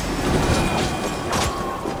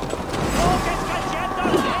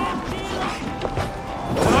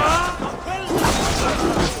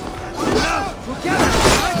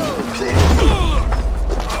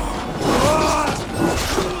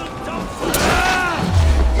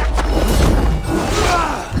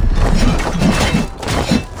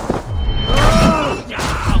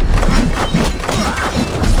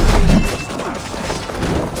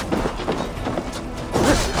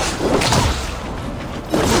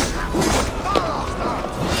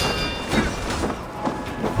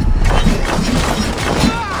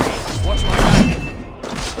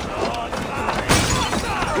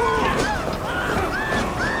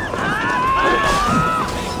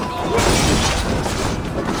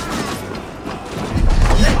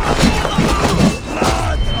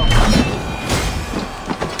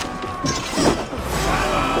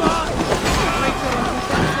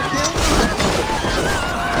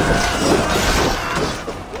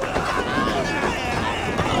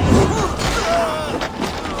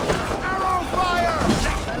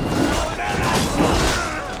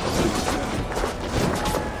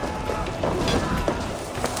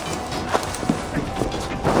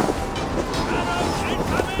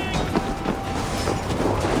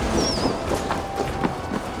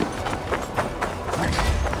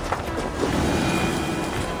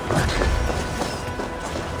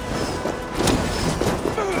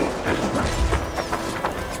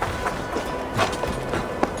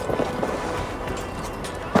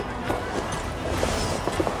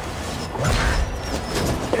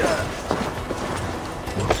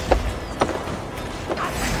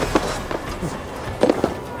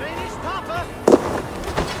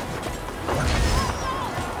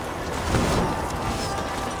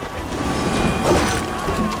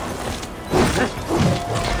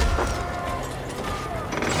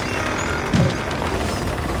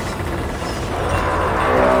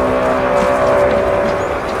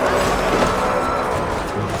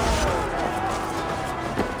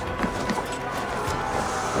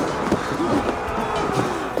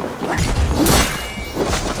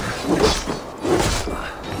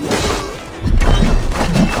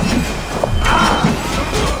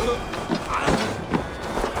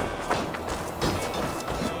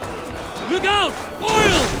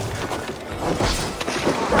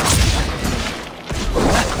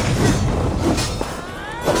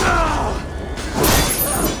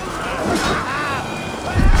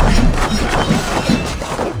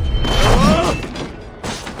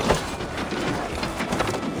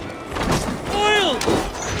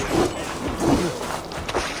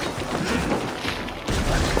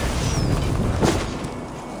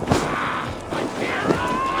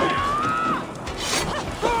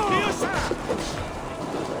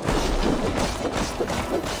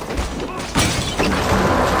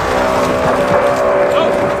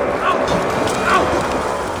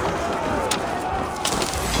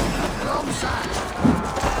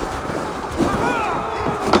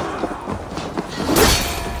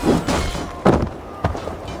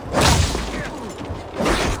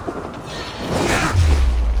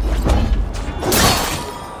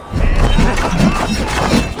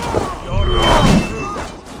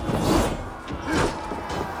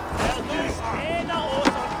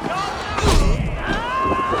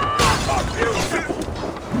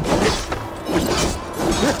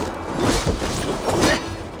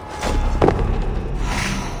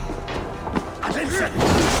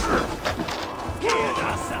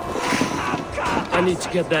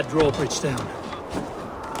 get that drawbridge down.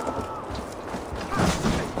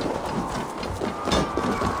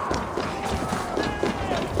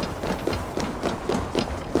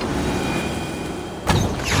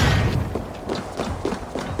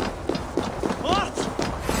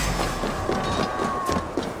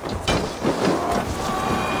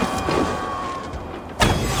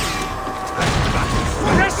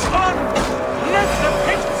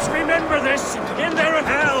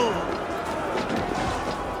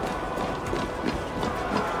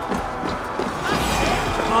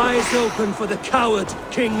 Eyes open for the coward,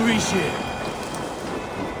 King Eurvicscire.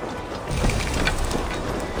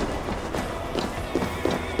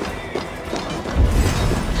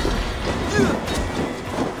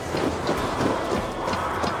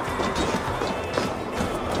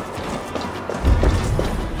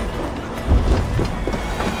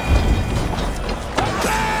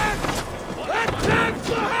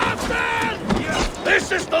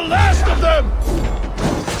 This is the last of them!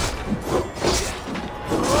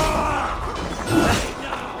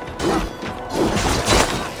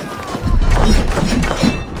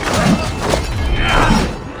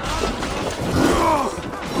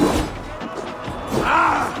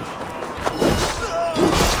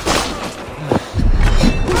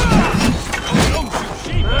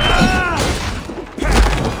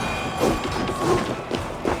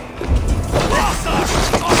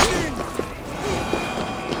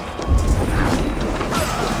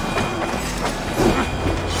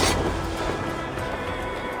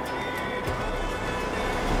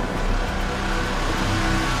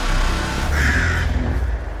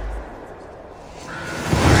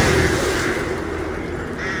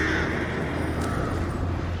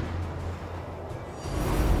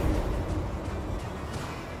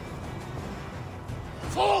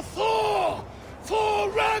 For Thor! For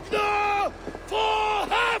Ragnar! For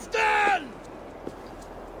Halfdan!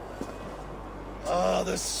 Ah,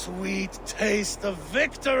 the sweet taste of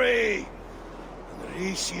victory! And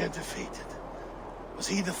Eurvicscire defeated. Was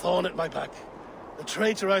he the thorn at my back? The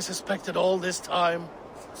traitor I suspected all this time?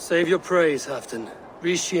 Save your praise, Halfdan.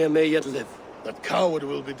 Eurvicscire may yet live. That coward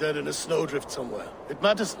will be dead in a snowdrift somewhere. It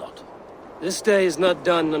matters not. This day is not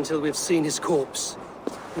done until we've seen his corpse.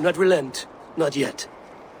 Do not relent. Not yet.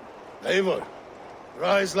 Eivor,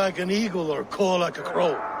 rise like an eagle or caw like a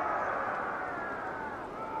crow.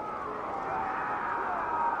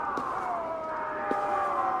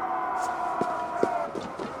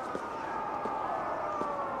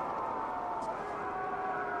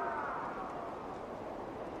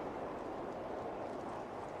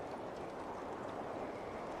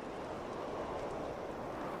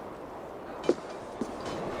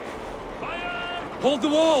 Hold the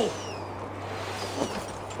wall!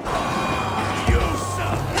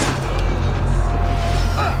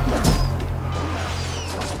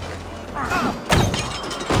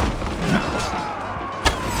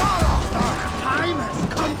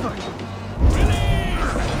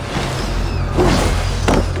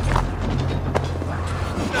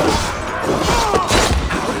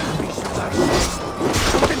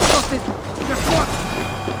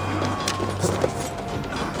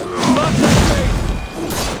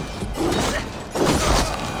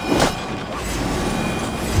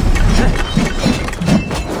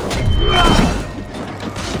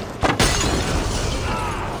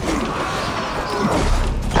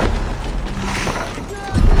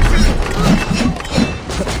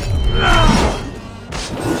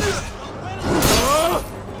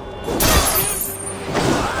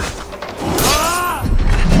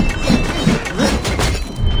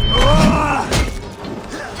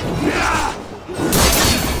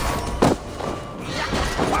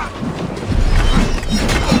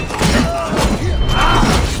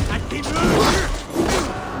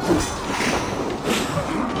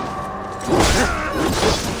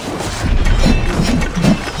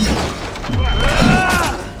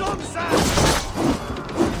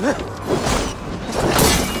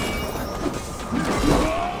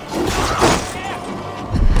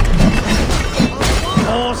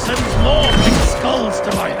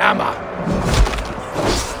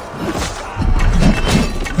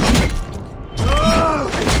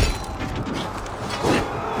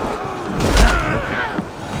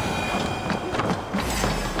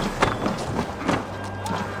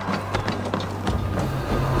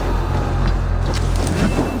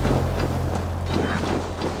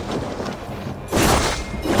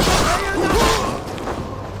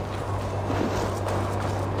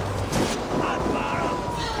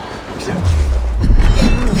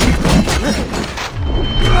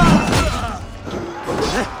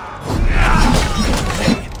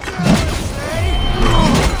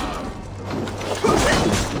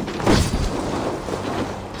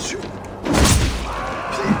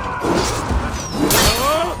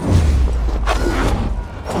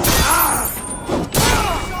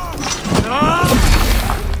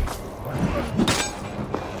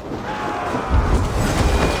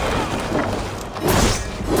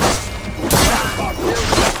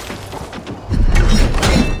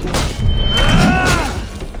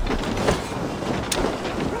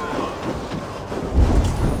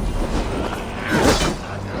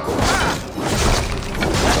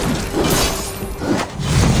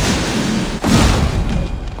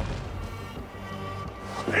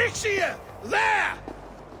 Eurvicscire! There!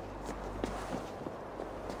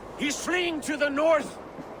 He's fleeing to the north!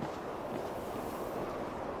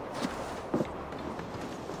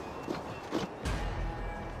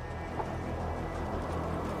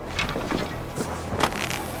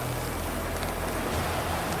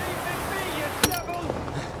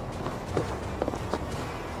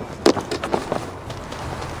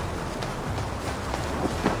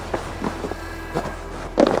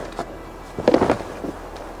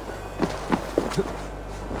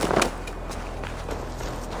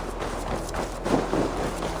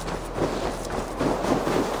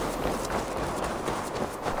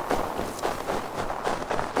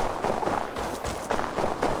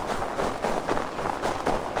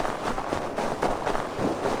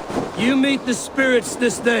 You meet the spirits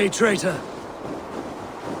this day, traitor.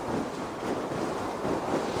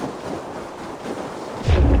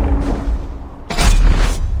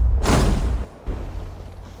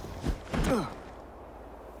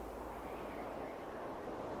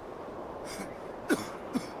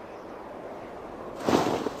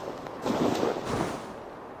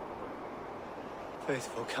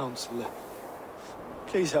 Faithful counselor,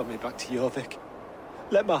 please help me back to Eurvik.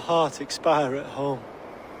 Let my heart expire at home.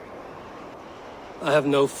 I have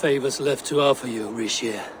no favors left to offer you,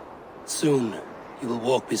 Eurvicscire. Soon, you will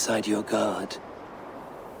walk beside your guard.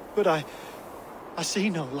 But I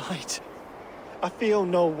see no light. I feel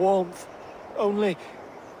no warmth. Only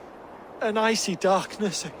an icy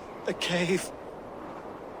darkness, a cave.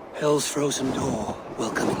 Hell's frozen door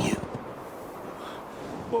welcoming you.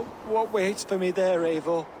 What waits for me there,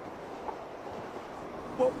 Eivor?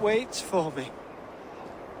 What waits for me?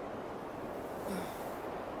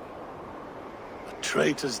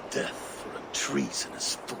 Traitor's death for a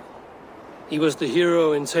treasonous fool. He was the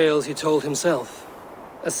hero in tales he told himself.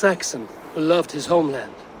 A Saxon who loved his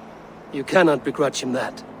homeland. You cannot begrudge him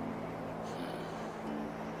that.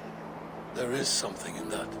 There is something in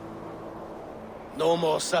that. No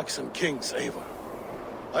more Saxon kings, Eivor.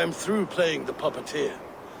 I am through playing the puppeteer.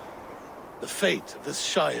 The fate of this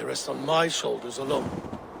Shire rests on my shoulders alone.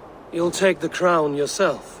 You'll take the crown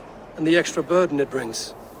yourself, and the extra burden it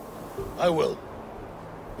brings. I will.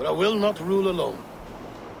 But I will not rule alone.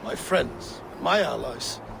 My friends and my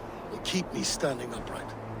allies will keep me standing upright.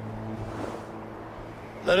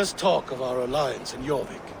 Let us talk of our alliance in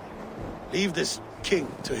Eurvik. Leave this king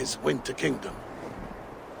to his winter kingdom.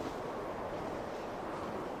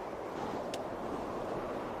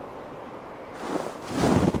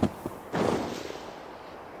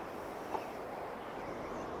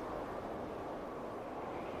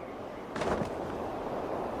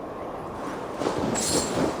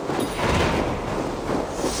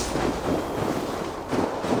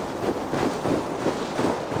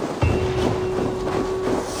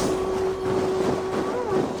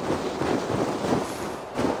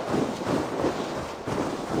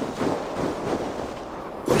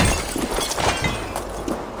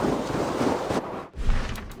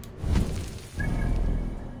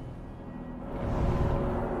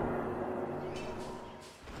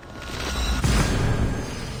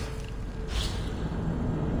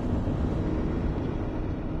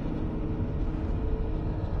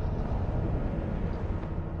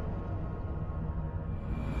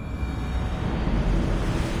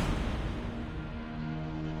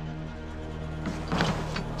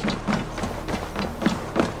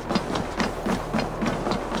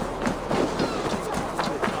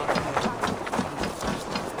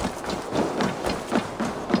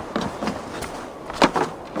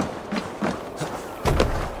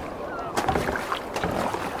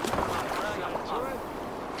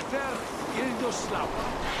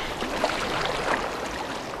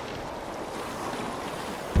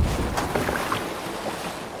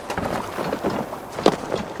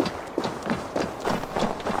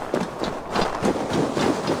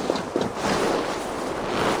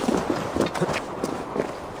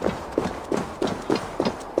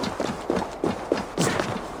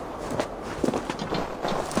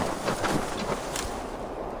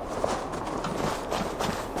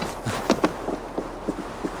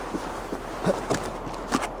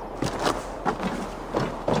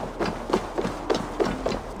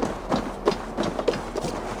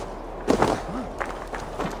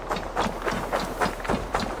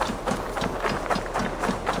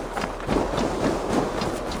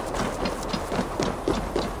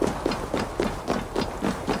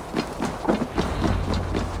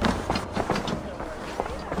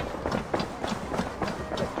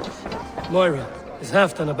 Moira, is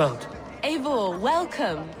Halfdan about? Eivor,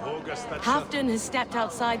 welcome. Halfdan has stepped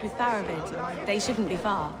outside with Faravid. They shouldn't be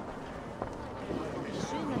far.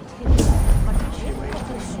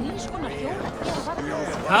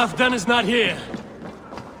 Halfdan is not here.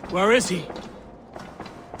 Where is he?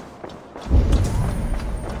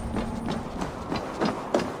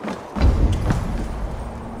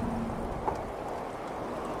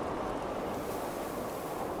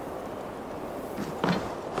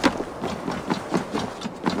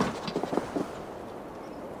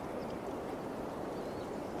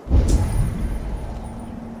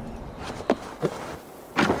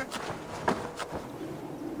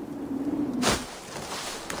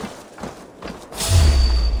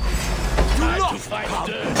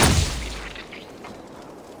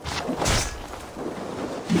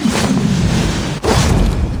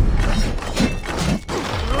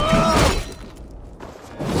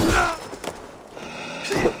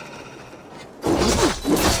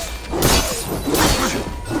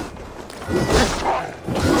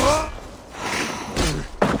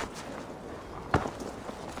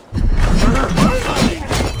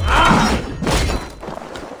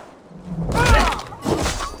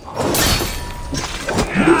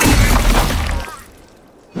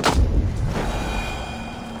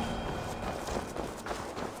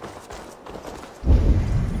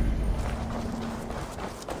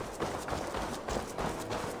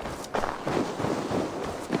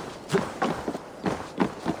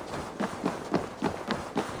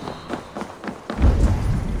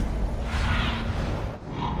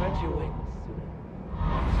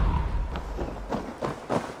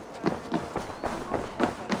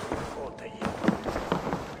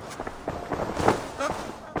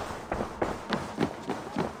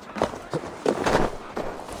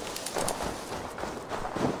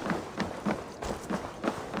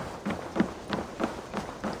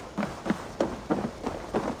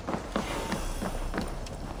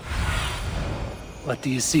 What do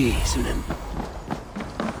you see, Sunan?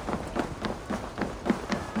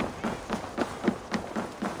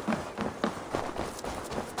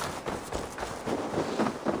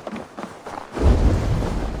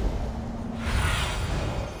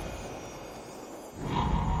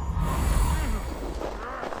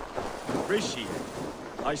 Rishi,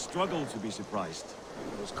 I struggle to be surprised.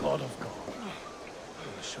 I was caught off guard.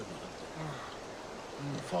 I should not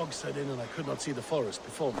have. The fog set in and I could not see the forest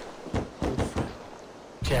before me.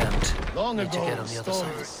 Jammed. Long Need to ago, get on the other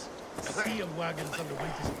side. a sea of wagons on the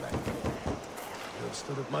Winter's Black. You have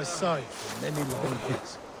stood at my side for many long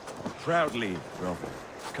years. Proudly, brother.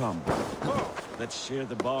 Come. Let's share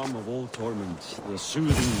the balm of all torment, the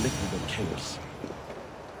soothing liquid of chaos.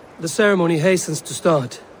 The ceremony hastens to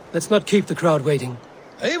start. Let's not keep the crowd waiting.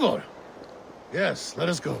 Eivor! Yes, let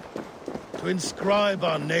us go. To inscribe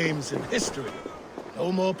our names in history.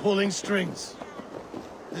 No more pulling strings.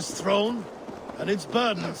 This throne and its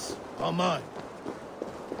burdens are mine.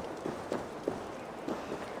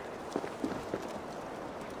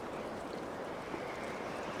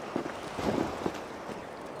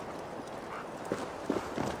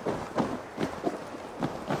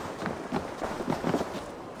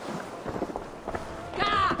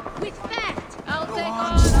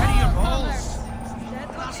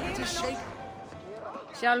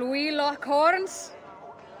 Shall we lock horns?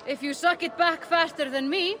 If you suck it back faster than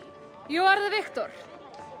me, you are the victor.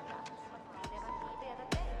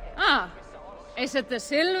 Ah, is it the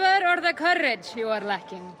silver or the courage you are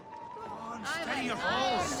lacking? Steady your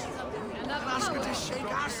balls. Ask her to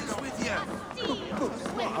shake asses with you.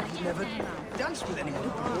 What? I've never danced with anyone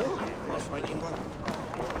before. That's right, England.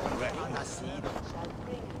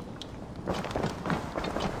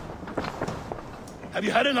 Have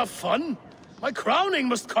you had enough fun? My crowning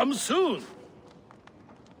must come soon.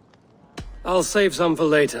 I'll save some for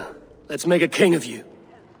later. Let's make a king of you.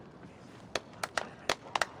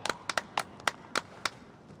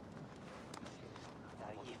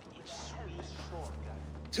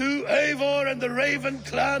 To Eivor and the Raven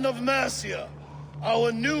clan of Mercia,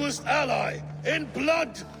 our newest ally in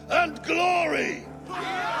blood and glory!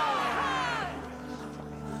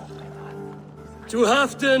 To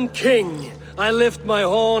Halfdan, king, I lift my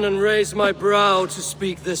horn and raise my brow to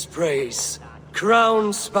speak this praise.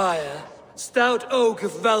 Crown spire, stout oak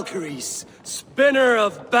of Valkyries, spinner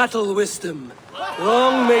of battle wisdom.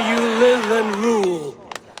 Long may you live and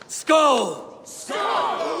rule. Skål!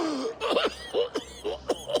 Skål!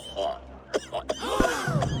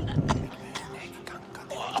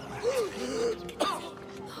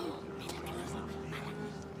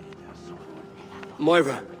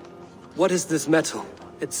 Moira, what is this metal?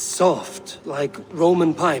 It's soft, like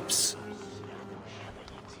Roman pipes.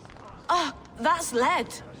 Ah, that's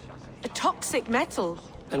lead. A toxic metal.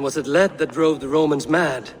 And was it lead that drove the Romans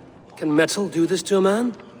mad? Can metal do this to a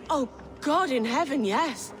man? Oh, God in heaven,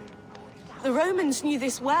 yes. The Romans knew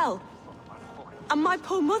this well. And my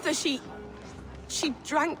poor mother, she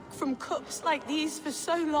drank from cups like these for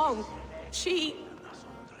so long.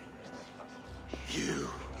 You...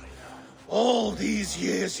 all these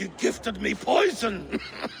years you gifted me poison!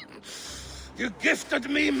 You gifted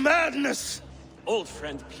me madness! Old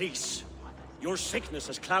friend, please. Your sickness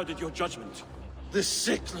has clouded your judgment. This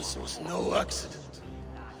sickness was no accident.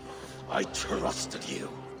 I trusted you.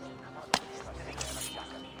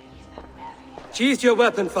 Sheath your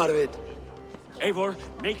weapon, Farid. Eivor,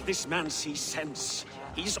 make this man see sense.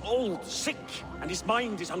 He's old, sick, and his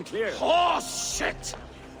mind is unclear. Horse shit!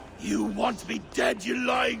 You want me dead, you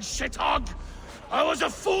lying shithog? I was a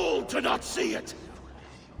fool to not see it!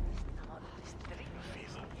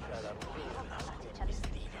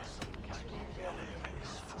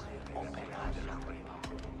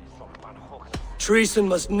 Treason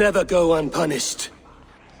must never go unpunished.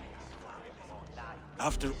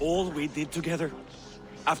 After all we did together?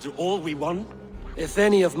 After all we won? If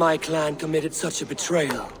any of my clan committed such a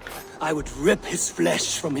betrayal, I would rip his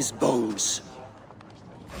flesh from his bones.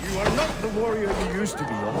 You are not the warrior you used to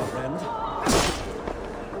be, old friend.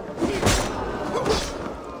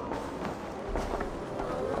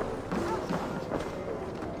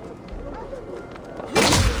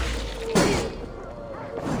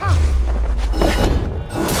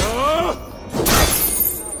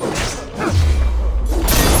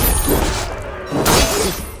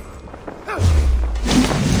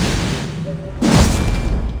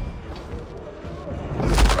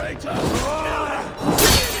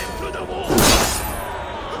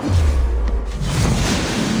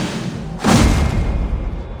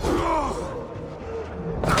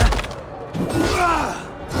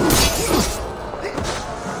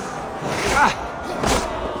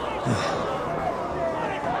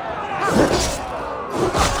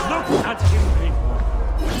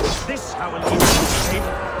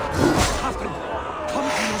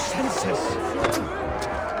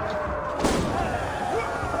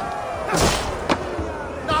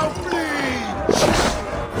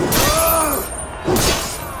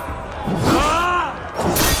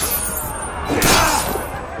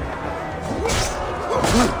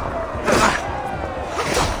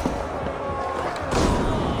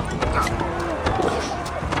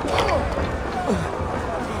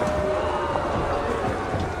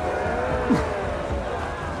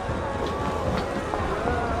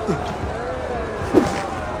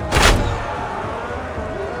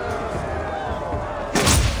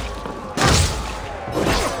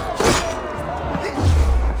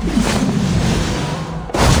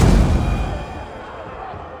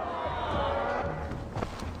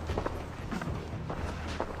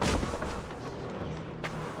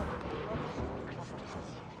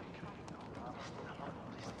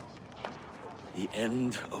 The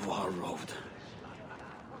end of our road.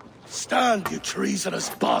 Stand, you treasonous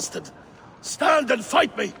bastard! Stand and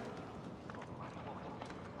fight me!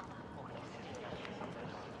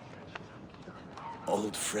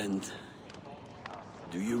 Old friend,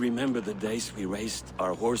 do you remember the days we raced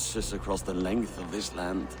our horses across the length of this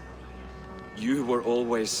land? You were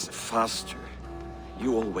always faster.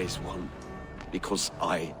 You always won. Because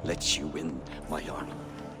I let you win, my Jarl.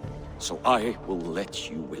 So I will let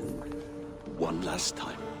you win. One last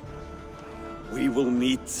time. We will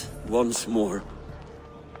meet once more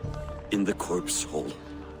in the corpse hall.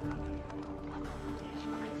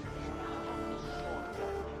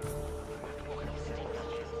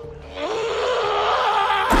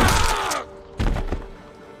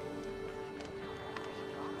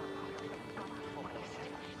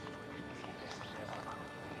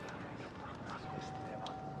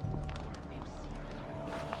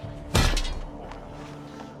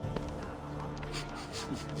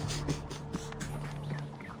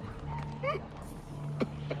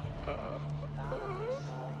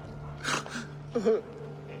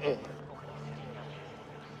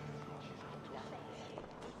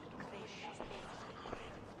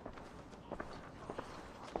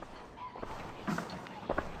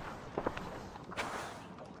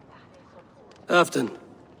 Afton,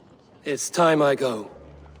 it's time I go.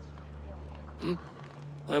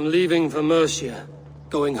 I'm leaving for Mercia,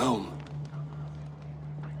 going home.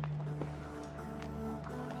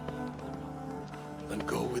 Then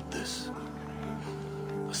go with this.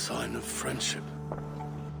 A sign of friendship.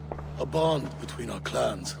 A bond between our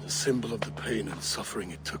clans, a symbol of the pain and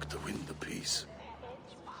suffering it took to win the peace.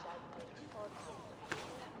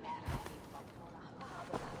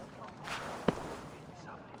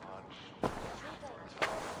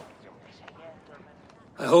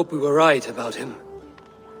 I hope we were right about him.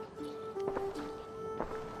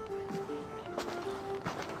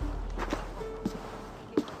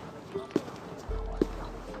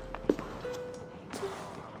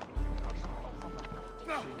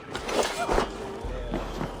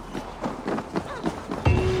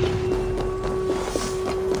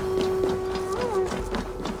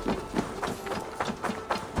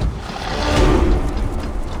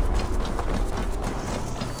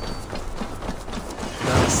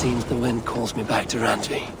 wind calls me back to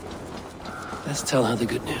Randvi. Let's tell her the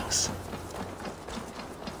good news.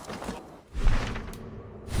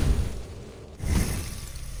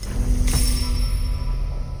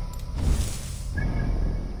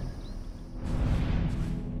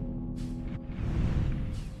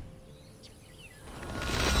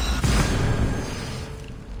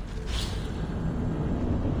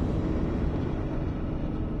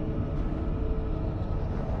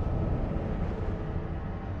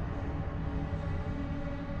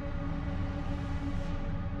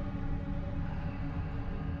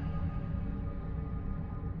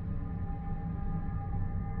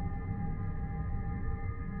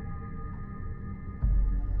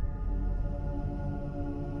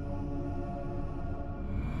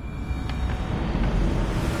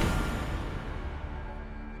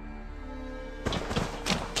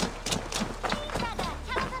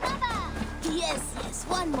 Yes,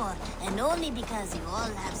 one more. And only because you all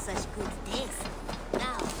have such good taste.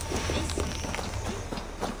 Now, this...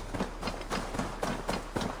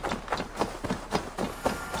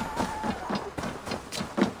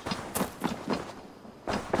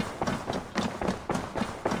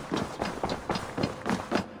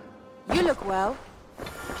 You look well.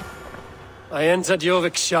 I entered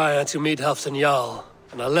Eurvicscire to meet Halfdan Jarl,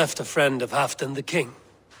 and I left a friend of Halfdan the King.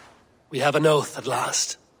 We have an oath at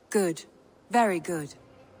last. Good. Very good.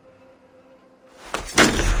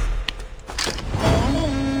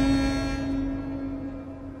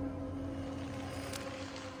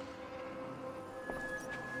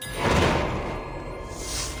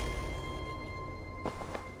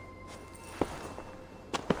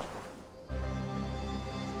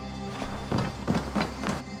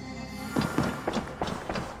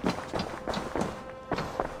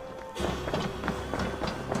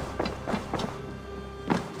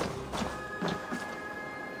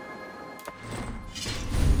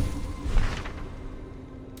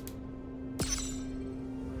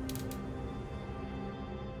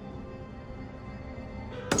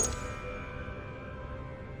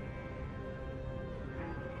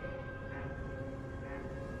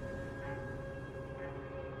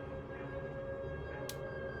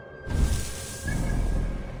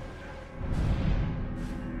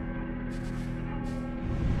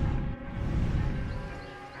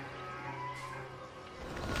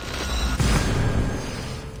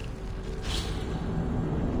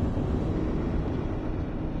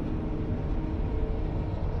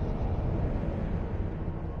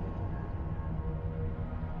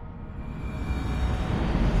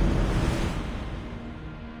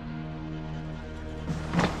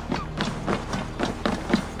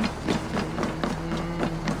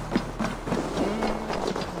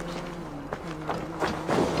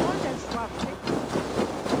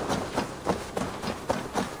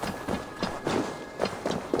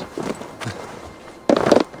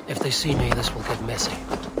 If they see me, this will get messy.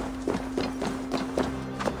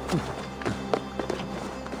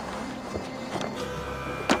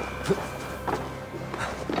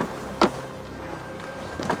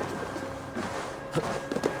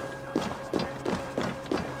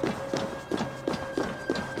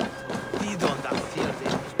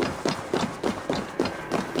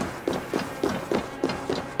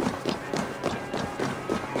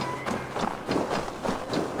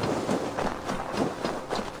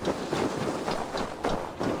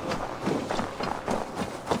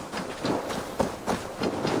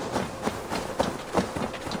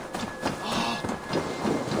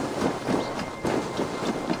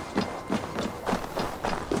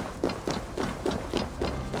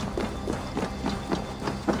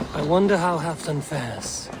 I wonder how Halfdan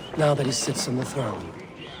fares, now that he sits on the throne.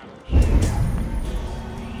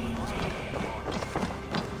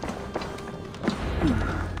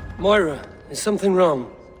 Moira, is something wrong?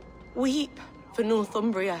 Weep for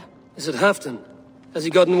Northumbria. Is it Halfdan? Has he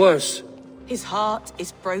gotten worse? His heart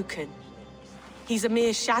is broken. He's a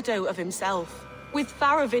mere shadow of himself. With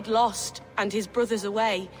Faravid lost and his brothers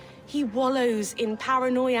away, he wallows in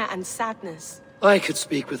paranoia and sadness. I could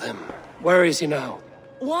speak with him. Where is he now?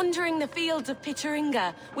 Wandering the fields of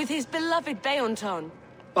Pittaringa with his beloved Beonton.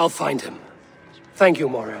 I'll find him. Thank you,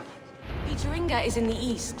 Moira. Pittaringa is in the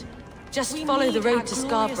east. Just follow the road to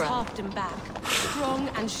Scarborough. Halfdan back, strong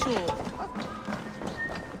and sure.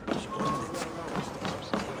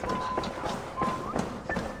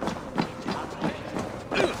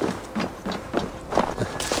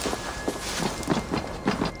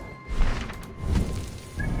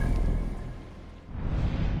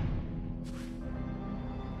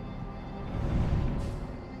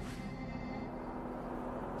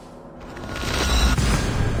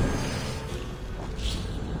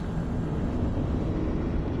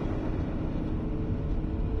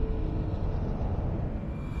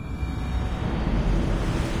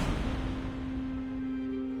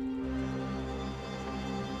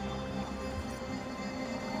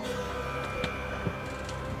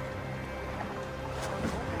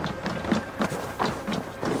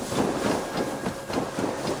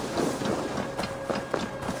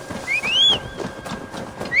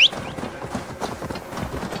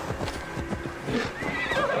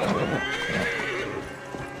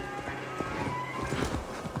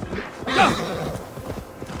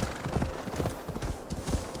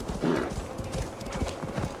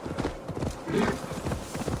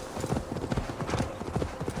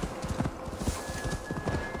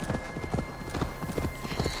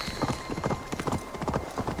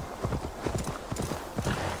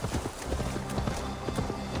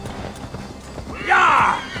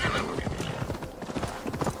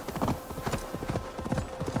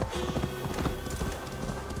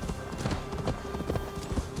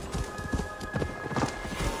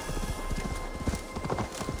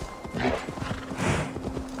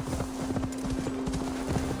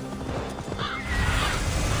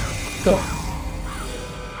 Go.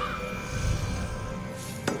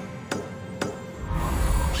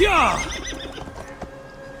 Yeah!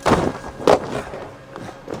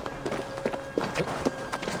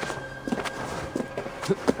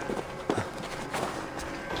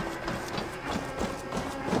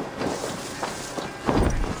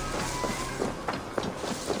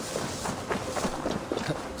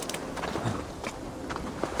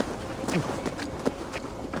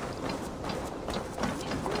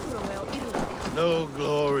 No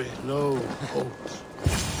glory, no hope.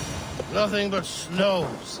 Nothing but snow,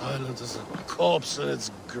 silent as a corpse in its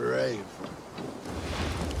grave.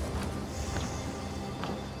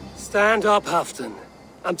 Stand up, Halfdan.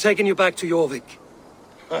 I'm taking you back to Eurvik.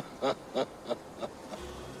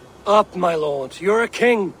 Up, my lord. You're a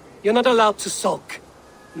king. You're not allowed to sulk.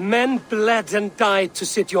 Men bled and died to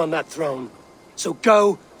sit you on that throne. So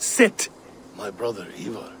go, sit. My brother,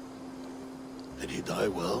 Ivar. Did he die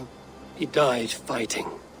well? He died fighting.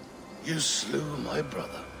 You slew my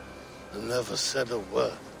brother and never said a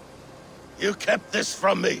word. You kept this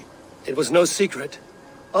from me. It was no secret.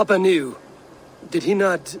 Abba knew. Did he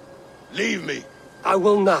not... Leave me. I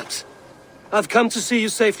will not. I've come to see you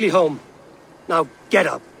safely home. Now, get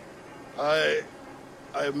up. I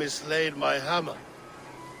mislaid my hammer.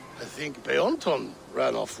 I think Beonton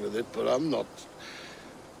ran off with it, but I'm not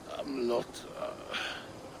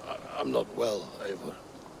well, Eivor.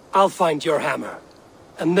 I'll find your hammer,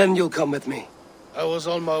 and then you'll come with me. I was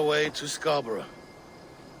on my way to Scarborough.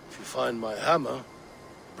 If you find my hammer,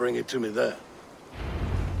 bring it to me there.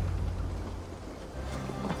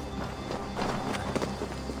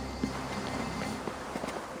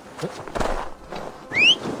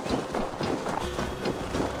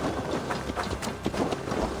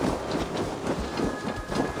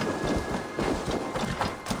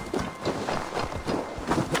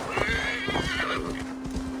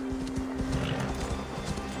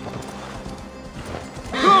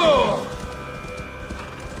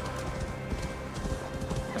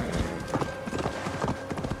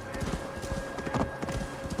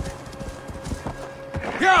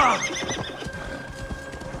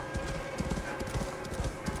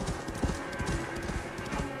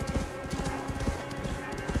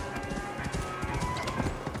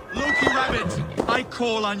 Loki Rabbit, I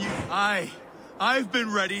call on you. I've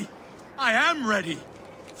been ready. I am ready.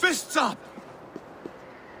 Fists up!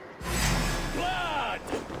 Blood!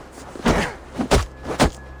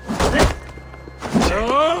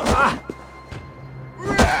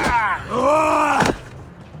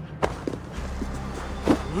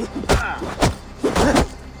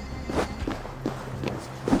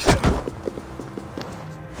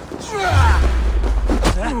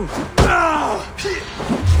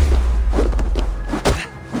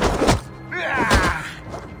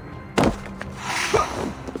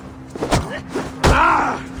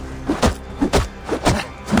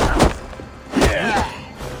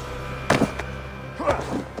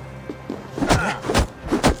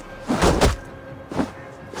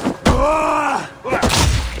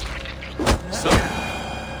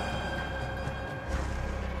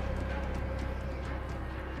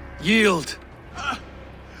 Yield.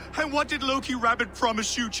 And what did Loki Rabbit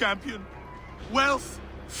promise you, champion? Wealth?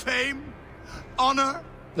 Fame? Honor?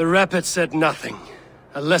 The Rabbit said nothing.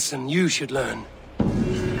 A lesson you should learn.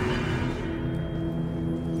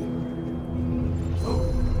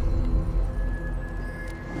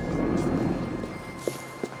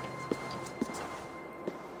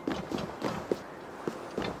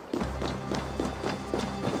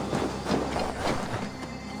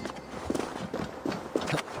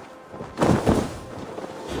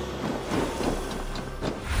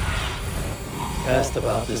 Cast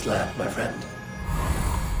about this land, my friend.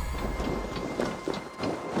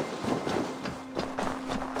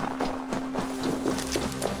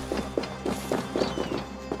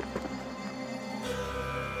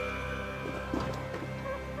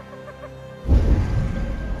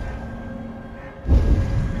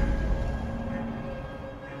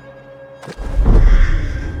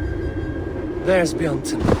 There's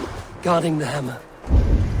Bjornton, guarding the hammer.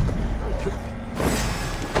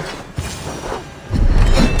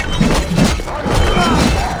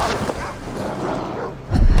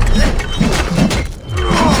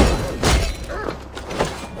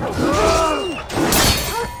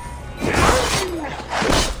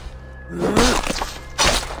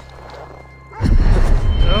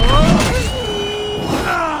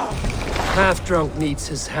 Half-drunk needs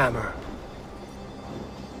his hammer.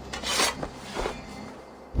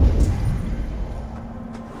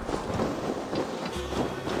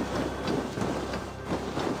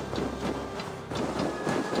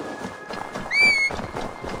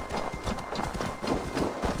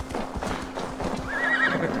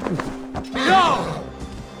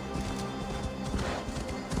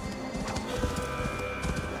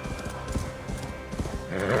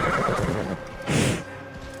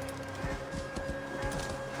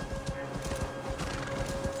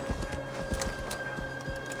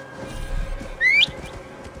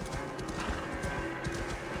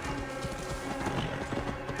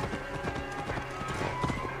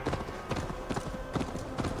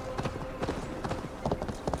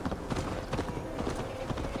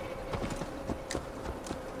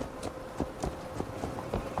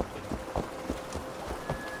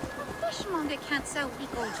 longer can't sell weak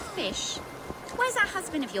old fish. Where's that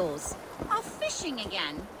husband of yours? Off fishing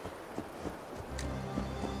again?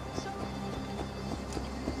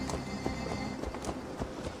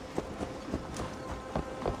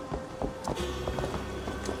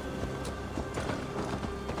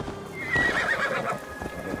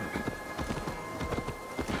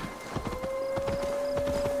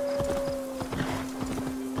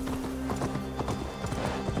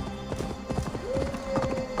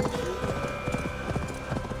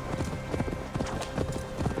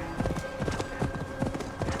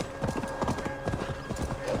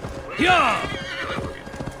 Yeah!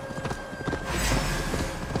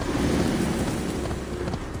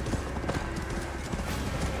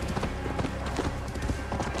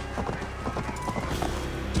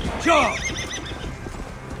 Yeah!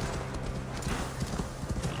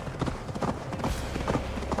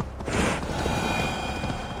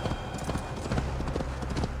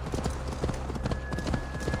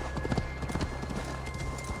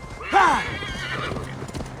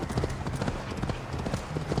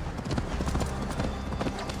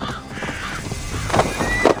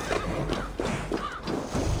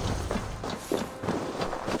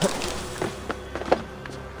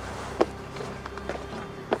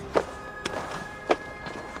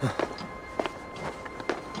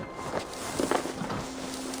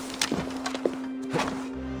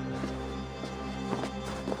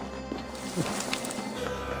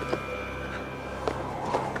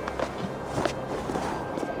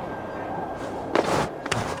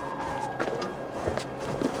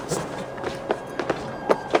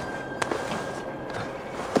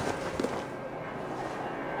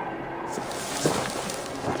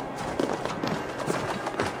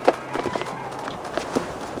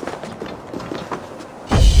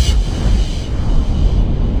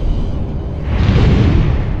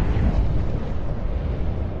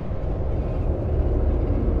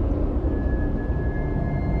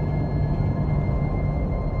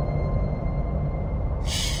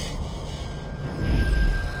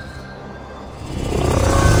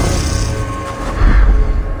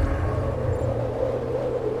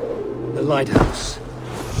 The lighthouse.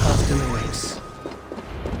 Halfdan awaits.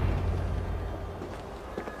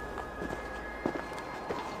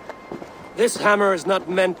 This hammer is not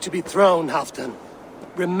meant to be thrown, Halfdan.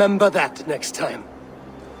 Remember that next time.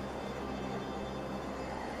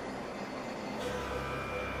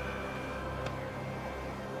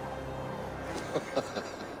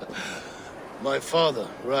 My father,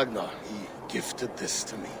 Ragnar, he gifted this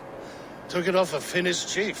to me. Took it off a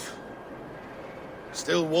Finnish chief.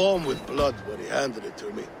 Still warm with blood when he handed it to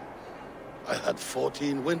me. I had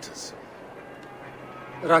 14 winters.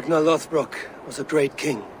 Ragnar Lothbrok was a great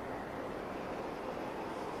king.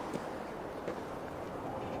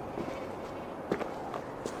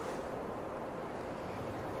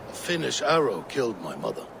 A Finnish arrow killed my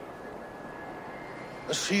mother.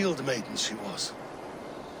 A shield maiden she was.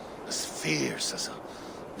 As fierce as a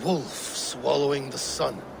wolf swallowing the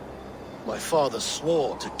sun. My father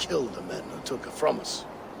swore to kill the men who took her from us.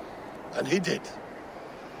 And he did.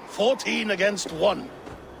 14 against 1.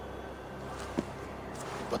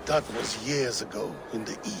 But that was years ago in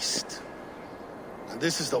the east. And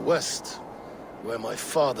this is the west, where my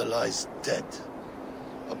father lies dead.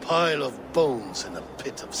 A pile of bones in a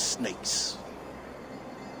pit of snakes.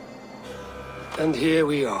 And here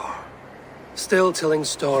we are, still telling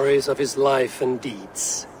stories of his life and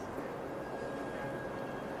deeds.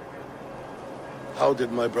 How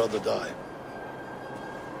did my brother die?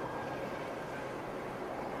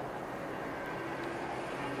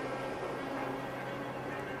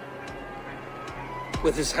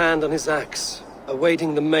 With his hand on his axe,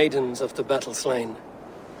 awaiting the maidens of the battle slain.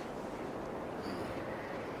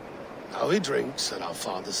 Now he drinks at our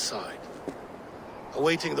father's side,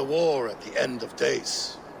 awaiting the war at the end of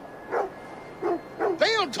days.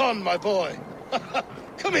 Beoton, my boy!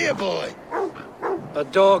 Come here, boy! A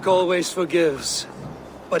dog always forgives,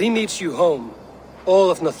 but he needs you home. All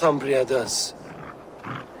of Northumbria does.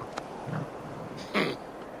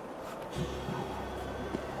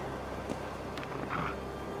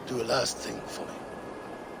 Do a last thing for me.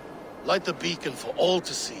 Light the beacon for all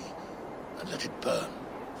to see, and let it burn.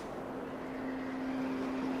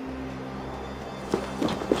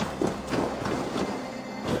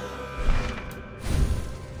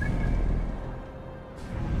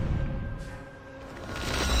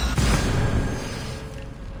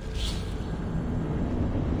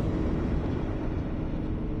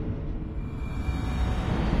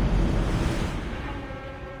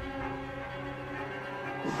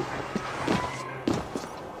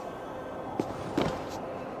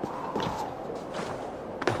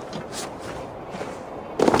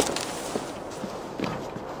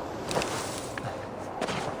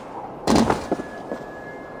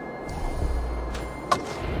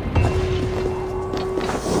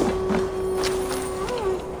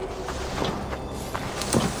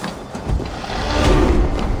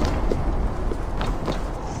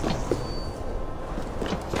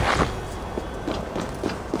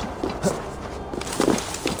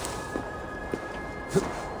 You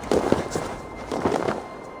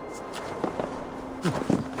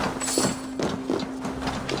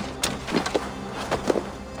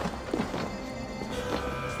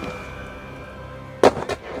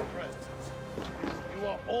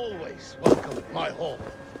are always welcome at my home.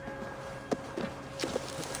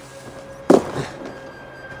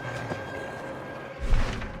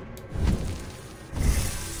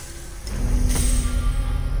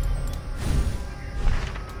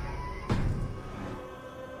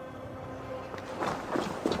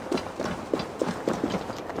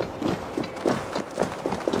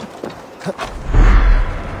 Huh.